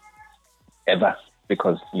ever,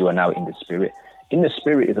 because you are now in the Spirit. In the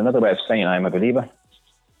Spirit is another way of saying I am a believer.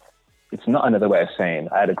 It's not another way of saying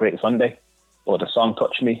I had a great Sunday, or the song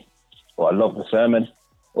touched me, or I loved the sermon,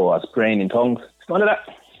 or I was praying in tongues. It's none of that.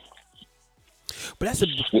 But that's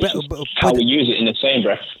how we use it in the same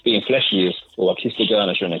breath. Being fleshy is, I kissed a girl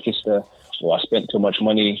and I shouldn't have kissed her, or I spent too much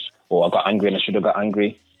money, or I got angry and I should have got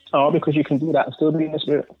angry. Oh, because you can do that and still be in the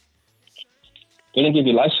Spirit. They didn't give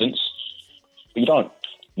you license, but you don't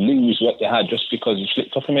lose what you had just because you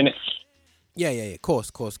slipped off a minute. Yeah. Of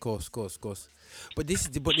course. But this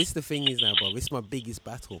is the thing is now, bro. This is my biggest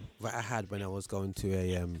battle that I had when I was going to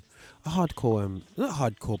a hardcore, not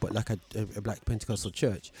hardcore, but like a Black Pentecostal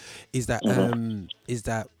church. Is that when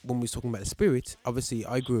we was talking about the Spirit? Obviously,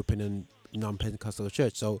 I grew up in a non-Pentecostal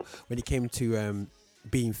church, so when it came to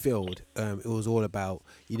being filled, it was all about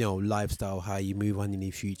lifestyle, how you move on in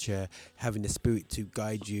your future, having the Spirit to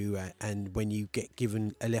guide you, and when you get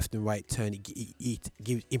given a left and right turn, it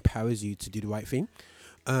empowers you to do the right thing.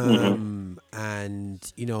 And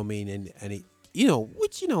you know what I mean, and it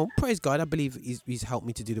which praise God, I believe he's helped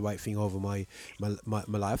me to do the right thing over my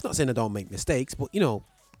life. Not saying I don't make mistakes, but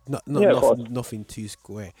nothing too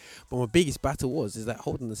square. But my biggest battle is that,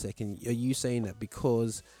 hold on a second, are you saying that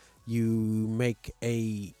because you make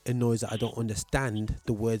a noise that I don't understand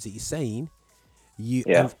the words that you're saying,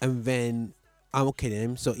 and then I'm okay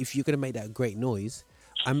then? So if you're gonna make that great noise,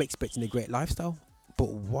 I'm expecting a great lifestyle, but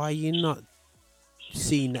why are you not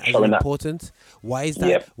seeing that as important? Why is that?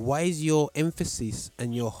 Yep. Why is your emphasis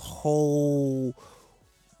and your whole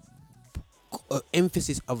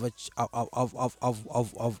emphasis of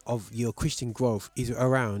your Christian growth is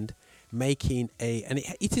around making and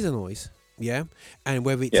it is a noise, and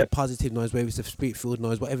whether it's a positive noise, whether it's a spirit-filled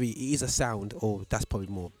noise, whatever, it is a sound, or that's probably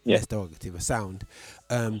more less derogative, a sound,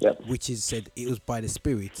 which is said it was by the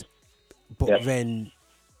Spirit, but then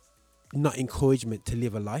not encouragement to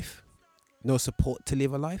live a life. No support to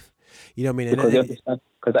live a life. You know what I mean?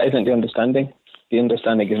 Because that isn't the understanding. The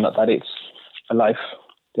understanding is not that it's a life.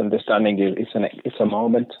 The understanding is it's a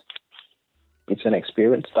moment. It's an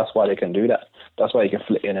experience. That's why they can do that. That's why you can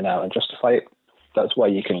flip in and out and justify it. That's why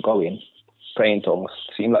you can go in, pray in tongues,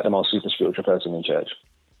 seem like the most super spiritual person in church,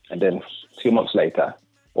 and then 2 months later,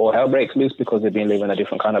 all hell breaks loose because they've been living a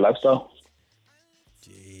different kind of lifestyle.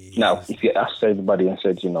 Now, if you asked everybody and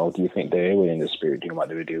said, do you think they were in the Spirit doing what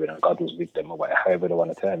they were doing and God was with them, or however they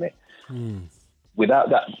want to term it, without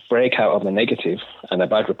that breakout of the negative and a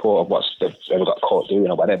bad report of what they've ever got caught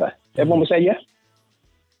doing or whatever, everyone would say, yeah.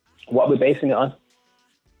 What are we basing it on?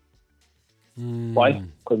 Why?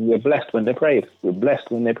 Because we were blessed when they prayed. We were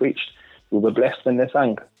blessed when they preached. We were blessed when they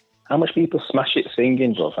sang. How much people smash it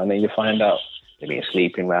singing, bro? And then you find out they've been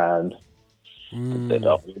sleeping around. They're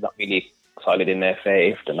not really solid in their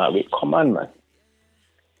faith. They're not really. Come on, man.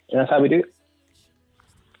 And that's how we do it.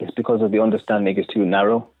 It's because of the understanding is too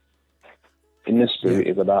narrow. In the Spirit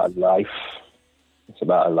is about a life. It's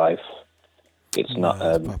about a life. It's not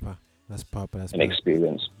That's proper. That's an proper.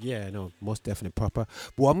 experience. Yeah, no, most definitely proper.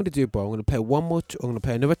 But what I'm gonna do, bro, I'm gonna play one more. I'm gonna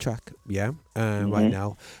play another track. Yeah, right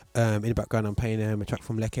now. In the background, I'm playing a track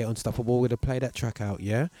from Leke, Unstoppable. We're gonna play that track out.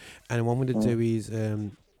 Yeah, and what I'm gonna do is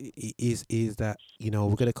that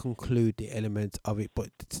we're gonna conclude the element of it, but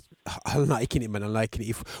I'm liking it, man. I'm liking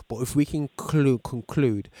it. If we can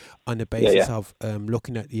conclude on the basis of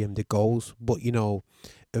looking at the goals, but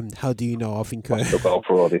how do you know? I think what's the goal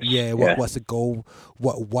for all this? What's the goal?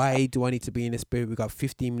 Why do I need to be in the Spirit? We got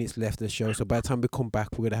 15 minutes left of the show, so by the time we come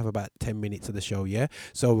back, we're gonna have about 10 minutes of the show. Yeah,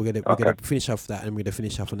 so we're gonna finish off that, and we're gonna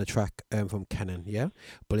finish off on the track from Canon. Yeah,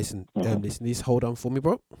 but listen, just hold on for me,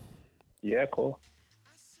 bro. Yeah, cool.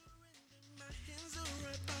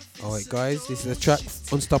 All right, guys, this is a track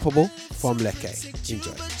Unstoppable from Leke.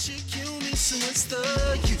 Enjoy. So what's the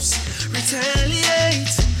use?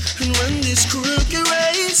 Retaliate and run this crooked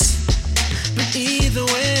race. But either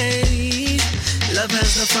way, love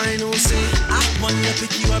has the final say. I wanna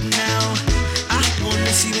pick you up now. I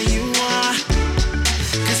wanna see where you are.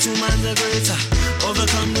 Cause two minds are greater.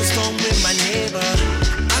 Overcome the storm with my neighbor.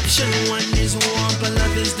 Option one is war, but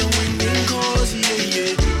love is the winning cause.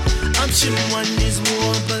 Yeah. Option one is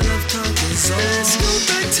war, but love conquers all. Let's go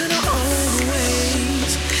back to the old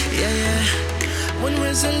ways. Yeah. One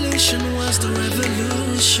resolution was the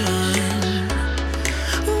revolution.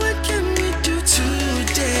 What can we do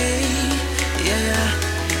today? Yeah.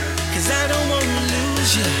 Cause I don't wanna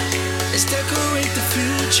lose ya. Let's decorate the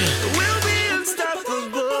future. We'll be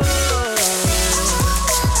unstoppable.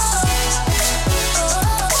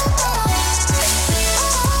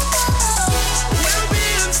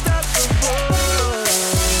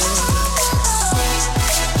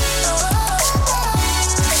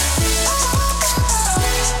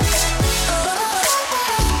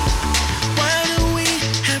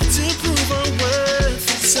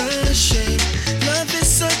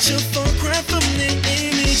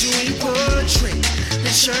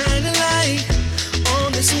 Shine a light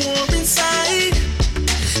on this war inside.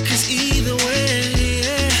 Cause either way,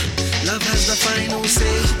 love has the final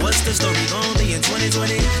say. What's the story gonna be in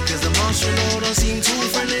 2020? Cause the monster don't seem too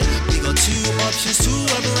friendly. We got two options, two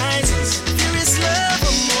uprisings. Furious love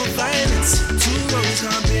or more violence. Two wrongs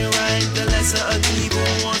can't be right. The lesser of evil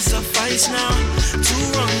won't suffice now. Two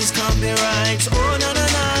wrongs can't be right. Oh, no.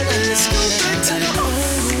 Let's go back to the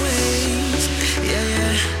old ways.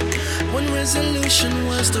 Yeah. One resolution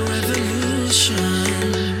was the revolution.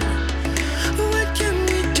 What can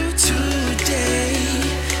we do today?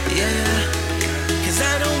 Yeah. Cause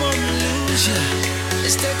I don't wanna lose ya.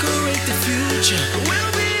 Let's decorate the future.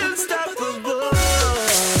 We'll be unstoppable.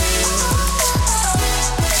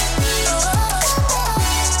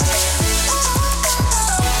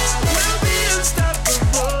 We'll be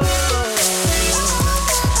unstoppable.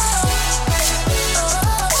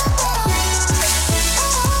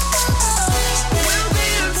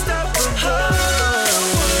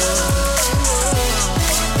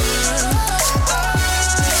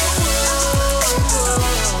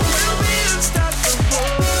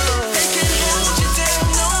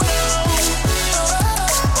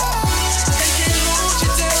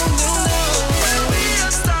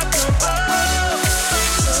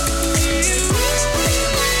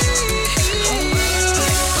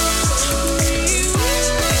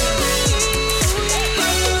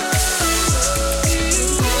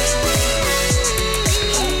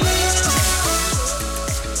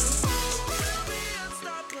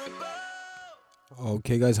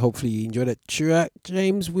 Okay, guys, hopefully you enjoyed that track.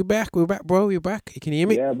 James, we're back, bro. You're back. You can hear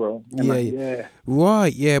me? Yeah, bro. Yeah.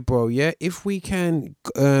 Right, yeah, bro. Yeah, if we can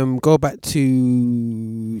go back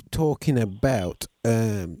to talking about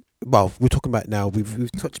well, we're talking about now.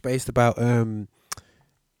 We've touched base about let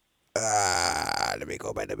me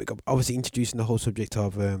go back. Obviously, introducing the whole subject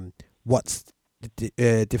of what's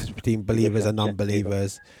the difference between believers and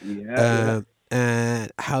non-believers. Yeah.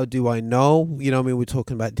 And how do I know? We're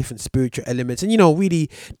talking about different spiritual elements and, really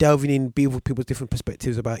delving in people's different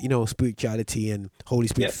perspectives about, spirituality and Holy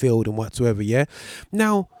Spirit filled and whatsoever. Yeah.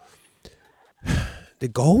 Now, the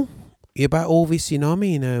goal about all this,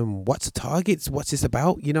 what's the targets? What's this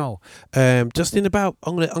about? I'm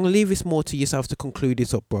gonna leave this more to yourself to conclude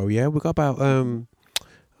this up, bro. Yeah. We got about, how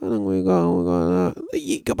long we got?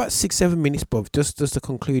 You got about 6-7 minutes, bro. Just to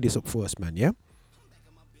conclude this up for us, man. Yeah.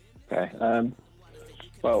 Okay.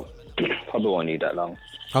 Well, probably won't need that long.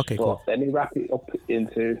 Okay, but cool. Let me wrap it up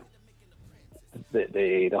into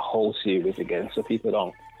the whole series again, so people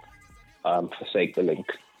don't forsake the link.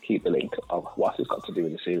 Keep the link of what it's got to do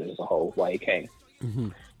with the series as a whole, why it came. Mm-hmm.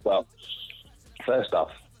 Well, first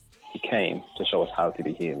off, he came to show us how to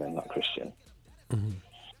be human, not Christian.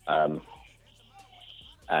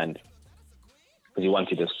 And because he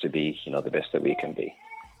wanted us to be, the best that we can be.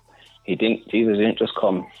 Jesus didn't just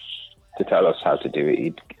come to tell us how to do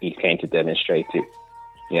it. He came to demonstrate it.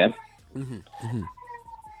 Yeah. But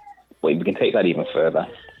we can take that even further.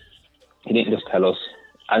 He didn't just tell us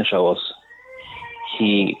and show us.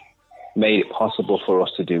 He made it possible for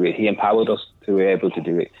us to do it. He empowered us to be able to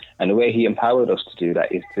do it. And the way he empowered us to do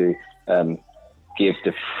that is to give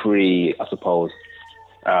the free, I suppose,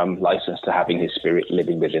 license to having his spirit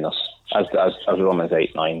living within us. As Romans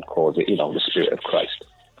 8:9 calls it, the Spirit of Christ.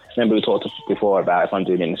 Remember we talked before about if I'm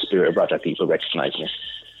doing it in the Spirit of Roger, people recognize me.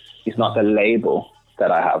 It's not the label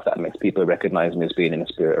that I have that makes people recognize me as being in the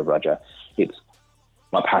Spirit of Roger. It's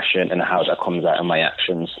my passion and how that comes out in my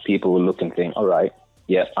actions. People will look and think, all right,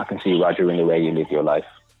 yeah, I can see Roger in the way you live your life.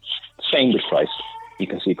 Same with Christ. You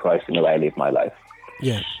can see Christ in the way I live my life.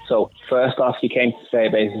 Yeah. So first off, he came to say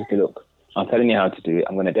basically, look, I'm telling you how to do it.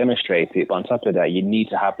 I'm going to demonstrate it. But on top of that, you need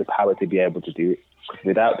to have the power to be able to do it. Because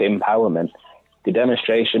without the empowerment, the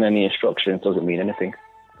demonstration and the instruction doesn't mean anything.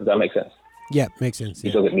 Does that make sense? Yeah, makes sense.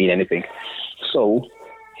 It doesn't mean anything. So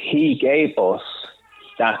he gave us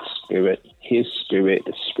that spirit, his spirit,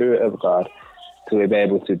 the Spirit of God, to be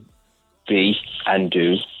able to be and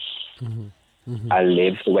do and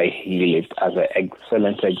live the way he lived as an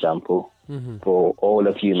excellent example for all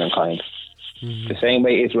of humankind. The same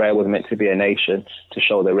way Israel was meant to be a nation to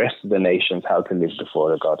show the rest of the nations how to live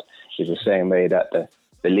before the God is the same way that the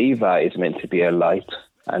believer is meant to be a light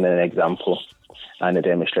and an example and a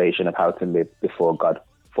demonstration of how to live before God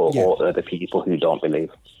for all other people who don't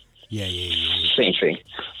believe. Yeah. Same thing.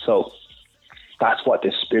 So that's what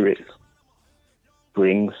the Spirit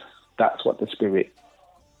brings. That's what the Spirit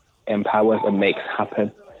empowers and makes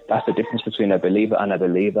happen. That's the difference between a believer and a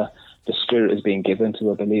believer. The Spirit is being given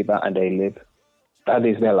to a believer and they live. That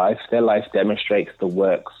is their life. Their life demonstrates the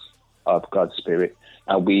works of God's Spirit.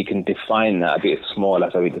 And we can define that a bit smaller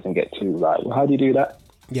so it doesn't get too right. Well, how do you do that?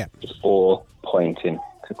 Yeah. It's all pointing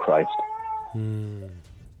to Christ.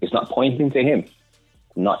 It's not pointing to him,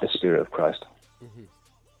 not the Spirit of Christ.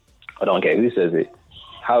 I don't care who says it,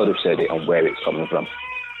 how they've said it, and where it's coming from.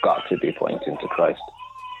 Got to be pointing to Christ.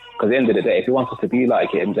 Because at the end of the day, if he wants us to be like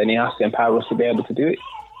him, then he has to empower us to be able to do it.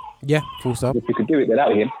 Yeah, full stop. If we could do it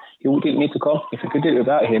without him, he didn't need to come. If we could do it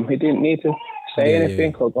without him, he didn't need to say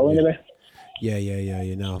anything or go anywhere.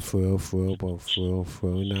 Yeah. No, for real, bro.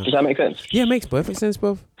 No. Does that make sense? Yeah, it makes perfect sense,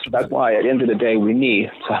 bro. So that's why at the end of the day, we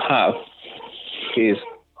need to have his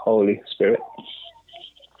Holy Spirit.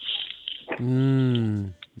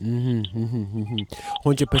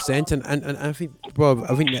 100%, and I think, bro,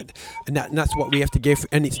 that's what we have to give,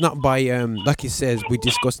 and it's not by like it says, we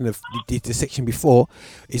discussed in the section before.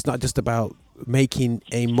 It's not just about making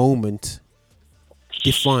a moment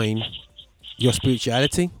define your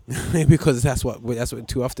spirituality, because that's what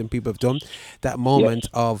too often people have done. That moment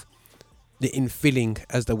of the infilling,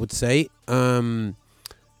 as they would say,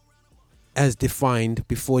 as defined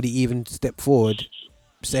before they even step forward,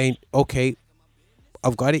 saying, okay,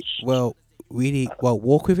 I've got it. Well, really,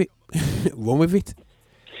 walk with it, run with it.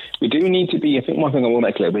 We do need to be, I think one thing I will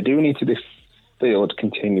make clear, we do need to be filled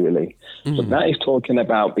continually. But that is talking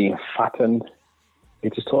about being fattened.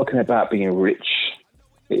 It is talking about being rich.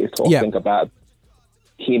 It is talking about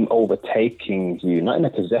him overtaking you, not in a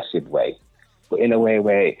possessive way, but in a way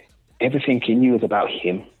where everything in you is about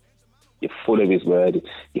him. You're full of his word.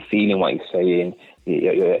 You're feeling what he's saying.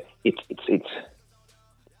 The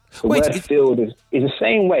word filled is the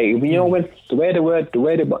same way. You know, when the way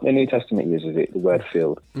the New Testament uses it, the word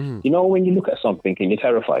filled. You know, when you look at something and you're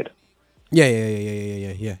terrified. Yeah.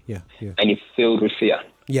 And you're filled with fear.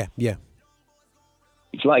 Yeah.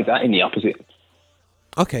 It's like that in the opposite.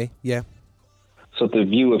 Okay. Yeah. So the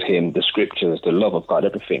view of him, the scriptures, the love of God,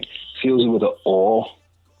 everything fills you with awe.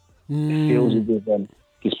 It fills you with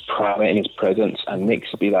his power and his presence, and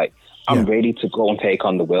makes you be like, I'm ready to go and take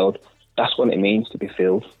on the world. That's what it means to be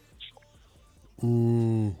filled.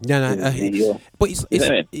 But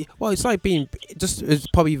it's like being just. It's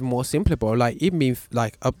probably even more simpler, bro. Like even being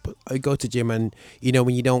like I go to gym, and you know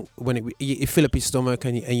when you fill up your stomach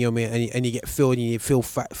and you get filled and you feel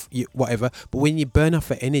fat, whatever. But when you burn off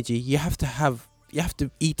that energy, you have to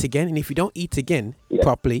eat again, and if you don't eat again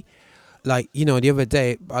properly, like the other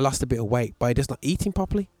day I lost a bit of weight by just not eating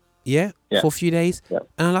properly. For a few days,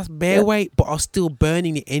 and I lost bare weight, but I was still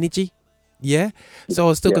burning the energy. So I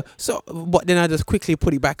was still but then I just quickly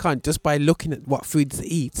put it back on just by looking at what foods to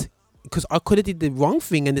eat, because I could have did the wrong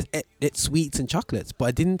thing and just ate sweets and chocolates, but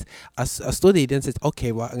I didn't. I studied and said,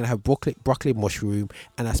 okay, well, I'm gonna have broccoli, mushroom,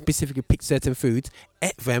 and I specifically picked certain foods,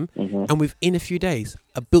 ate them, and within a few days,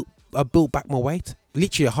 I built back my weight,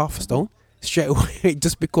 literally a half a stone straight away,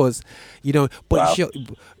 just because, you know. But Wow.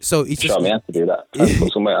 so it's just Show me how to do that. I'll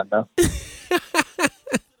put some weight on now.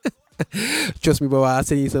 trust me, bro. I'll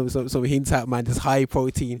send you some hints out, man. Just high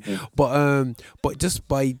protein, but just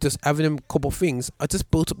by just having them couple things, I just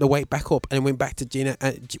built up the weight back up and went back to gym.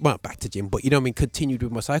 Well, back to gym, but you know what I mean. Continued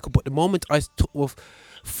with my cycle. But the moment I took my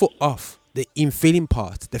foot off the feeling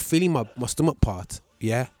part, the feeling my stomach part,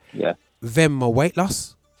 yeah, then my weight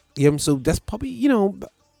loss. So that's probably, you know,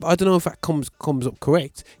 I don't know if that comes up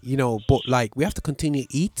correct, you know, but like we have to continue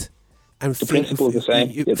to eat. And the principle's the same.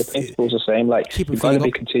 The principle's the same. Like, you've got to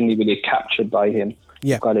be continually captured by him.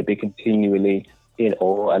 Yeah. You've got to be continually in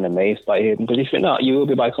awe and amazed by him. Because if you're not, you will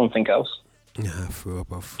be by something else.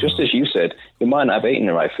 Just as you said, you might not have eaten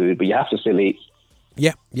the right food, but you have to still eat.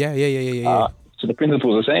 Yeah. So the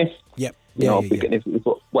principle's the same. Yep. You know, if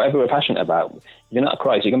whatever we're passionate about, if you're not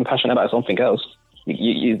Christ, you're going to be passionate about something else.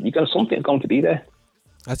 You're going to, something's going to be there.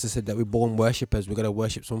 As I said, that we're born worshippers. We're gonna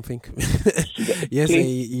worship something. Yes,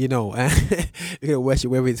 you know, we're gonna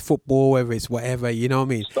worship, whether it's football, whether it's whatever. You know what I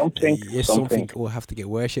mean? Something will have to get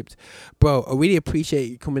worshipped, bro. I really appreciate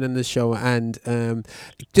you coming on the show. And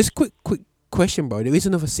just quick question, bro. There is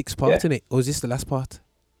another 6 part in it, or is this the last part?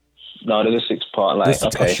 No, there's a 6 part. Like,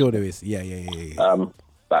 okay, I'm sure there is. Yeah. And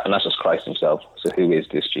that's just Christ himself. So who is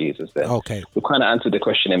this Jesus then? Okay. We've kind of answered the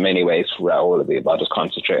question in many ways throughout all of it, but I'll just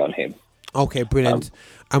concentrate on him. Okay, brilliant.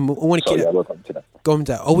 I want to we'll come to that. Go on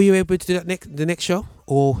to that. Are we able to do that the next show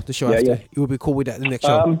or the show after? You will be cool with that the next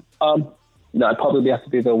show. No, I'd probably have to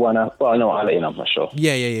do the one out. Well, no, I'll let you know. I'm not sure.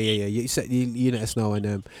 Yeah. You said you let us know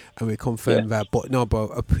and we confirm that. But no, bro,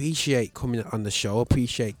 appreciate coming on the show.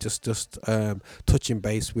 Appreciate just touching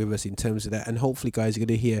base with us in terms of that. And hopefully, guys, you're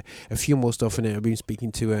gonna hear a few more stuff in it. I've been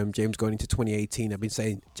speaking to James going into 2018. I've been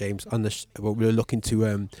saying, James, on the we're looking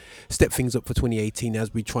to step things up for 2018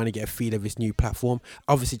 as we're trying to get a feel of this new platform.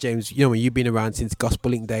 Obviously, James, you know, you've been around since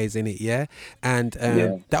Gospel Link days, innit? Yeah, and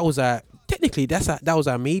that was technically that was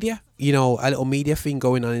our media, you know, a little media thing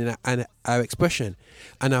going on in our expression.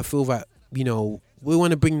 And I feel that, you know, we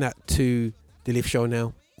want to bring that to the Lift Show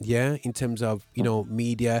now, in terms of, you know,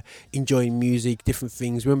 media, enjoying music, different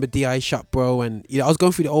things. Remember DI Shop, bro? And, you know, I was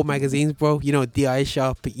going through the old magazines, bro, you know, DI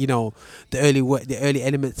Shop, you know, the early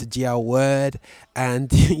elements of GL Word, and,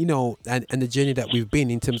 you know, and the journey that we've been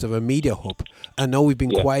in terms of a media hub. I know we've been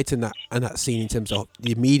quiet in that scene in terms of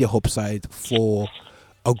the media hub side for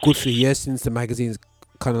a good few years since the magazines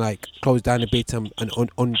kind of like closed down a bit and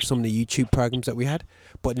on some of the YouTube programs that we had.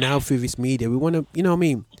 But now through this media, we want to, you know what I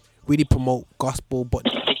mean, really promote gospel, but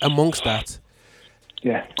amongst that,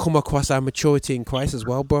 come across our maturity in Christ as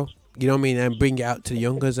well, bro. You know what I mean? And bring it out to the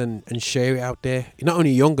youngers and share it out there. Not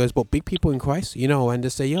only youngers, but big people in Christ, you know, and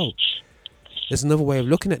just say, yo, there's another way of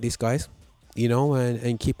looking at this, guys, you know,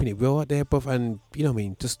 and keeping it real out there, bro. And, you know what I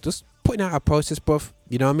mean, just putting out our process, bro.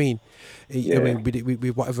 You know what I mean? I mean,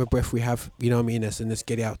 with whatever breath we have, you know what I mean? And let's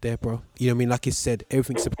get it out there, bro. You know what I mean? Like you said,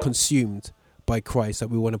 everything's consumed by Christ that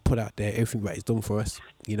we want to put out there. Everything that is done for us.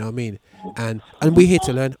 You know what I mean? And we're here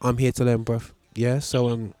to learn. I'm here to learn, bro. Yeah.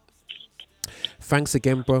 So thanks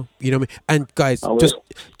again, bro. You know what I mean? And guys,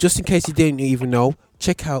 just in case you didn't even know,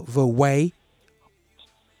 check out the Way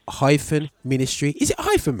Ministry. Is it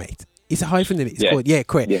hyphen, mate? It's a hyphen in it. It's called,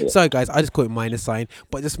 correct. Yeah. Sorry, guys, I just call it minus sign,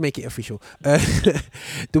 but just make it official.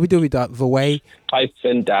 www.theway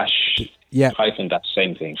hyphen dash. Hyphen dash,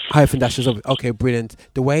 same thing. Hyphen dash is okay, brilliant.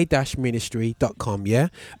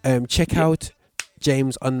 Theway-ministry.com. Check out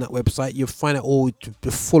James on that website. You'll find out all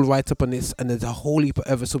the full write up on this, and there's a whole heap of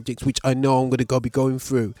other subjects which I know I'm going to be going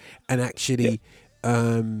through, and actually,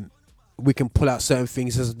 we can pull out certain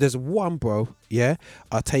things. There's one, bro. Yeah,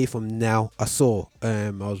 I'll tell you from now. I saw.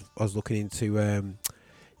 I was looking into.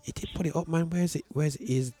 You did put it up, man. Where is it?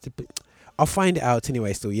 I'll find it out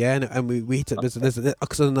anyway. Still, and we hit it. There's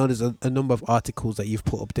because I know there's a number of articles that you've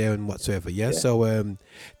put up there and whatsoever. So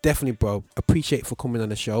definitely, bro. Appreciate for coming on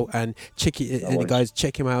the show and check it. And guys,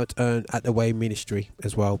 check him out at the Way Ministry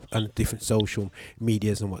as well and different social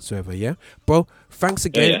medias and whatsoever. Yeah, bro. Thanks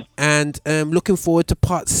again, and looking forward to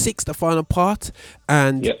part 6, the final part.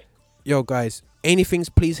 And yo, guys. Anything,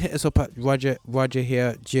 please hit us up at Roger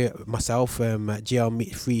here, myself, at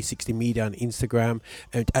GL360 Media on Instagram,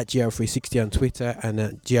 and at GL360 on Twitter, and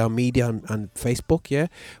at GL Media on Facebook,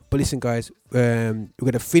 But listen, guys, we're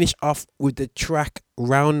going to finish off with the track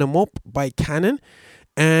Round 'Em Up by Cannon.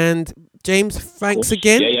 And James, thanks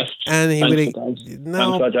again. Yeah. And he Thanks, really guys.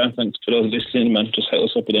 no. Thanks, Roger. Thanks for those listening, man. Just hit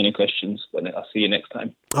us up with any questions. But I'll see you next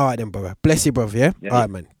time. All right then, brother. Bless you, brother. Yeah. Yeah. All right,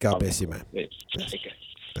 man. God bless you, man. Yeah. Take care.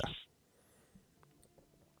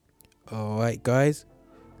 All right, guys.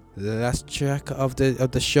 The last track of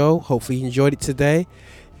the show. Hopefully you enjoyed it today.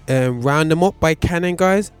 Round Them Up by Cannon,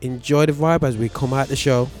 guys. Enjoy the vibe as we come out the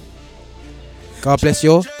show. God bless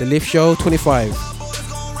you all. The Lift Show 25.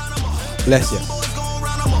 Bless you.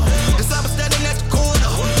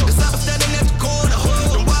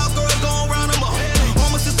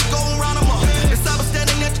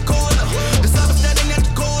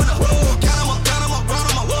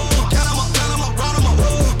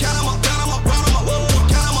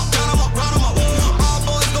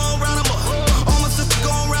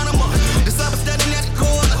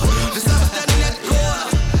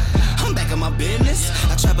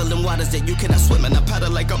 That you cannot swim and I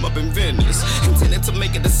paddle like I'm up in Venice. Intended to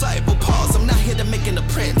make a disciple, pause. I'm not here to make an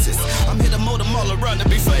apprentice. I'm here to mold them all around to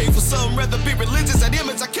be faithful. Some rather be religious. That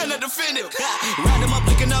image I cannot defend it. Ride them up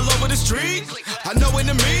looking all over the street. I know what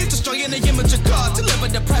it means. Destroying the image of God.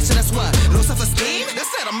 Deliver the pressure, that's why. Low self-esteem.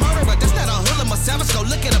 That's not a murderer. That's not a hoodlum or savage. Go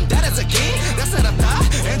look at him. That is a king. That's not a thought.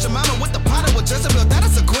 And your mama with the potter with Jezebel. That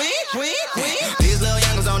is a queen. These little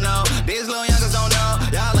youngers don't know. These little youngers don't know.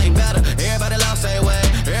 Y'all ain't better. Everybody love stay away.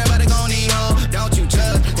 Everybody gon' need hope. Don't you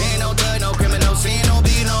judge. Ain't no thug, no criminal. See no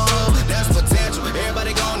beat, no hoe. That's potential.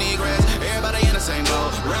 Everybody gon' need grass. Everybody in the same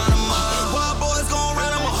boat. Round them up. Wild boys gon'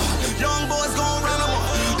 round them up. Young boys gon' round them up.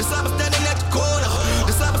 The cyber standing at the corner.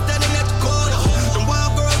 The cyber standing at the corner. Them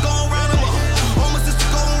wild girls gon' round them up. Homeless sister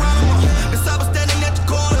gon' round them up. The cyber standing at the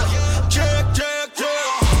corner. Check.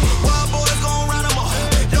 Wild boys gon' round them up.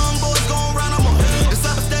 Young boys gon' round them up. The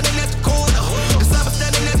cyber standing at the corner. The cyber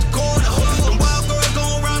standing at the corner. Them wild girls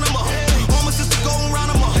gon' round them up. Homeless sister gon' round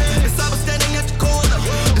them up. The cyber standing at the corner.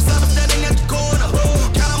 The cyber standing at the corner.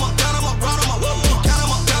 Count 'em up, round 'em up. Count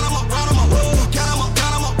 'em up, round 'em up. Count 'em up,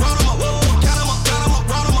 round 'em up. Count 'em up,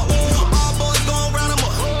 round 'em up. All boys gon' round 'em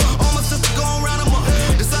up. Homeless sister gon' round 'em up.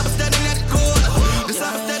 The cyber standing at the corner. The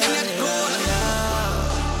cyber standing at the corner.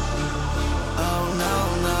 Oh no.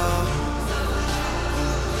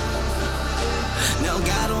 Now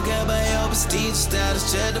God don't care about your prestige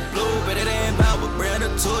status, check the blue, but it ain't about what brand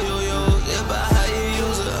of tool you use. It's about how you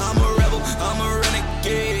use it. I'm a rebel, I'm a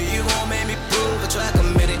renegade. You gon' make me prove it. Try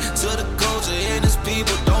committed to the culture and its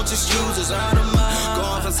people. Don't just use us out of mind.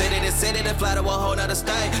 Going from city to city to fly to a whole nother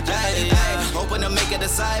state. Hoping to make a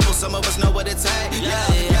disciple. Some of us know what it takes.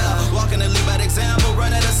 Walking to lead by the example,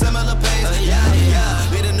 run at a similar pace.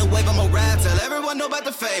 Lead a new wave, I'm a rap. Tell everyone know about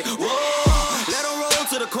the fate. Whoa, let them roll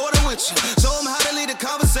to the quarter with you.